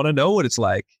 dude. I want to know what it's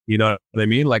like, you know what I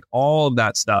mean? Like all of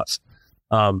that stuff.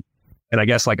 And I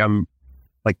guess like I'm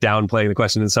like downplaying the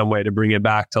question in some way to bring it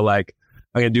back to like,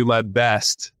 I'm going to do my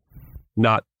best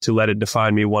not to let it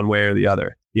define me one way or the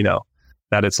other,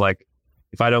 that it's like,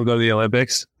 if I don't go to the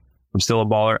Olympics, I'm still a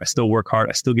baller. I still work hard.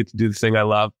 I still get to do the thing I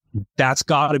love. That's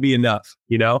got to be enough,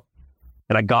 and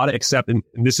I got to accept, and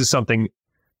this is something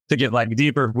to get like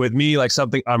deeper with me, like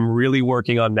something I'm really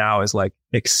working on now is like,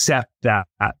 accept that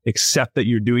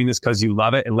you're doing this because you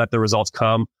love it and let the results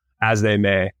come as they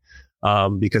may.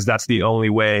 Because that's the only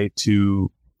way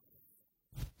to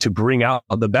bring out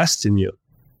the best in you.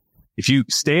 If you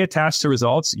stay attached to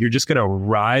results, you're just going to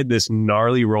ride this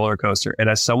gnarly roller coaster. And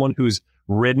as someone who's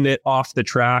ridden it off the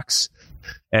tracks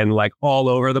and like all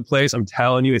over the place, I'm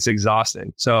telling you, it's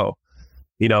exhausting. So,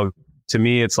 to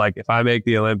me, it's like, if I make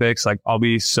the Olympics, like I'll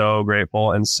be so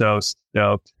grateful and so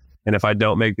stoked. And if I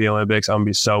don't make the Olympics, I'm gonna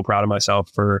be so proud of myself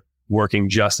for working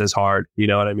just as hard. You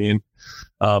know what I mean?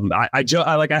 I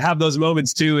have those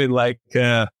moments too. And like,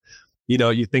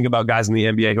 you think about guys in the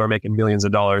NBA who are making millions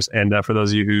of dollars. And for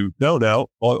those of you who don't know,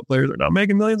 all players are not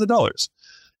making millions of dollars.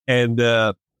 And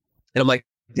I'm like,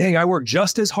 dang, I work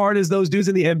just as hard as those dudes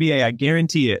in the NBA. I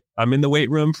guarantee it. I'm in the weight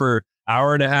room for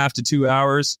 1.5 to 2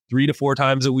 hours, 3 to 4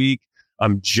 times a week.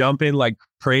 I'm jumping like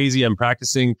crazy. I'm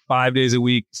practicing 5 days a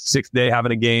week, 6th day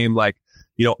having a game. Like,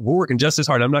 we're working just as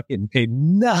hard. I'm not getting paid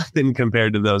nothing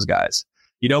compared to those guys.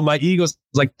 My ego's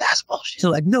like, that's bullshit.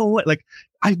 Like, no, what? Like,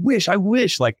 I wish.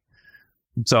 Like,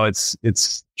 so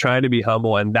it's trying to be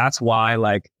humble. And that's why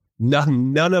like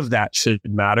none of that should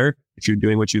matter if you're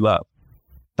doing what you love.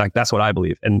 Like, that's what I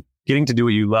believe. And getting to do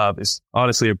what you love is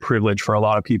honestly a privilege for a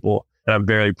lot of people. And I'm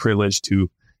very privileged to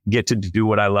get to do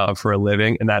what I love for a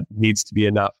living. And that needs to be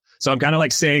enough. So I'm kind of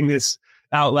like saying this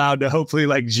out loud to hopefully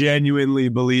like genuinely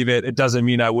believe it. It doesn't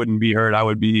mean I wouldn't be hurt. I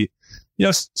would be,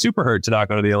 super hurt to not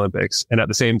go to the Olympics. And at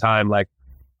the same time, like,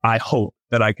 I hope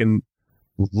that I can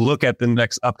look at the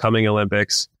next upcoming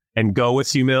Olympics and go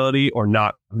with humility or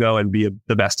not go and be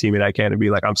the best teammate I can and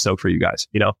be like, I'm stoked for you guys.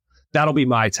 That'll be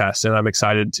my test. And I'm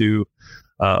excited to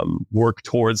work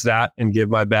towards that and give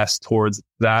my best towards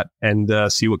that and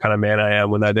see what kind of man I am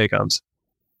when that day comes.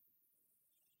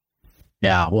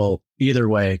 Yeah. Well, either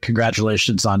way,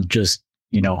 congratulations on just,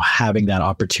 having that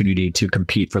opportunity to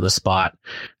compete for the spot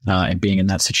and being in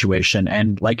that situation.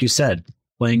 And like you said,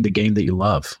 playing the game that you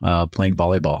love, playing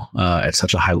volleyball at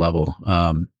such a high level,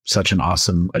 such an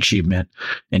awesome achievement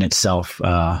in itself.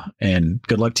 And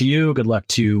good luck to you. Good luck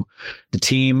to the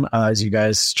team as you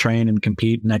guys train and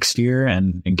compete next year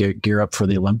and gear up for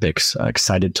the Olympics.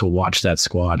 Excited to watch that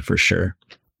squad for sure.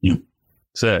 Yeah.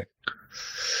 Sick.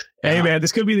 Hey man,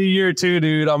 this could be the year too,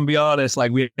 dude. I'm gonna be honest.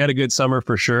 Like we had a good summer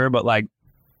for sure, but like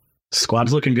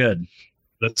squad's looking good.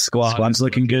 The squad's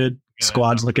looking good.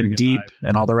 Squad's looking deep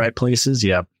in all the right places.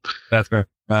 Yeah, that's right.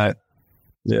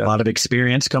 Yeah, a lot of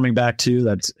experience coming back too.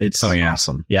 It's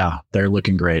awesome. Yeah, they're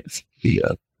looking great. Yeah.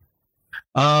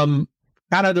 Kind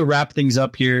of to wrap things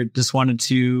up here, just wanted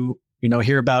to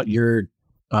hear about your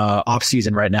off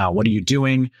season right now. What are you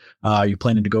doing? Are you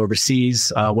planning to go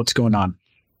overseas? What's going on?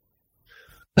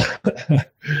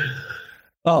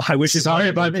 Oh, I wish. Sorry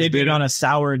if I'm ending on a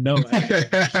sour note.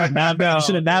 I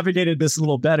should have navigated this a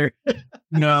little better.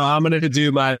 No, I'm going to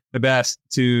do my best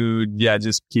to,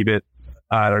 just keep it,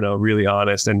 I don't know, really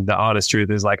honest. And the honest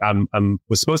truth is like,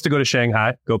 was supposed to go to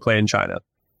Shanghai, go play in China.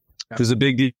 It was a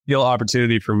big deal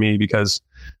opportunity for me because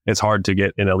it's hard to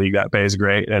get in a league that pays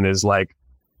great and is like,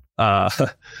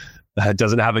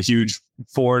 doesn't have a huge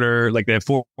foreigner, like they have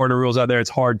foreigner rules out there. It's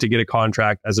hard to get a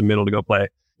contract as a middle to go play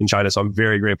in China. So I'm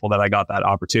very grateful that I got that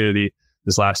opportunity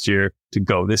this last year to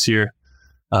go this year.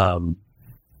 Turns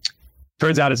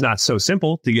out it's not so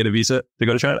simple to get a visa to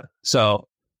go to China. So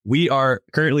we are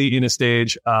currently in a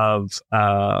stage of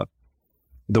the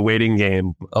waiting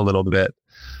game a little bit.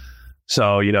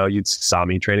 So, you saw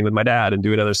me training with my dad and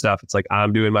doing other stuff. It's like,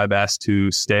 I'm doing my best to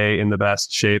stay in the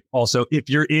best shape. Also, if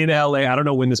you're in LA, I don't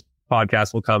know when this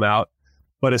podcast will come out,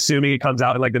 but assuming it comes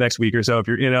out in like the next week or so, if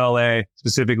you're in LA,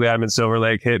 specifically, I'm in Silver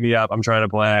Lake, hit me up. I'm trying to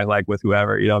play like with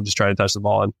whoever, I'm just trying to touch the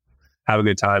ball and have a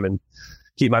good time and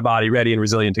keep my body ready and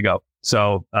resilient to go.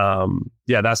 So,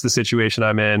 that's the situation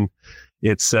I'm in.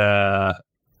 It's one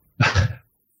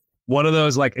of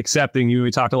those like accepting you.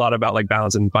 We talked a lot about like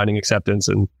balance and finding acceptance,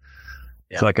 and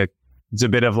it's a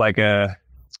bit of like a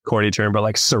corny term, but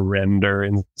like surrender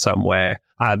in some way.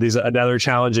 This is another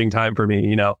challenging time for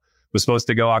me. Was supposed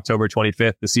to go October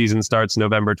 25th. The season starts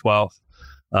November 12th.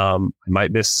 I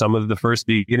might miss some of the first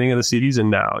beginning of the season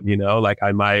now. Like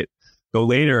I might go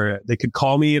later. They could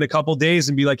call me in a couple days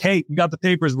and be like, "Hey, we got the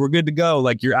papers. We're good to go.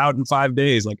 Like you're out in 5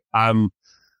 days." Like I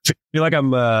feel like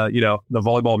I'm, the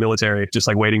volleyball military, just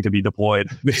like waiting to be deployed,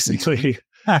 basically.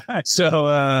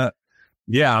 So,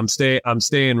 I'm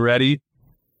staying ready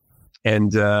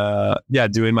and,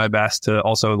 doing my best to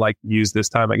also like use this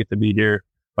time I get to be here.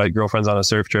 My girlfriend's on a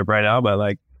surf trip right now, but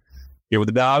like here with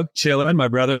the dog, chilling. My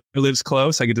brother lives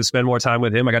close. I get to spend more time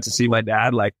with him. I got to see my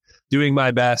dad, like doing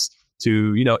my best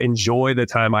to, enjoy the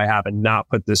time I have and not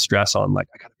put this stress on. Like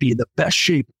I gotta be in the best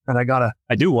shape and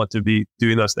I do want to be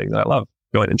doing those things. And I love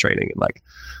going and training and like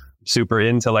super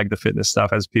into like the fitness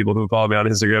stuff, as people who follow me on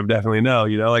Instagram definitely know,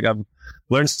 like I've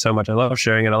learned so much. I love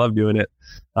sharing it. I love doing it.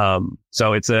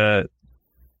 So it's a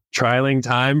trialing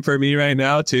time for me right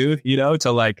now too,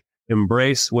 to like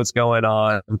embrace what's going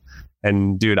on.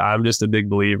 And dude, I'm just a big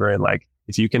believer in like,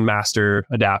 if you can master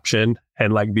adaptation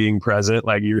and like being present,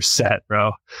 like you're set,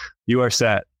 bro. You are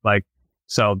set. Like,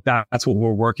 so that's what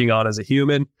we're working on as a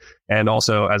human and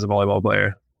also as a volleyball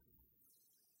player.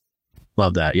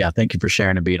 Love that. Yeah. Thank you for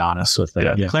sharing and being honest with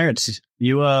it. Yeah. Clarence,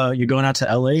 you going out to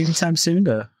LA anytime soon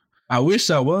I wish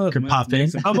I was. Could pop in.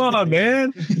 Come on,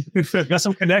 man. Got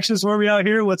some connections for me out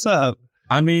here. What's up?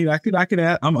 I mean, I could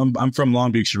ask. I'm from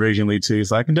Long Beach originally too,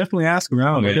 so I can definitely ask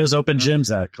around. Where there's open gyms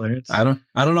at, Clarence? I don't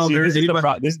know. See, there's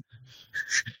anybody.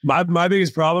 My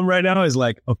biggest problem right now is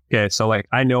like, okay, so like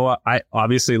I know I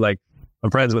obviously like I'm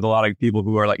friends with a lot of people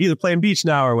who are like either playing beach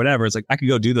now or whatever. It's like I could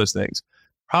go do those things.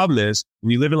 Problem is,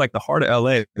 when you live in like the heart of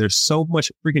LA, there's so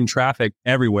much freaking traffic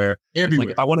everywhere. Everywhere.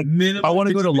 Like, if I want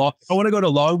to go to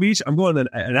Long Beach, I'm going in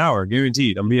an hour,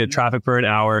 guaranteed. I'm being in traffic for an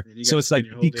hour. So it's like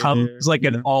becomes like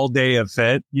an all day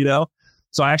event,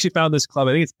 So I actually found this club.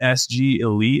 I think it's SG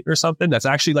Elite or something. That's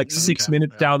actually like 6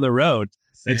 minutes down the road.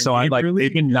 And so I like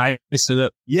they've been nice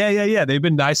enough. Yeah. They've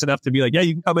been nice enough to be like, yeah,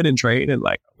 you can come in and train. And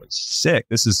like, sick.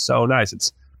 This is so nice.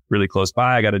 It's really close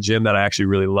by. I got a gym that I actually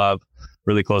really love.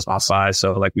 Really close by.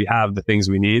 So like we have the things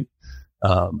we need.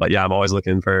 But yeah, I'm always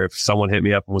looking for if someone hit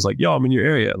me up and was like, yo, I'm in your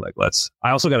area. Like,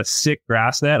 I also got a sick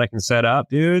grass net I can set up,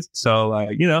 dude. So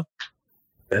like,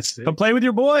 that's it. Come play with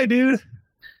your boy, dude.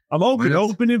 I'm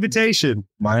open invitation.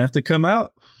 Might have to come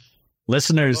out.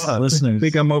 Listeners. I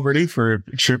think I'm overdue for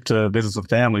a trip to visit some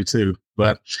family too.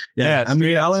 But Yeah, I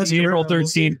mean, I'll ask you April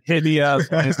 13th. Hit me up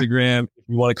on Instagram if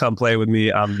you want to come play with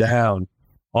me. I'm down.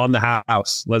 On the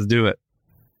house. Let's do it.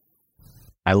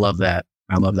 I love that.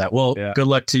 Well, good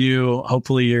luck to you.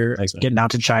 Hopefully you're getting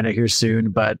out to China here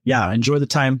soon. But yeah, enjoy the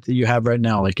time that you have right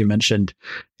now. Like you mentioned,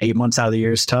 8 months out of the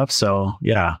year is tough. So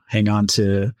yeah, hang on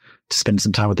to spend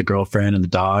some time with the girlfriend and the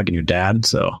dog and your dad.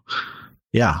 So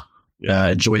yeah,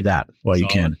 enjoy that while you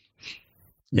can.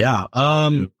 Yeah.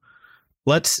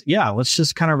 Let's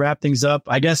just kind of wrap things up.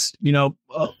 I guess,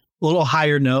 a little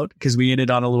higher note because we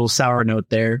ended on a little sour note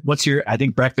there. I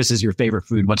think breakfast is your favorite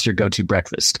food. What's your go-to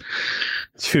breakfast?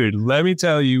 Dude, let me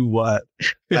tell you what.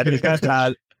 I think I've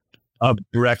had a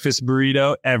breakfast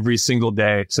burrito every single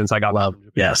day since I got love.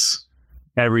 Yes.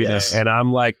 Every day. And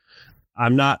I'm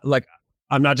not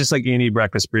just like any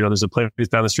breakfast burrito. There's a place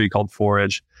down the street called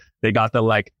Forage. They got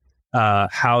the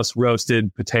house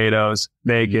roasted potatoes,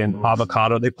 bacon,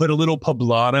 avocado. They put a little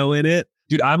poblano in it.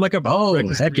 Dude, I'm like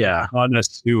heck yeah,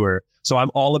 connoisseur. So I'm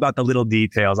all about the little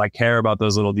details. I care about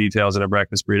those little details in a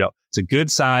breakfast burrito. It's a good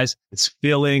size. It's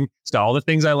filling. It's got all the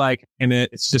things I like in it.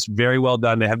 It's just very well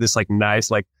done. They have this nice,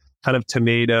 kind of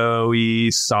tomato-y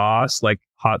sauce,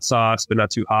 hot sauce, but not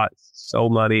too hot. It's so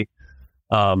money.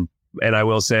 And I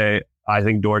will say, I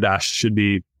think DoorDash should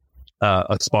be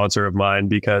a sponsor of mine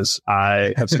because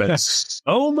I have spent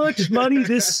so much money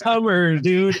this summer,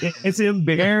 dude. It's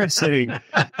embarrassing.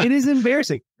 It is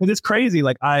embarrassing. And it's crazy.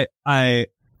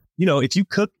 If you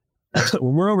cook,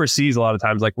 when we're overseas, a lot of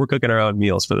times, we're cooking our own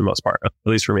meals for the most part, at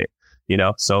least for me,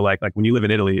 So when you live in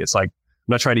Italy, it's I'm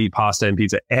not trying to eat pasta and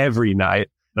pizza every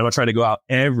night. And I'm not trying to go out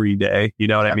every day. You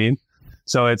know what I mean?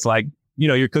 So it's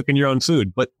you're cooking your own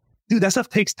food, but dude, that stuff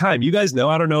takes time. You guys know,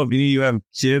 I don't know if any of you have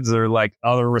kids or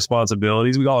other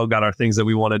responsibilities. We all got our things that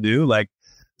we want to do.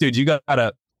 Dude, you got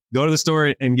to go to the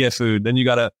store and get food. Then you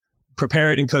got to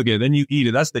prepare it and cook it. Then you eat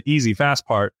it. That's the easy, fast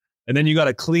part. And then you got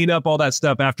to clean up all that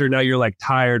stuff after now you're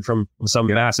tired from some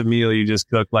massive meal you just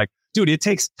cooked. Dude, it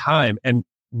takes time. And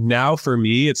now for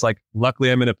me, it's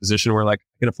luckily I'm in a position where I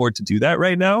can afford to do that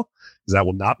right now because that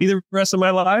will not be the rest of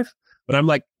my life. But I'm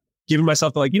giving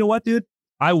myself you know what, dude?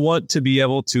 I want to be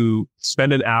able to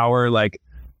spend an hour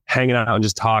hanging out and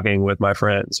just talking with my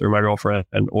friends or my girlfriend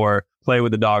or play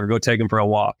with the dog or go take him for a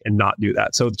walk and not do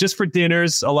that. So just for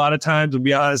dinners, a lot of times, to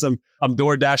be honest, I'm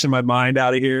door dashing my mind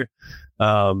out of here.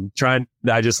 Now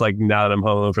that I'm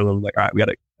home for a little, all right, we got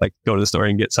to go to the store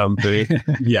and get some food.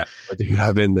 Yeah. But dude,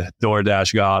 I've been the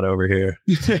DoorDash god over here.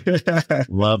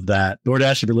 Love that.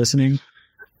 DoorDash, if you're listening,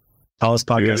 tallest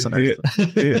podcast on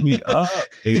earth. Hit me up.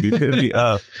 Hit me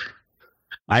up.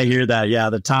 I hear that. Yeah.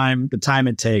 The time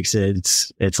it takes,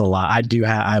 it's a lot. I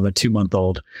have a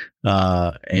 2-month-old,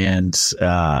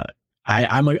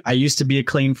 I used to be a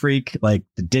clean freak. The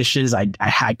dishes,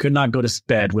 I could not go to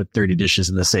bed with 30 dishes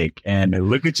in the sink. And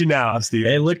look at you now, Steve.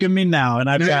 Hey, look at me now. And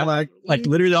I've got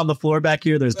literally on the floor back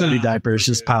here, there's 30 diapers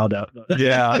just piled up.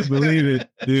 Yeah, I believe it,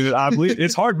 dude. I believe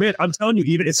it's hard, man. I'm telling you,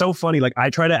 even it's so funny. I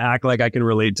try to act like I can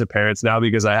relate to parents now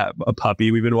because I have a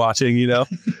puppy we've been watching,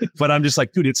 but I'm just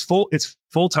dude, it's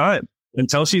full time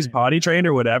until she's potty trained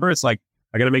or whatever. It's I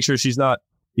got to make sure she's not,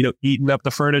 eating up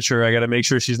the furniture. I got to make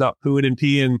sure she's not pooing and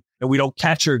peeing and we don't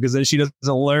catch her because then she doesn't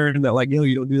learn that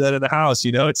you don't do that in the house.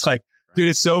 It's dude,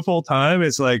 it's so full time.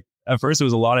 It's at first it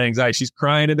was a lot of anxiety. She's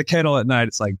crying in the kennel at night.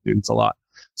 It's dude, it's a lot.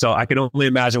 So I can only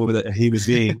imagine with a human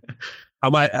being.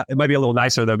 It might be a little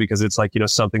nicer though, because it's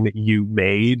something that you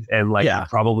made and you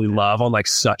probably love on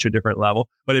such a different level.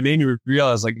 But it made me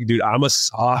realize dude, I'm a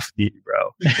softie,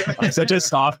 bro. I'm such a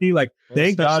softie.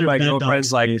 Thank God my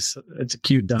girlfriend's it's a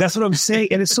cute dog. That's what I'm saying.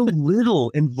 And it's so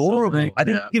little and vulnerable. I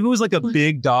think if it was a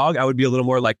big dog, I would be a little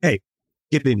more hey,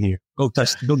 get in here. Go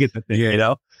get the thing,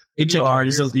 HR,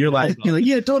 you're like,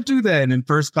 yeah, don't do that. And then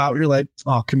first pop, you're like,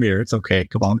 oh, come here. It's okay.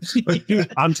 Come on.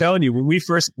 I'm telling you, when we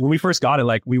first got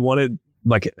it, we wanted,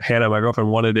 Hannah, my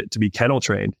girlfriend, wanted it to be kennel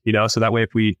trained, so that way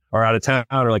if we are out of town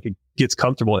or it gets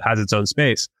comfortable, it has its own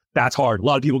space. That's hard. A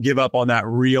lot of people give up on that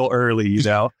real early,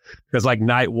 because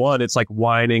night one, it's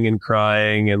whining and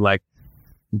crying and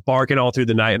barking all through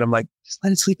the night. And I'm just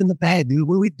let it sleep in the bed, dude.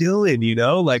 What are we doing?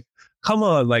 Come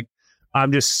on.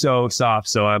 I'm just so soft.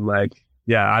 So I'm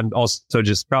yeah, I'm also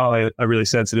just probably a really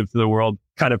sensitive to the world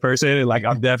kind of person. And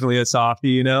I'm definitely a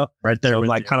softie, right there. So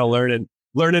I'm kind of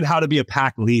learning how to be a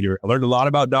pack leader. I learned a lot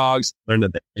about dogs, learned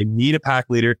that they need a pack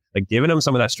leader. Giving them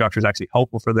some of that structure is actually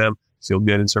helpful for them to feel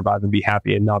good and survive and be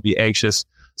happy and not be anxious.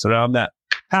 So now I'm that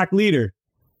pack leader.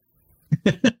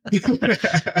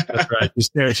 That's right.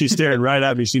 She's staring right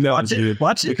at me. She knows.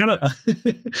 Watch it. Kind of.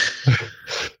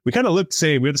 we kind of look the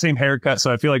same. We have the same haircut.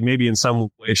 So I feel like maybe in some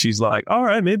way she's like, all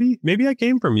right, maybe I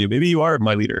came from you. Maybe you are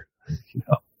my leader. You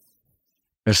know?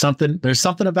 There's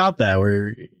something about that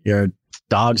where your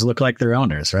dogs look like their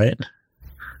owners, right?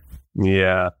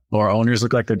 Yeah. Or owners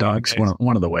look like their dogs.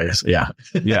 One of the ways. Yeah.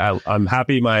 Yeah. I'm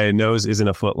happy my nose isn't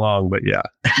a foot long, but yeah.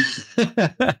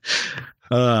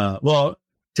 Well,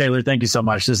 Taylor, thank you so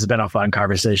much. This has been a fun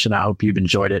conversation. I hope you've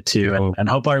enjoyed it too. And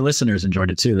hope our listeners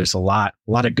enjoyed it too. There's a lot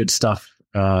of good stuff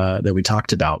that we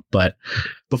talked about. But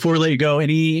before we let you go,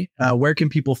 where can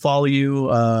people follow you?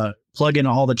 Plug in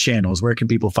all the channels. Where can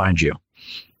people find you?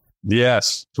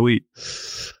 Yes. Sweet.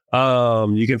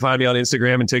 You can find me on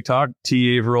Instagram and TikTok,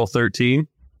 Averill13.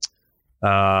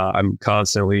 I'm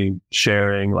constantly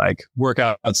sharing like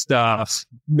workout stuff,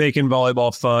 making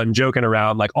volleyball fun, joking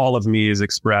around. Like all of me is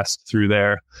expressed through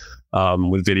there,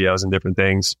 with videos and different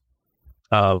things.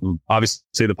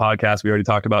 Obviously the podcast we already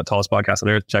talked about, tallest podcast on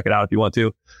earth. Check it out if you want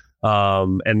to.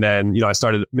 And then, I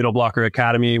started Middle Blocker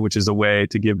Academy, which is a way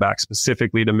to give back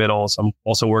specifically to middles. I'm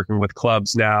also working with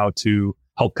clubs now to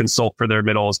help consult for their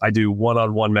middles. I do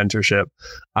one-on-one mentorship.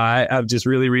 I have just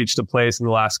really reached a place in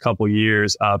the last couple of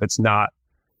years of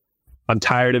I'm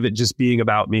tired of it just being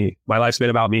about me. My life's been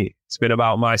about me. It's been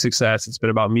about my success. It's been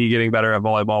about me getting better at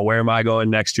volleyball. Where am I going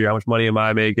next year? How much money am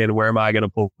I making? Where am I going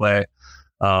to play?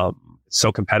 It's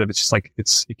so competitive. It's just like,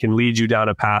 it can lead you down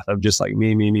a path of just like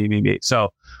me.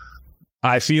 So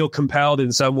I feel compelled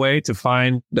in some way to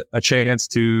find a chance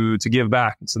to give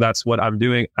back. So that's what I'm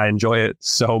doing. I enjoy it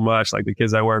so much. Like the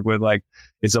kids I work with, like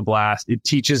it's a blast. It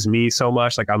teaches me so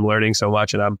much. Like I'm learning so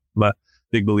much, and I'm a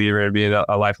big believer in being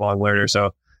a lifelong learner.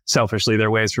 So selfishly, there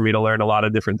are ways for me to learn a lot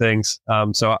of different things.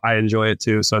 So I enjoy it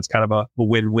too. So it's kind of a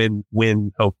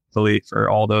win-win-win, hopefully,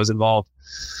 for all those involved.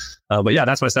 But yeah,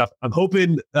 that's my stuff. I'm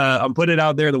hoping, I'm putting it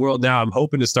out there in the world now. I'm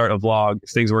hoping to start a vlog if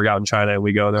things work out in China and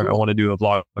we go there. I want to do a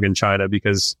vlog in China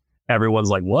because everyone's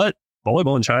like, what?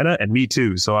 Volleyball in China? And me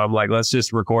too. So I'm like, let's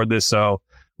just record this so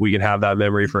we can have that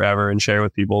memory forever and share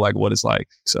with people like what it's like.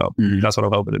 So that's what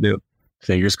I'm hoping to do.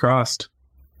 Fingers crossed.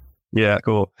 Yeah,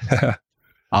 cool.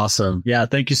 Awesome. Yeah.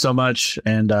 Thank you so much.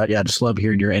 And just love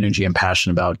hearing your energy and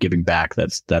passion about giving back.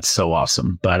 That's so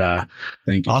awesome. But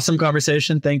thank you. Awesome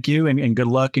conversation. Thank you. And good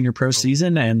luck in your pro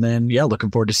season. And then,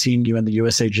 looking forward to seeing you in the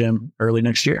USA gym early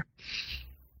next year.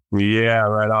 Yeah,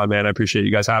 right on, man. I appreciate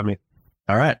you guys having me.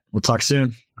 All right. We'll talk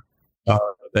soon.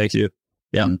 Thank you.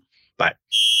 Yeah. Bye.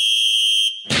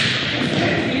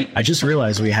 I just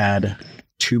realized we had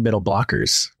 2 middle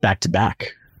blockers back to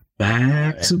back.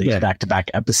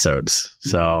 Back-to-back episodes.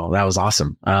 So that was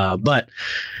awesome.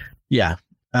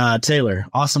 Taylor,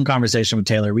 awesome conversation with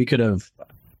Taylor. We could have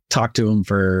talked to him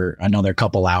for another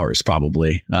couple hours,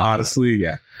 probably. Honestly,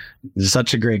 yeah.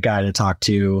 Such a great guy to talk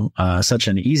to, such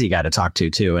an easy guy to talk to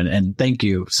too. And thank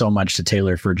you so much to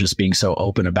Taylor for just being so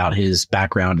open about his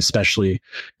background, especially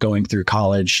going through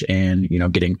college and,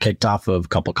 getting kicked off of a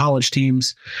couple college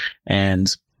teams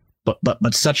but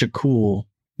such a cool,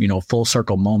 full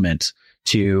circle moment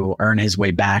to earn his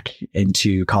way back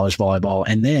into college volleyball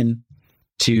and then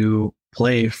to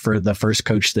play for the first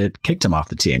coach that kicked him off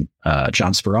the team,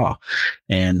 John Spurall.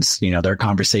 And, their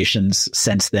conversations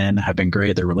since then have been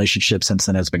great. Their relationship since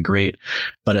then has been great.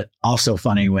 But it's also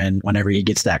funny whenever he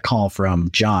gets that call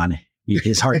from John,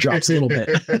 his heart drops a little bit.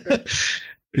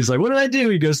 He's like, what did I do?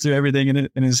 He goes through everything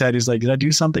in his head. He's like, did I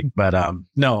do something? But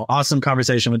no, awesome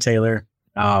conversation with Taylor.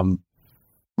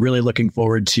 Really looking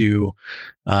forward to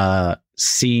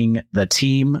seeing the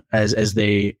team as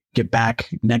they get back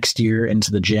next year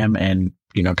into the gym and,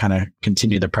 kind of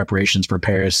continue the preparations for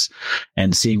Paris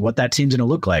and seeing what that team's going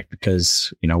to look like,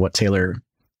 because, what Taylor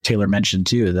mentioned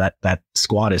too, that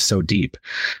squad is so deep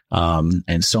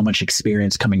and so much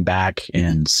experience coming back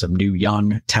and some new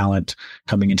young talent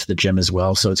coming into the gym as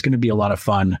well. So it's going to be a lot of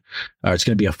fun. It's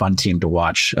going to be a fun team to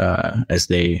watch as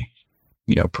they,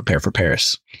 prepare for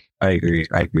Paris. I agree.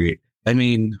 I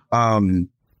mean,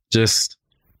 just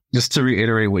to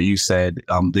reiterate what you said,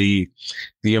 the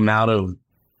amount of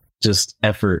just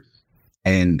effort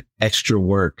and extra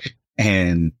work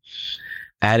and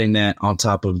adding that on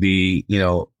top of the,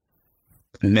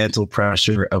 mental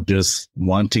pressure of just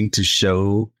wanting to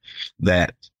show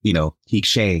that, he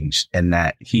changed and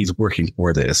that he's working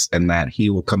for this and that he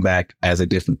will come back as a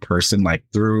different person, like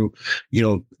through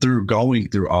going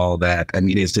through all that. I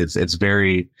mean, it's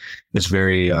very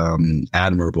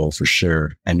admirable for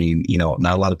sure. I mean,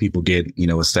 not a lot of people get,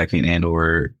 a second and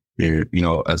or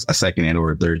a second and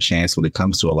or third chance when it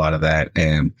comes to a lot of that.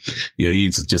 And,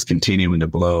 he's just continuing to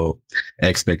blow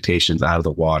expectations out of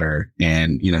the water.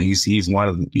 And, he's one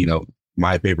of,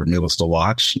 my favorite middles to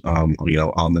watch, on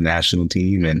the national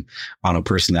team and on a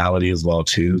personality as well,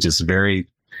 too.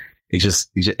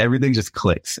 Everything just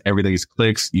clicks. Everything just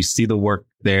clicks. You see the work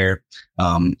there.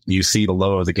 You see the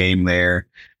low of the game there.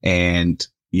 And,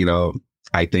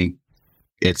 I think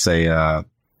it's a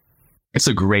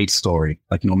great story.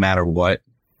 Like, no matter what,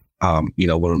 no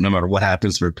matter what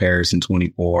happens for Paris in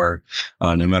 24,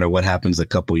 no matter what happens a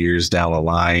couple years down the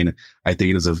line, I think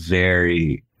it is a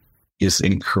very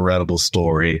incredible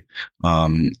story,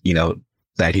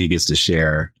 that he gets to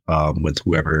share with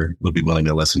whoever would be willing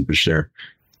to listen, for sure.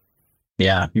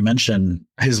 Yeah, you mentioned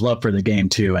his love for the game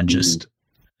too, and just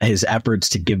his efforts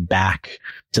to give back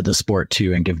to the sport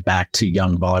too, and give back to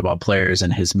young volleyball players,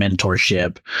 and his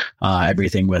mentorship,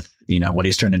 everything with, what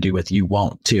he's trying to do with You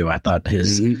Won't too. I thought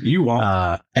his You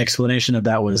Won't explanation of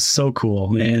that was so cool.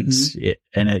 Mm-hmm.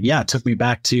 And it took me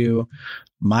back to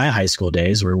my high school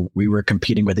days where we were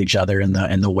competing with each other in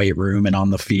the weight room and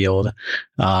on the field,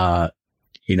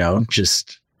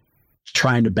 just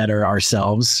trying to better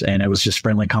ourselves. And it was just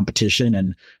friendly competition,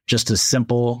 and just a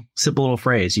simple little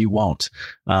phrase, "You won't,"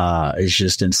 is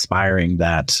just inspiring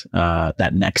that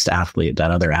next athlete,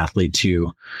 that other athlete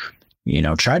to,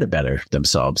 try to better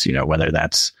themselves, whether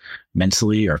that's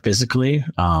mentally or physically.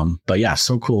 But yeah,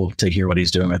 so cool to hear what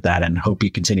he's doing with that, and hope he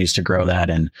continues to grow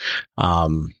that. And,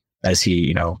 as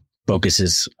he,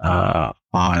 focuses,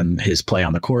 on his play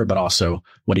on the court, but also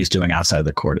what he's doing outside of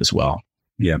the court as well.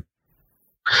 Yeah.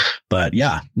 But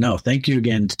yeah, no, thank you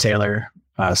again to Taylor.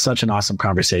 Such an awesome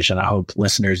conversation. I hope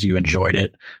listeners, you enjoyed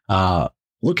it.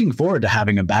 Looking forward to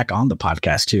having him back on the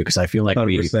podcast too, because I feel like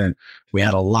we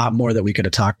had a lot more that we could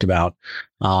have talked about.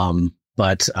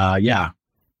 But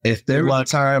if there was a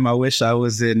time I wish I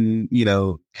was in,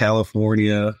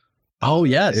 California. Oh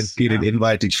yes, and get an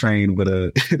invite to train with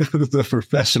a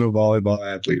professional volleyball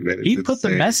athlete. Man, he put the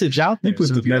message out there.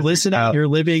 So if you're listening, you're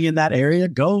living in that area,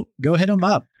 go hit him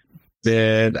up.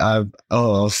 Man,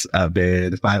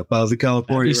 if I was in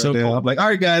California so now, cool. I'm like, all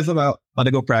right, guys, I'm out. I'm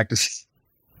to go practice.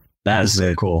 That is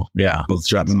so cool. Yeah. Let's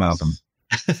drop them out.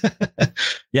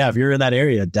 Yeah. If you're in that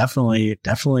area,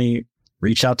 definitely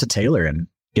reach out to Taylor and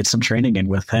get some training in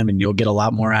with him, and you'll get a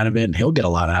lot more out of it, and he'll get a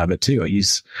lot out of it too.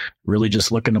 He's really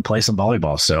just looking to play some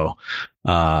volleyball. So,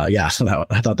 so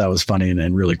I thought that was funny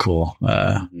and really cool,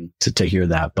 to hear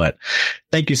that. But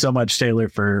thank you so much, Taylor,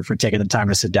 for taking the time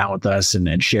to sit down with us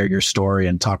and share your story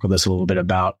and talk with us a little bit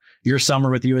about your summer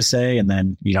with USA, and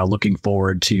then, looking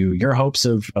forward to your hopes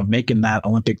of making that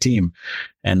Olympic team.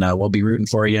 And we'll be rooting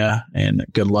for you, and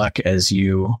good luck as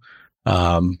you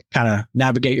kind of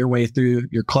navigate your way through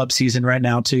your club season right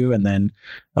now too. And then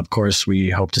of course we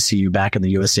hope to see you back in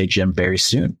the USA gym very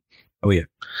soon. Oh yeah.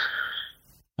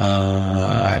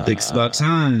 I think it's about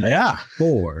time. Yeah.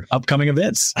 For upcoming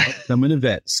events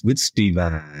with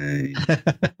Stephen.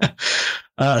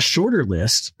 Shorter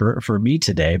list for me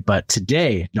today, but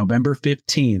today, November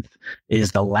 15th,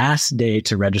 is the last day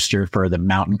to register for the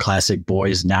Mountain Classic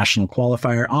Boys National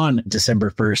Qualifier on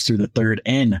December 1st through the 3rd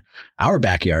in our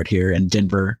backyard here in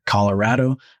Denver,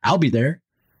 Colorado. I'll be there.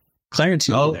 Clarence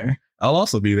will be there. I'll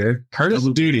also be there. Curtis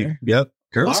will be there. Yep.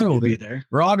 Curtis will be there.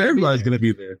 Everybody's going to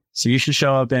be there. So you should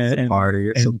show up and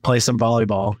party and play some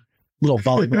volleyball. Little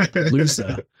volleyball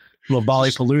palooza. Little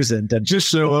volleypalooza, and then just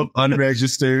show up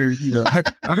unregistered. I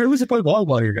heard we should play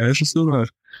volleyball here, guys. Just still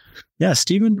yeah,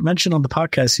 Stephen mentioned on the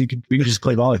podcast we can just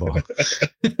play volleyball.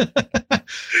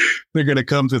 They're gonna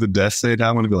come to the desk and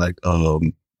I'm gonna be like,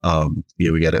 we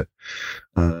gotta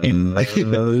open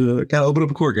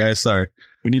up a court, guys. Sorry.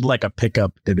 We need like a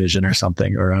pickup division or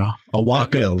something, or a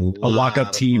walk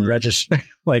up team register.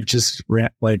 Like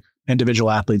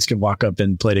individual athletes can walk up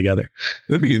and play together.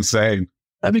 That'd be insane.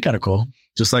 That'd be kind of cool.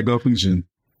 Just like Open Gym.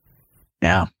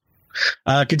 Yeah.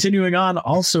 Continuing on,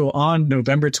 also on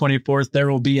November 24th, there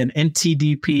will be an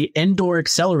NTDP Indoor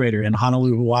Accelerator in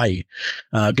Honolulu, Hawaii.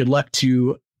 Good luck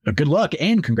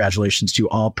and congratulations to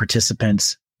all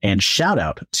participants, and shout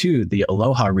out to the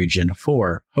Aloha region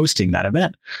for hosting that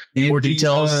event. More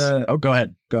details. Go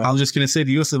ahead. I was just going to say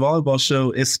the USA Volleyball Show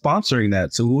is sponsoring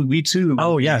that. So we too.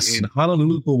 Oh, yes. In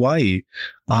Honolulu, Hawaii,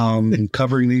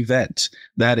 covering the event.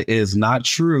 That is not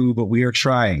true, but we are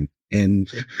trying.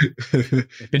 And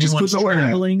anyone's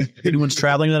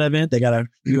traveling to that event, they got a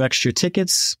few extra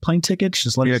tickets, plane tickets.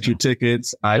 Just let me extra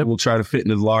tickets. I will try to fit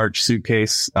in a large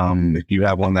suitcase. If you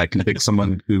have one that can pick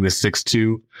someone who is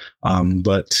 6'2".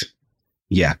 But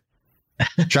yeah,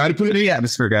 try to put it in the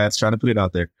atmosphere, guys. Try to put it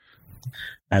out there.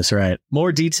 That's right.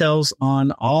 More details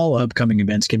on all upcoming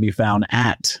events can be found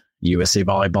at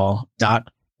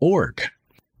usavolleyball.org.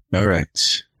 All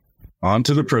right. On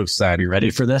to the pro side. You ready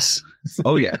for this?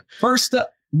 Oh, yeah. First up,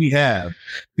 we have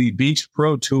the Beach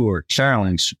Pro Tour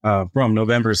Challenge from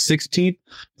November 16th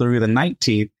through the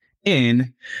 19th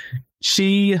in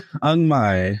Chiang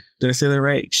Mai. Did I say that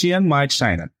right? Chiang Mai,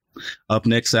 China. Up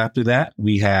next after that,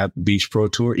 we have Beach Pro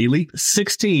Tour Elite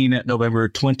 16 November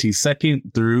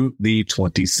 22nd through the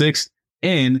 26th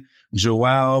in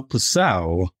João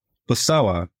Pessoa.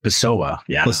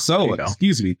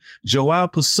 Excuse me.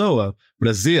 João Pessoa,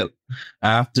 Brazil.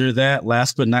 After that,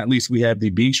 last but not least, we have the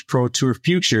Beach Pro Tour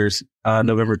Futures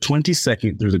November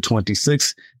 22nd through the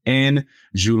 26th in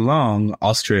Geelong,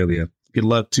 Australia. Good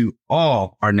luck to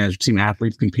all our national team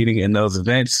athletes competing in those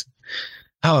events.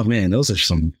 Oh, man, those are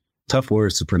some tough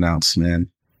words to pronounce, man.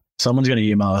 Someone's going to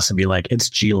email us and be like, it's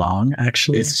Geelong,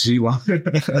 actually. It's Geelong.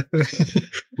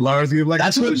 Lars, you're like,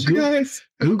 that's what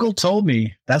Google told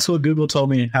me. That's what Google told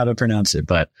me how to pronounce it.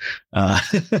 But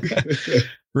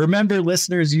remember,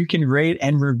 listeners, you can rate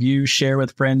and review, share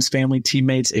with friends, family,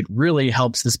 teammates. It really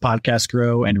helps this podcast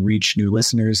grow and reach new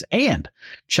listeners. And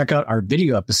check out our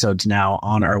video episodes now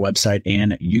on our website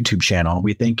and YouTube channel.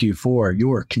 We thank you for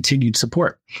your continued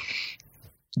support.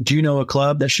 Do you know a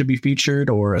club that should be featured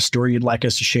or a story you'd like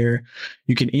us to share?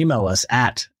 You can email us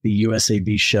at the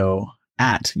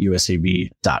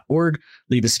USAVshow@usav.org.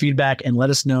 Leave us feedback and let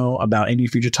us know about any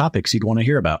future topics you'd want to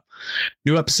hear about.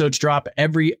 New episodes drop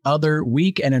every other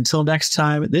week. And until next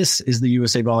time, this is the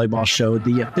USA Volleyball Show,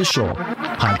 the official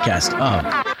podcast of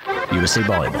USA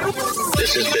Volleyball.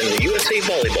 This has been the USA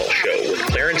Volleyball Show with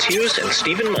Clarence Hughes and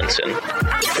Stephen Munson.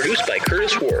 Produced by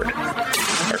Curtis Ward.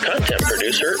 Our content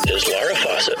producer is Laura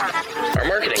Fawcett. Our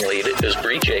marketing lead is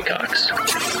Bree Jaycox.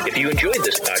 If you enjoyed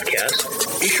this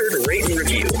podcast, be sure to rate and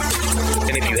review.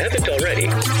 And if you haven't already,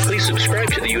 please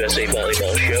subscribe to the USA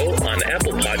Volleyball Show on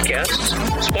Apple Podcasts,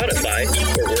 Spotify,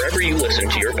 or wherever you listen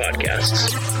to your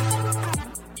podcasts.